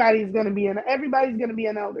 Everybody's gonna be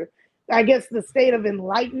an elder. I guess the state of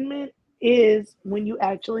enlightenment is when you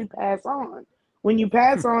actually pass on. When you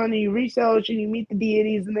pass on and you reach the ocean, you meet the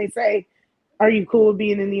deities, and they say, "Are you cool with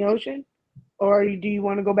being in the ocean, or do you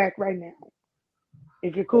want to go back right now?"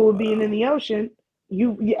 If you're cool with being in the ocean,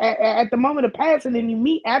 you at the moment of passing, and you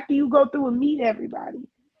meet after you go through and meet everybody,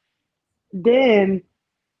 then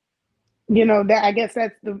that I guess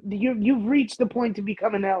that's you've reached the point to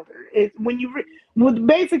become an elder. It's when you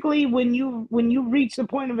basically when you reach the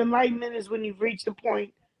point of enlightenment is when you've reached the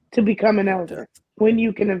point to become an elder, when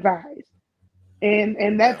you can advise,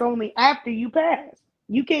 and that's only after you pass.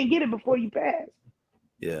 You can't get it before you pass.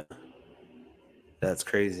 Yeah, that's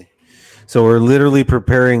crazy. So we're literally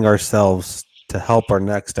preparing ourselves to help our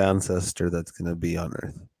next ancestor that's going to be on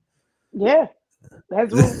Earth. Yeah.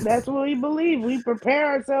 That's what we believe. We prepare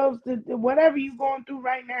ourselves to whatever you're going through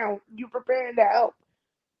right now. You're preparing to help.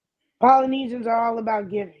 Polynesians are all about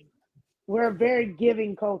giving. We're a very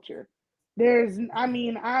giving culture. It's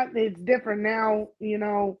different now,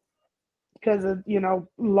 because of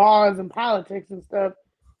laws and politics and stuff.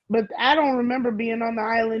 But I don't remember being on the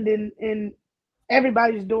island and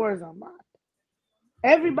everybody's door is unlocked.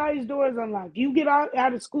 Everybody's door is unlocked. You get out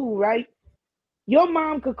of school, right? Your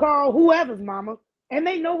mom could call whoever's mama, and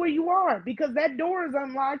they know where you are because that door is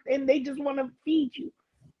unlocked, and they just want to feed you.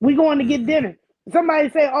 We going to get dinner. Somebody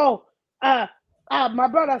say, "Oh, my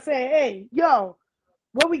brother say, hey, yo,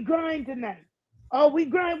 what we grind tonight? Oh, we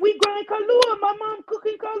grind kalua. My mom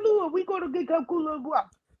cooking kalua. We go to get kalua.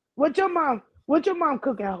 What your mom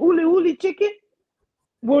cooking? Huli chicken?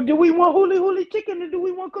 Well, do we want huli chicken or do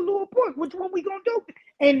we want kalua pork? Which one we gonna do?"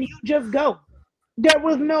 And you just go. There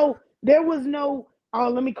was no, oh,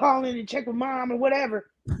 let me call in and check with mom or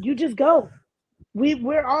whatever. You just go.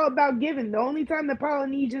 We're all about giving. The only time the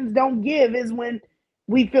Polynesians don't give is when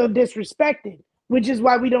we feel disrespected, which is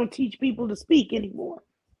why we don't teach people to speak anymore.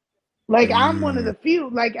 Like I'm one of the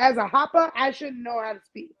few, like as a Hapa, I shouldn't know how to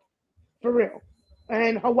speak. For real.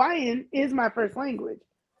 And Hawaiian is my first language.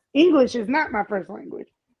 English is not my first language.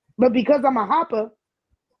 But because I'm a Hapa,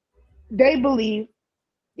 they believe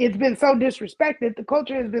it's been so disrespected, the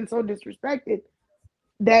culture has been so disrespected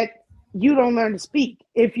that you don't learn to speak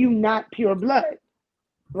if you're not pure blood,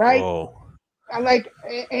 right? Oh.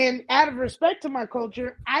 And out of respect to my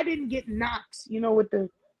culture, I didn't get knocks, with the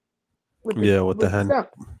hand. stuff.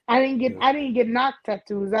 I didn't get knock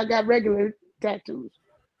tattoos. I got regular tattoos.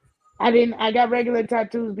 I got regular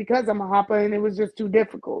tattoos because I'm a hopper and it was just too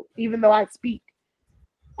difficult, even though I speak.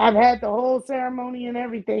 I've had the whole ceremony and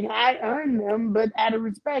everything. I earned them, but out of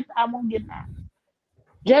respect, I won't get knocked.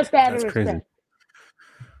 Just out of That's crazy. respect.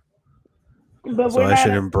 But So we're I should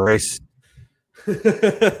not. embrace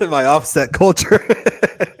my offset culture.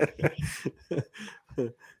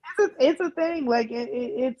 It's a thing. Like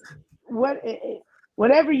it's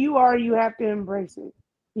whatever you are, you have to embrace it.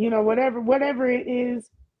 You know, whatever it is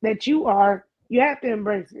that you are, you have to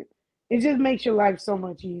embrace it. It just makes your life so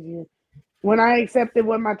much easier. When I accepted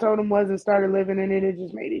what my totem was and started living in it, it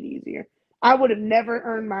just made it easier. I would have never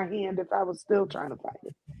earned my hand if I was still trying to fight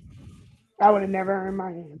it. I would have never earned my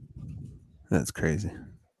hand. That's crazy.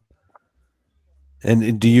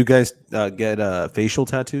 And do you guys get facial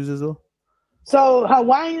tattoos as well? So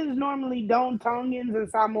Hawaiians normally don't. Tongans and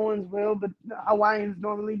Samoans will, but Hawaiians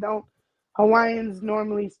normally don't. Hawaiians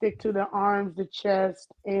normally stick to the arms, the chest,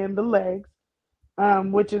 and the legs,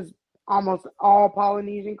 which is almost all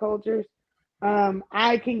Polynesian cultures.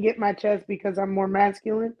 I can get my chest because I'm more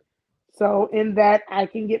masculine. So in that I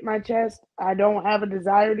can get my chest. I don't have a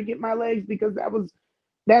desire to get my legs because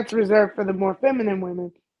that's reserved for the more feminine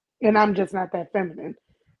women, and I'm just not that feminine.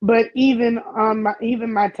 But even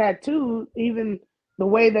my tattoos, even the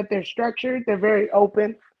way that they're structured, they're very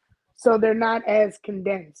open, so they're not as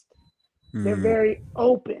condensed. They're very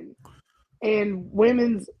open, and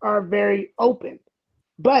women's are very open.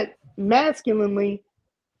 But masculinely,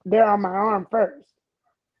 they're on my arm first,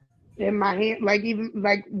 in my hand. Like even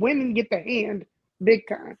like women get the hand big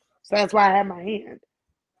time, so that's why I have my hand.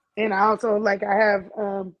 And I also like I have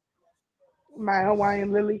my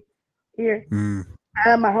Hawaiian lily here. I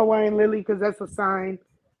have my Hawaiian lily because that's a sign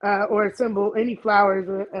or a symbol. Any flower is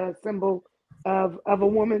a symbol of a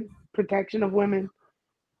woman, protection of women,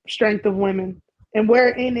 strength of women, and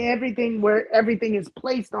where everything is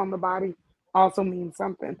placed on the body also means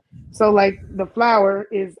something. So like the flower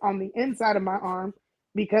is on the inside of my arm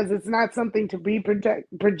because it's not something to be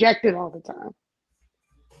projected all the time.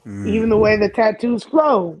 Even the way the tattoos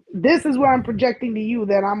flow. This is where I'm projecting to you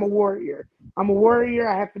that I'm a warrior. I'm a warrior.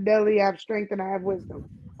 I have fidelity. I have strength, and I have wisdom.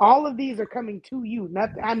 All of these are coming to you.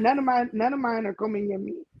 None of mine are coming in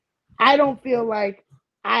me. I don't feel like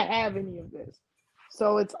I have any of this.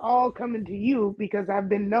 So it's all coming to you because I've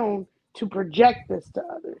been known to project this to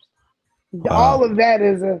others. Wow. All of that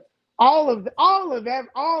is all of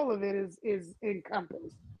it is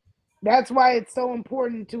encompassed. That's why it's so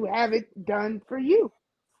important to have it done for you.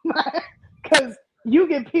 Because you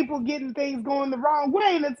get people getting things going the wrong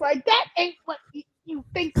way, and it's like that ain't what you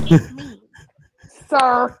think it means,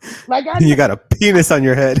 sir. Like you got a penis on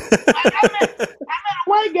your head. I met a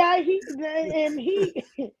white guy. He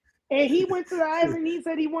went to the island. He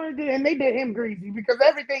said he wanted to, and they did him greasy because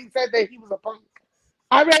everything said that he was a punk.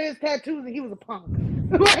 I read his tattoos, and he was a punk.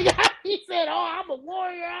 Like he said, "Oh, I'm a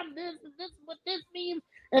warrior. I'm this, and this is what this means."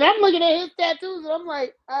 And I'm looking at his tattoos, and I'm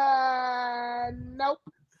like, nope.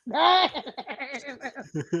 All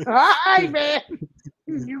right, man.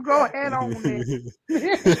 You go ahead on there.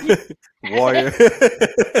 Warrior.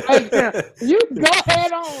 You go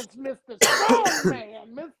ahead on, Mr. Strong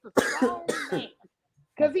Man. Mr. Strong Man.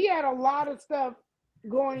 Because he had a lot of stuff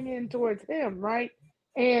going in towards him, right?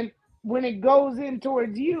 And when it goes in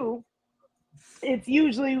towards you, it's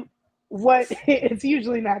usually it's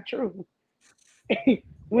usually not true.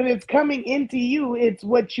 When it's coming into you, it's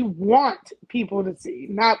what you want people to see,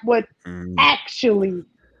 not what actually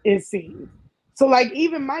is seen. So, like,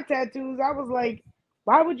 even my tattoos, I was like,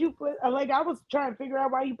 why would you put, like, I was trying to figure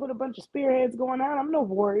out why you put a bunch of spearheads going on. I'm no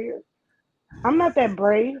warrior. I'm not that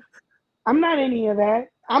brave. I'm not any of that.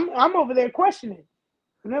 I'm over there questioning.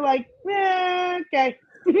 And they're like, okay.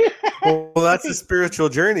 Well, that's a spiritual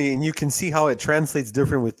journey, and you can see how it translates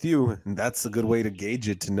different with you, and that's a good way to gauge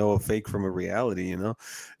it to know a fake from a reality, you know.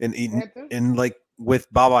 And like with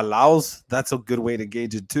Baba Laos, that's a good way to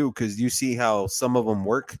gauge it too, because you see how some of them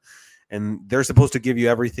work, and they're supposed to give you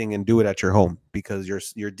everything and do it at your home because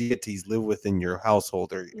your deities live within your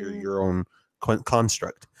household or your own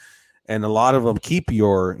construct, and a lot of them keep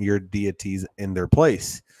your deities in their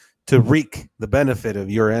place to wreak the benefit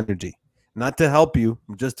of your energy. Not to help you,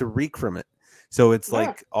 just to reek from it. So it's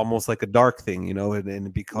like almost like a dark thing, you know, and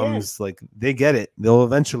it becomes like they get it. They'll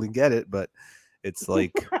eventually get it, but it's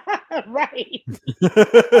like right.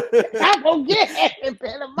 I'm gonna get it,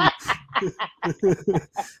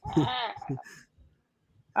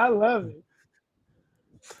 I love it.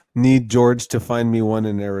 Need George to find me one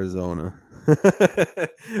in Arizona.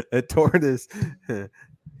 A tortoise.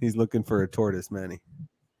 He's looking for a tortoise, Manny.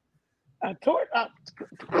 A tort.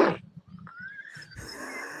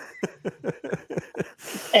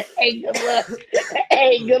 Hey, good luck.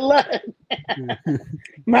 Hey, good luck.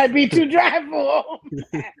 Might be too dry for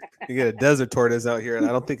them. You get a desert tortoise out here, and I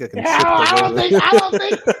don't think I can ship I don't those think. over.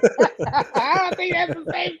 I don't think that's the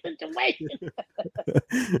same situation.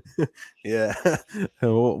 Yeah,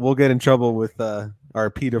 we'll get in trouble with our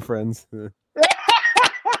PETA friends.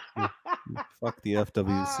 Fuck the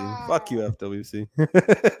FWC. Fuck you, FWC.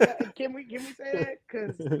 Can we say that?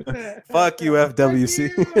 Cause fuck you,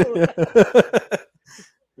 FWC.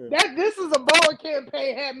 This is a BOA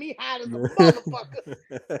campaign had me hot as a motherfucker.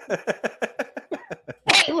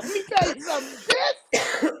 Hey, let me tell you something. This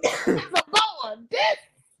is a BOA. This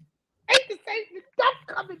ain't the same. Don't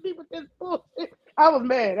come at me with this bullshit. I was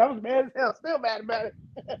mad as hell. Still mad about it.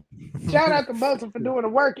 Shout out to Bosa for doing the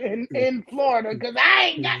work in Florida, because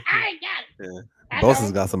I ain't got it. Yeah.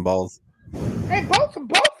 Bosa's got some balls. Hey,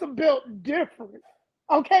 Bosa built different.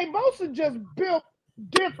 Okay, Bosa just built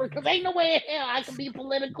different, because ain't no way in hell I can be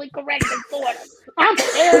politically correct in Florida. I'm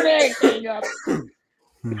tearing everything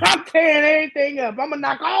up. I'm gonna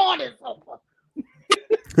knock all this over.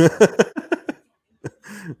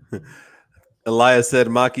 Elias said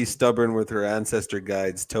Maki's stubborn with her ancestor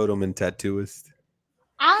guides, totem and tattooist.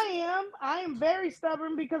 I am very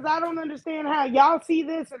stubborn, because I don't understand how y'all see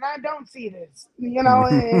this and I don't see this. You know,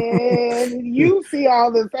 and you see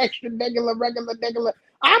all this extra regular.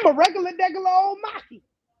 I'm a regular old Maki.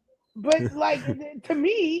 But like, to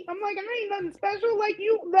me, I'm like, I ain't nothing special. Like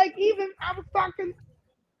you, like, even I was talking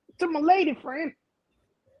to my lady friend.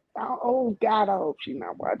 Oh God, I hope she's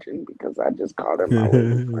not watching, because I just called her my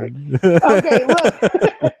lady friend. Okay, look,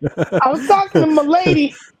 I was talking to my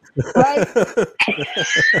lady, right?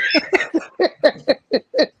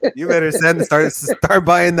 You better start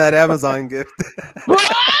buying that Amazon gift. Bro,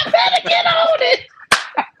 I better get on it.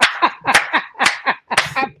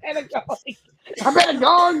 I better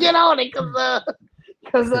go and get on it,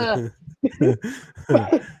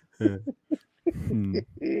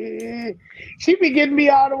 she be getting me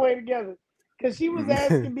all the way together, because she was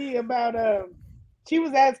asking me about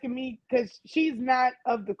because she's not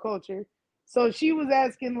of the culture, so she was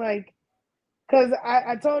asking, like, because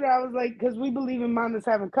I told her, I was like, because we believe in manas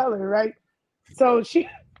having color, right? So she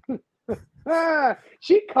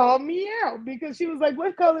she called me out, because she was like,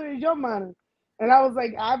 what color is your mana? And I was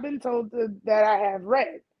like, I've been told that I have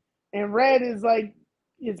red, and red is like,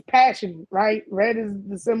 it's passion, right? Red is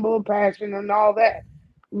the symbol of passion and all that.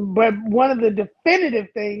 But one of the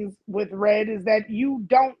definitive things with red is that you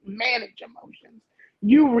don't manage emotions.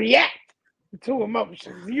 You react to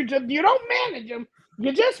emotions. You don't manage them.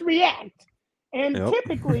 You just react. And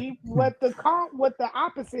typically, what the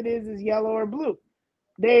opposite is yellow or blue.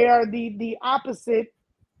 They are the opposite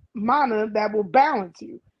mana that will balance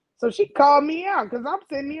you. So she called me out, because I'm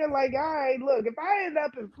sitting here like, all right, look, if I end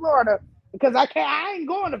up in Florida, because I ain't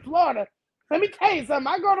going to Florida. Let me tell you something.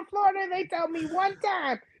 I go to Florida and they tell me one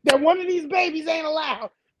time that one of these babies ain't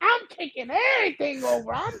allowed. I'm kicking everything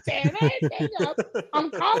over. I'm tearing everything up.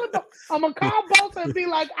 I'm gonna call Bosa and be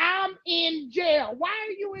like, I'm in jail. Why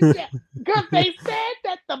are you in jail? Because they said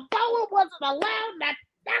that the BOA wasn't allowed. That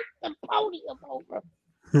knocked the podium over.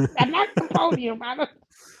 I knocked the podium. I don't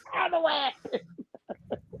know what happened.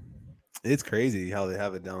 It's crazy how they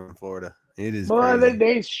have it down in Florida. It is Boy, crazy.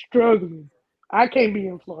 they struggling. I can't be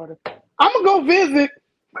in Florida. I'm gonna go visit.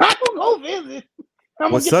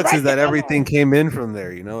 What sucks is that everything came in from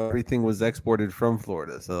there. You know, everything was exported from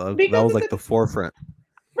Florida, so that was like the forefront.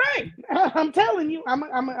 Right. I'm telling you.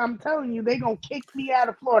 I'm telling you, they gonna kick me out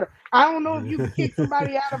of Florida. I don't know if you can kick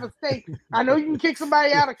somebody out of a state. I know you can kick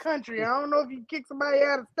somebody out of country. I don't know if you can kick somebody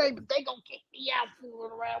out of state, but they gonna kick me out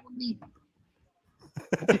fooling around with me.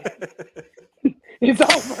 It's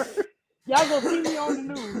over. Y'all gonna see me on the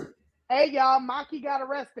news. Hey, y'all, Maki got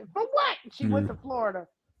arrested. For what? She went to Florida.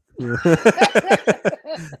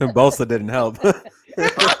 Bosa didn't help. Bosa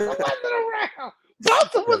wasn't around.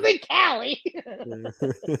 Bosa was in Cali.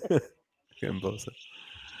 Bosa.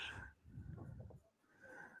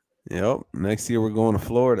 Yep. Next year we're going to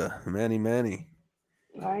Florida. Manny.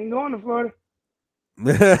 I ain't going to Florida.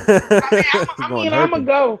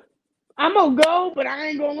 I'm gonna go, but I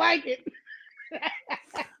ain't gonna like it.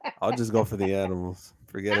 I'll just go for the animals.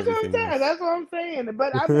 Forget everything else. That's what I'm saying.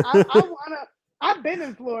 But I've been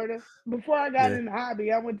in Florida before I got in the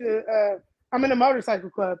hobby. I went to I'm in a motorcycle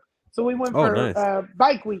club, so we went for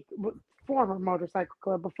bike week, former motorcycle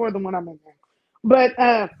club before the one I'm in now. But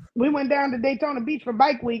we went down to Daytona Beach for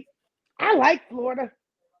bike week. I like Florida,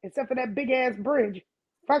 except for that big ass bridge.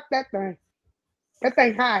 Fuck that thing. That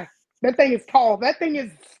thing high. That thing is tall. That thing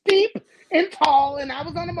is steep and tall. And I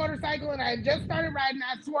was on a motorcycle and I had just started riding.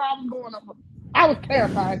 I swore I was going over. I was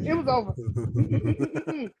terrified. It was over.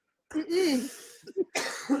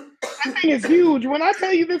 That thing is huge. When I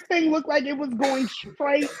tell you this thing looked like it was going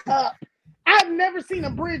straight up. I've never seen a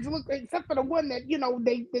bridge look except for the one that,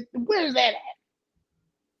 where's that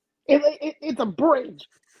at? It's a bridge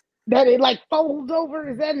that it like folds over.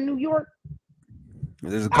 Is that in New York?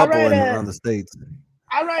 There's a couple around the States.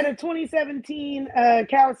 I ride a 2017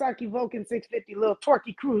 Kawasaki Vulcan 650 little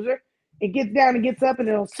torquey cruiser. It gets down and gets up and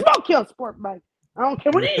it'll smoke your sport bike. I don't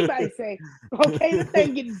care what anybody say. Okay, this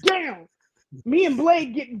thing gets down. Me and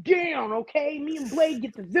Blade get down, okay? Me and Blade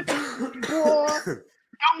get the zipper, boy.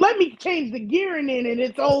 Don't let me change the gearing in it.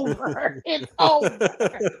 It's over. It's over.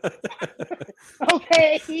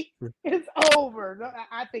 Okay? It's over.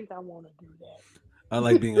 I think I want to do that. I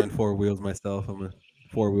like being on four wheels myself. I'm a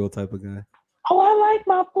four-wheel type of guy. Oh, I like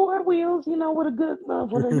my four wheels, with a good,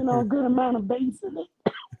 good amount of bass in it.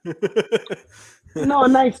 A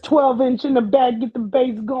nice 12-inch in the back, get the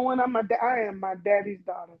bass going. I am my daddy's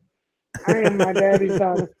daughter. I am my daddy's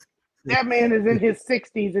daughter. That man is in his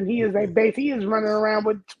 60s and he is a bass. He is running around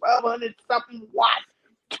with 1,200 something watt,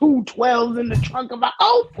 212s in the trunk of an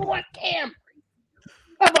 04 Camry.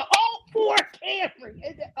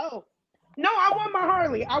 Oh, no, I want my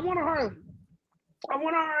Harley. I want a Harley.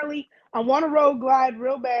 I want a road glide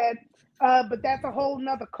real bad. But that's a whole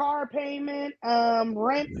nother car payment,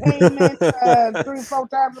 rent payment, 3-4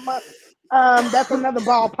 times a month. That's another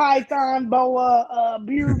ball python, boa,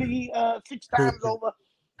 beauty, 6 times over.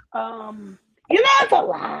 It's a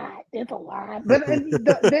lot. It's a lot. But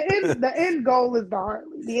the end goal is the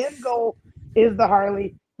Harley. The end goal is the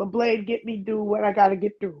Harley. But Blade, get me do what I gotta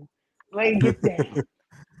get through. Blade, get down.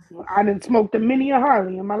 I done smoked a mini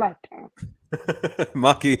Harley in my lifetime.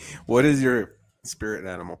 Maki, what is your spirit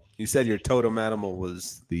animal? You said your totem animal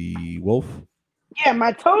was the wolf? Yeah,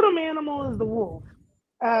 my totem animal is the wolf.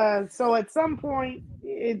 So at some point,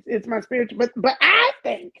 it's my spiritual. But I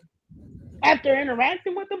think after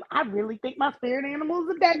interacting with them, I really think my spirit animal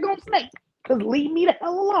is a daggone snake. Because leave me the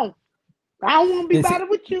hell alone. I don't want to be bothered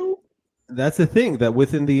with you. That's the thing, that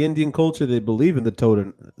within the Indian culture, they believe in the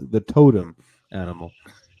totem animal.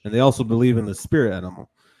 And they also believe in the spirit animal.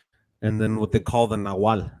 And then what they call the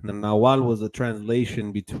Nahual. The Nahual was a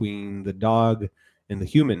translation between the dog and the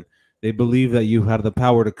human. They believe that you have the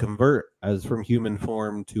power to convert as from human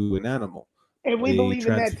form to an animal. And we believe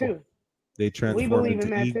in that too. They transform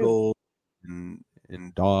into eagles and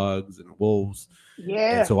dogs and wolves.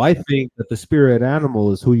 Yeah. And so I think that the spirit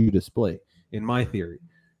animal is who you display, in my theory.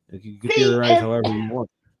 You can theorize however you want.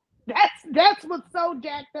 That's what's so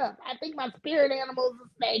jacked up. I think my spirit animal is a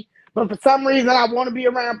snake, but for some reason I want to be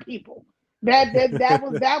around people. That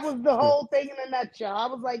was the whole thing in a nutshell. I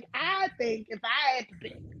was like, I think if I had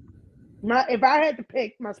to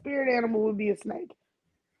pick, my spirit animal would be a snake.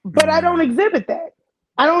 But I don't exhibit that.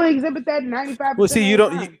 I don't exhibit that 95%. Well, see,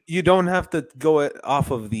 you don't have to go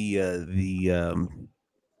off of the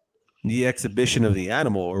exhibition of the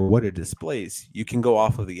animal or what it displays. You can go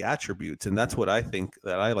off of the attributes, and that's what I think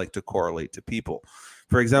that I like to correlate to people.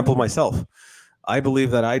 For example, myself, I believe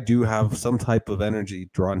that I do have some type of energy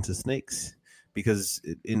drawn to snakes, because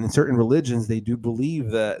in certain religions they do believe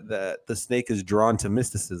that the snake is drawn to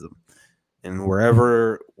mysticism, and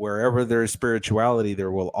wherever there is spirituality,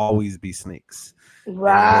 there will always be snakes.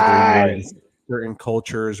 Right. Certain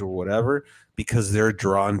cultures or whatever, because they're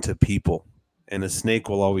drawn to people. And a snake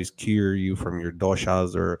will always cure you from your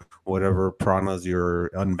doshas or whatever pranas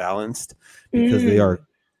you're unbalanced, because they are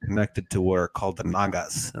connected to what are called the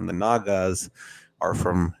nagas. And the nagas are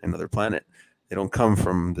from another planet. They don't come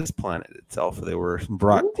from this planet itself. They were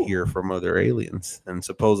brought here from other aliens. And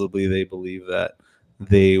supposedly they believe that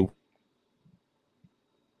they...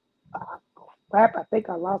 Crap, I think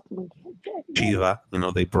I lost my Shiva,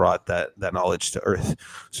 they brought that knowledge to Earth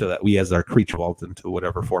so that we as our creature evolved into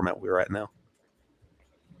whatever format we're at now.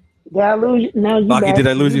 Did I lose you? No, you Maki, back. did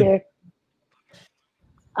I lose you? There.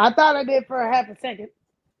 I thought I did for a half a second.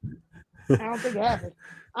 I don't think it happened.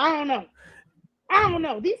 I don't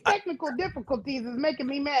know. These technical difficulties is making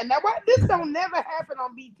me mad. Now, this don't never happen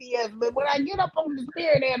on BTS, but when I get up on the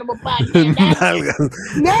Spirit Animal podcast,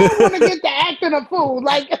 now I want to get to acting a fool.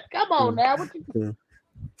 Like, come on now. What you...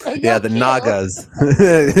 Yeah, the nagas.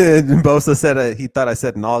 Bosa said he thought I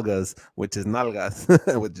said nalgas, which is nalgas,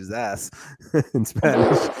 which is ass in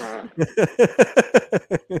Spanish.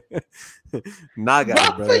 Nagas,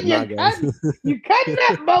 Bosa, brother. Nagas. You cutting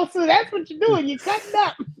up, Bosa. That's what you're doing. You cutting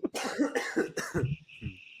up.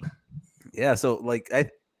 Yeah, so like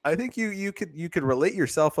I think you could relate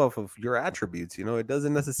yourself off of your attributes. You know, it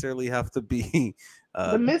doesn't necessarily have to be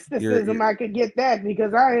The mysticism, your I could get that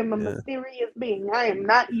because I am a yeah, mysterious being. I am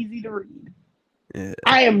not easy to read. yeah.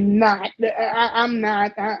 I am not. I'm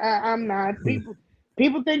not. I'm not.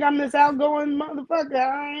 People think I'm this outgoing motherfucker.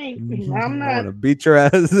 I ain't. I'm I want not. to beat your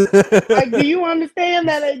ass. Like, do you understand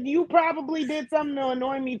that you probably did something to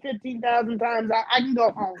annoy me 15,000 times? I can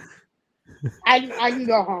go home. I can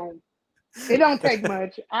go home. It don't take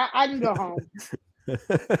much. I can go home.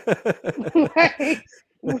 Like,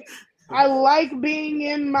 I like being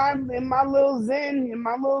in my little zen, in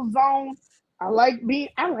my little zone. I like being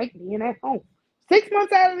at home. 6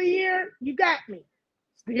 months out of the year, you got me.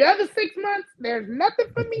 The other 6 months, there's nothing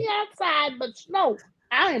for me outside but snow.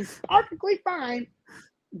 I am perfectly fine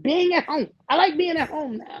being at home. I like being at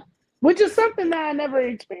home now, which is something that I never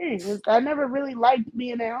experienced. I never really liked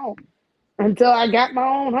being at home until I got my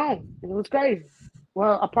own home. It was crazy.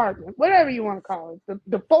 Well, apartment, whatever you want to call it.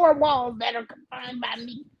 The four walls that are confined by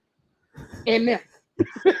me and them.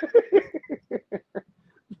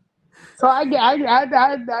 So I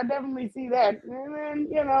definitely see that. And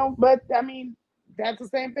then, but I mean, that's the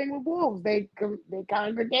same thing with wolves. They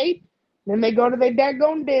congregate, then they go to their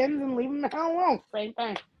daggone dens and leave them the hell alone. Same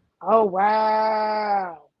thing. Oh,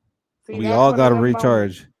 wow. See, We that's all one of got to them moments.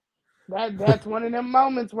 recharge. That's one of them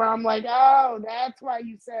moments where I'm like, oh, that's why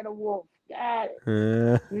you said a wolf. Got it.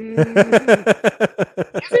 Mm-hmm.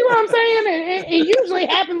 You see what I'm saying? It usually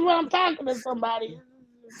happens when I'm talking to somebody.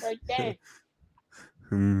 It's like, dang.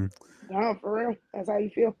 No, for real. That's how you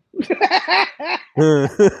feel.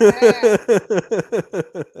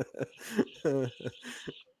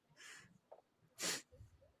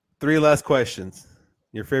 3 last questions.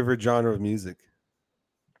 Your favorite genre of music?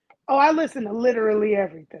 Oh, I listen to literally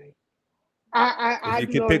everything.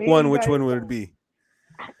 If you could pick one, which one would it be?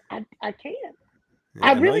 I can't. Yeah,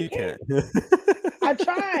 I really can't. I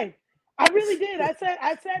tried. I really did. I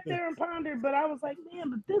sat there and pondered, but I was like, man,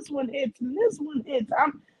 but this one hits and this one hits.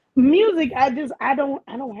 Music. I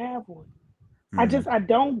don't have one. I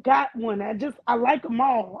don't got one. I like them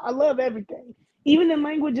all. I love everything, even in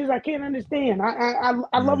languages I can't understand. I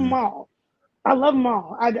love them all. I love them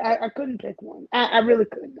all. I couldn't pick one. I really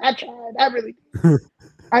couldn't. I tried. I really did.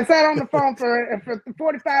 I sat on the phone for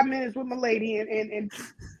 45 minutes with my lady and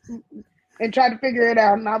tried to figure it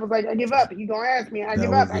out. And I was like, I give up. You gonna ask me? I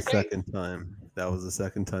give up. That was the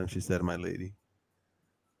second time she said my lady.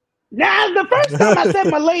 Now, the first time I said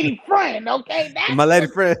my lady friend, okay? My lady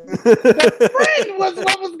friend. The friend was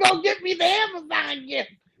what was going to get me the Amazon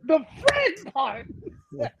gift. The friend part.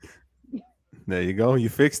 There you go. You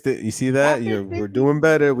fixed it. You see that? We're doing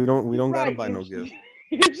better. We don't gotta buy no gift.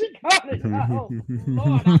 She got it. Oh,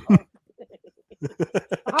 Lord,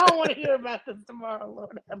 I don't want to hear about this tomorrow,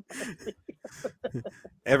 Lord.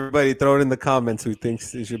 Everybody throw it in the comments who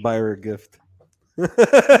thinks you should buy her a gift. You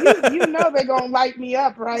know they're gonna light me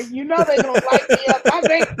up, right? You know they're gonna light me up. My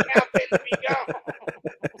bank account finna be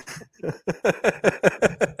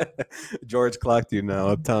gone. George clocked you now.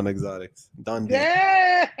 Uptown Exotics. Don D.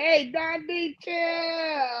 Yeah, hey Don D,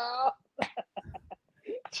 chill.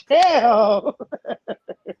 Chill.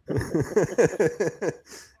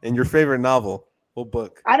 And your favorite novel? What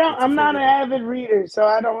book? I'm not an avid reader, so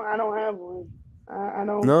I don't have one. I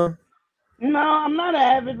don't. No, I'm not an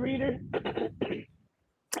avid reader.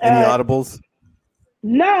 Any audibles?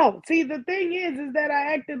 No. See, the thing is that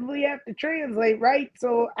I actively have to translate, right?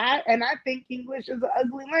 So I think English is an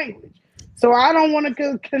ugly language. So I don't want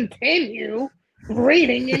to continue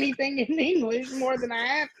reading anything in English more than I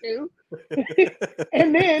have to.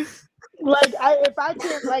 And then, a lot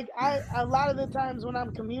of the times when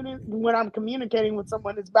I'm communicating with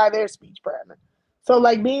someone, it's by their speech pattern. So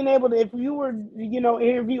like being able to, if you were,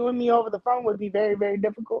 interviewing me over the phone would be very, very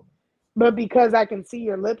difficult. But because I can see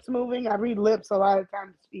your lips moving, I read lips a lot of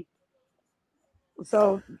times to speak.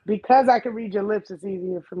 So because I can read your lips, it's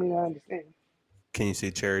easier for me to understand. Can you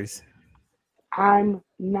see cherries? I'm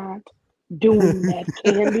not doing that,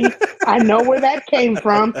 Candy. I know where that came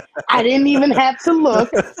from. I didn't even have to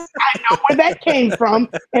look. I know where that came from.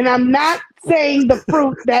 And I'm not saying the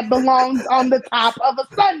fruit that belongs on the top of a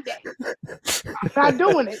sundae. I'm not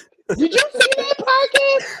doing it. Did you see that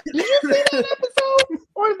podcast? Did you see that episode?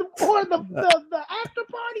 Or the after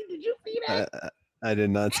party? Did you see that? I did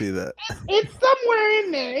not see that. It's somewhere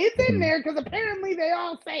in there. It's in there because apparently they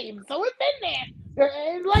all saved. So it's in there.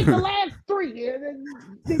 It's like the last 3.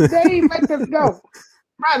 They ain't let this go.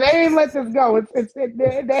 Bro, they ain't let this go.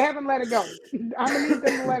 They haven't let it go. I'm going to need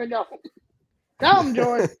them to let it go. Tell them,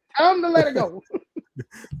 George. Tell them to let it go.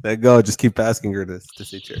 Let go. Just keep asking her to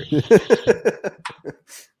say cherry.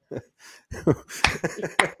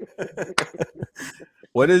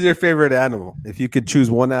 What is your favorite animal? If you could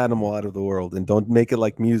choose one animal out of the world, and don't make it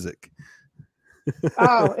like music.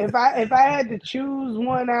 Oh, if I had to choose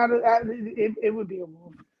one it would be a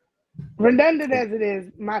wolf. Redundant as it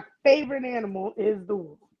is, my favorite animal is the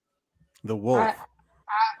wolf. The wolf.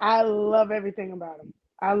 I love everything about them.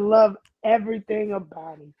 I love everything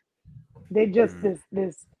about them. They just this.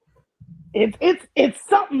 It's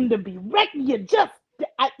something to be reckoned. You just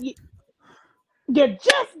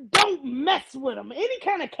don't mess with them. Any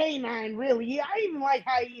kind of canine, really. I even like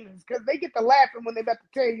hyenas because they get to laughing when they're about to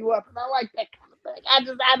tear you up, and I like that kind of thing.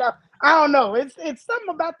 I don't know. It's something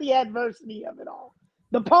about the adversity of it all,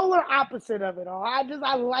 the polar opposite of it all. I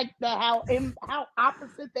like that how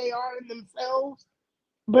opposite they are in themselves,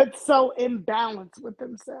 but so imbalanced with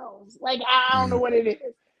themselves. Like I don't know what it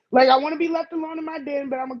is. Like I want to be left alone in my den,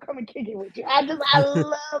 but I'm gonna come and kick it with you. I love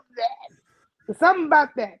that. There's something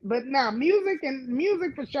about that. But now music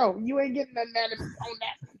for sure. You ain't getting nothing out of me on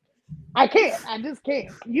that. I can't. I just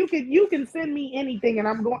can't. You can send me anything and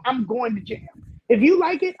I'm going to jam. If you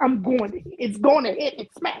like it, it's going to hit.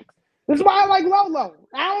 It smacks. This is why I like Lolo.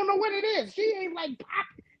 I don't know what it is. She ain't like pop.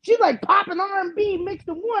 She's like popping R&B mixed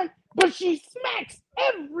in one, but she smacks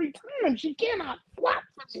every time. She cannot flop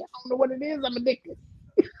for me. I don't know what it is. I'm addicted.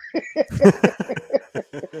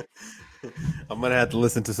 I'm gonna have to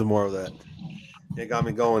listen to some more of that. It got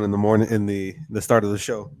me going in the morning in the start of the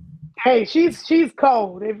show. Hey, she's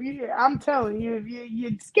cold. I'm telling you, if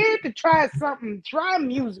you're scared to try something, try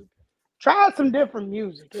music. Try some different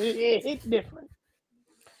music. It's different.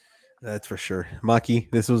 That's for sure.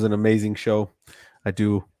 Maki, this was an amazing show. I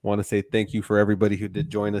do want to say thank you for everybody who did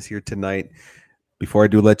join us here tonight. Before I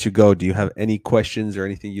do let you go, do you have any questions or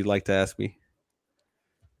anything you'd like to ask me?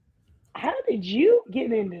 How did you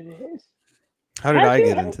get into this? How did I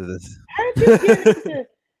get into this?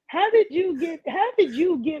 How did you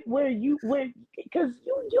get where because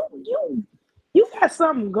you got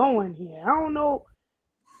something going here. I don't know.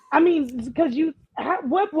 I mean, because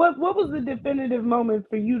what was the definitive moment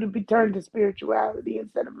for you to be turned to spirituality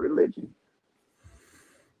instead of religion?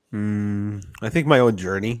 I think my own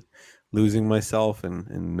journey, losing myself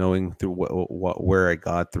and knowing through where I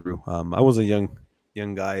got through. I was a young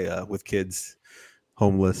guy with kids,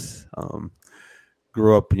 homeless.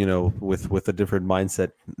 Grew up, with a different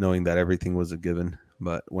mindset, knowing that everything was a given.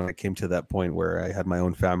 But when I came to that point where I had my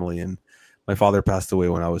own family, and my father passed away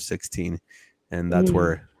when I was 16, and that's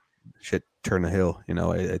where shit turned a hill.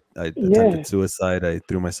 I attempted suicide. I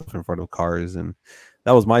threw myself in front of cars, and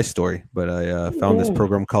that was my story. But I found this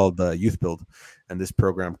program called Youth Build, and this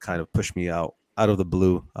program kind of pushed me out of the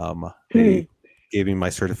blue. They gave me my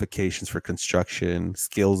certifications for construction,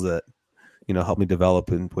 skills that helped me develop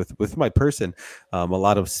with my person, a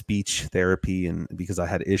lot of speech therapy, and because I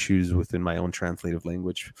had issues within my own translative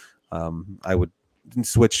language, I would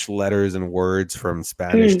switch letters and words from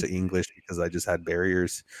Spanish to English because I just had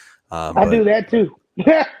barriers. I do that too.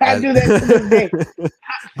 I do that to this day.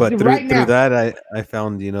 But through that, I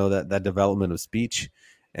found that development of speech,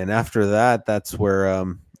 and after that, that's where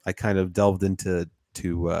I kind of delved into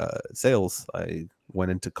sales. I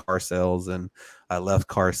went into car sales, and I left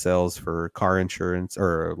car sales for car insurance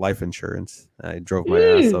or life insurance. I drove my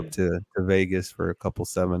ass up to Vegas for a couple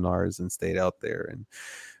seminars and stayed out there and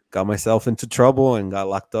got myself into trouble and got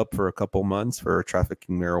locked up for a couple months for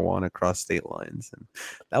trafficking marijuana across state lines. And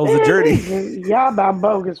that was the journey. Y'all about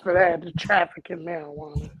bogus for that, the trafficking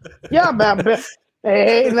marijuana. Y'all about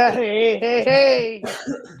Hey.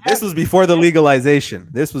 This was before the legalization.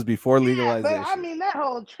 But I mean, that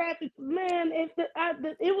whole traffic, man, it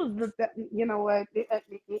was you know what? It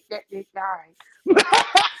died.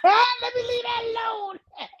 Let me leave that alone.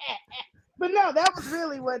 But no, that was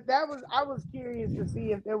really I was curious to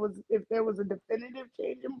see if there was a definitive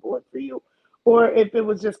changing point for you, or if it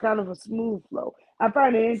was just kind of a smooth flow. I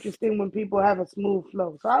find it interesting when people have a smooth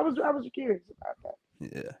flow. So I was curious about that.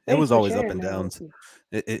 Yeah, it was always up and downs.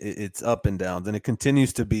 It's up and downs, and it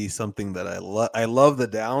continues to be something that I love. I love the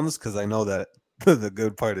downs because I know that the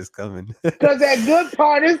good part is coming. Because that good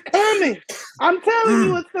part is coming. I'm telling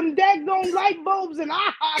you, it's some daggone light bulbs and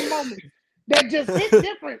aha moments that just hit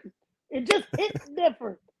different. It just hits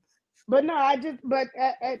different. But no,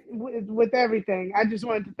 with everything, I just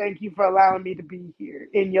wanted to thank you for allowing me to be here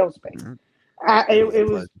in your space. It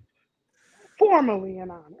was formally an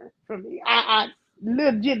honor for me. I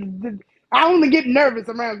only get nervous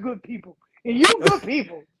around good people, and you good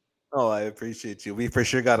people. Oh, I appreciate you. We for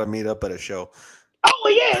sure got to meet up at a show. Oh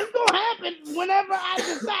yeah, it's gonna happen whenever I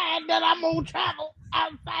decide that I'm gonna travel.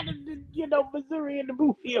 outside of the, Missouri and the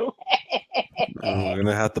Bluefield. We're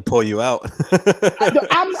gonna have to pull you out.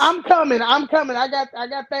 I'm coming. I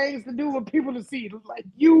got things to do with people to see, like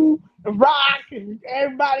you, and Rock, and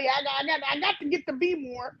everybody. I got to get to be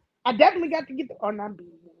more. I definitely got to get to, or not be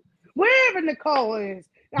more. Wherever Nicole is,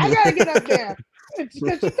 I gotta get up there.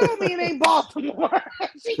 Because she told me it ain't Baltimore.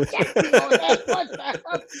 She checked me on that one time.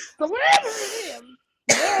 So wherever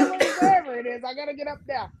it is, I gotta get up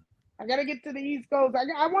there. I gotta get to the East Coast.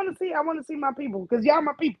 I want to see my people, because y'all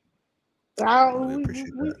my people. I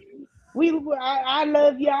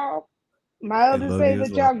love y'all. My elders say that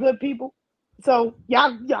y'all good people. So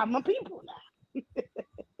y'all my people now.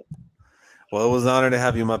 Well, it was an honor to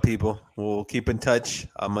have you, my people. We'll keep in touch.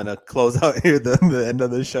 I'm going to close out here the end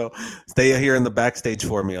of the show. Stay here in the backstage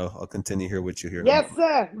for me. I'll continue here with you here. Yes,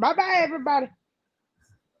 sir. Bye-bye, everybody.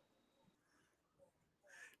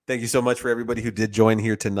 Thank you so much for everybody who did join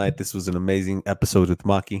here tonight. This was an amazing episode with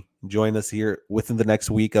Maki. Join us here within the next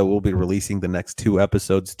week. I will be releasing the next 2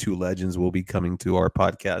 episodes. 2 legends will be coming to our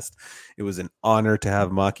podcast. It was an honor to have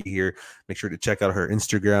Maki here. Make sure to check out her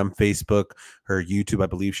Instagram, Facebook, her YouTube. I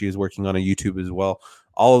believe she is working on a YouTube as well.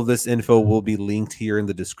 All of this info will be linked here in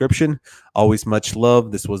the description. Always much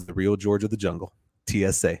love. This was the real George of the Jungle.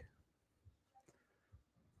 TSA.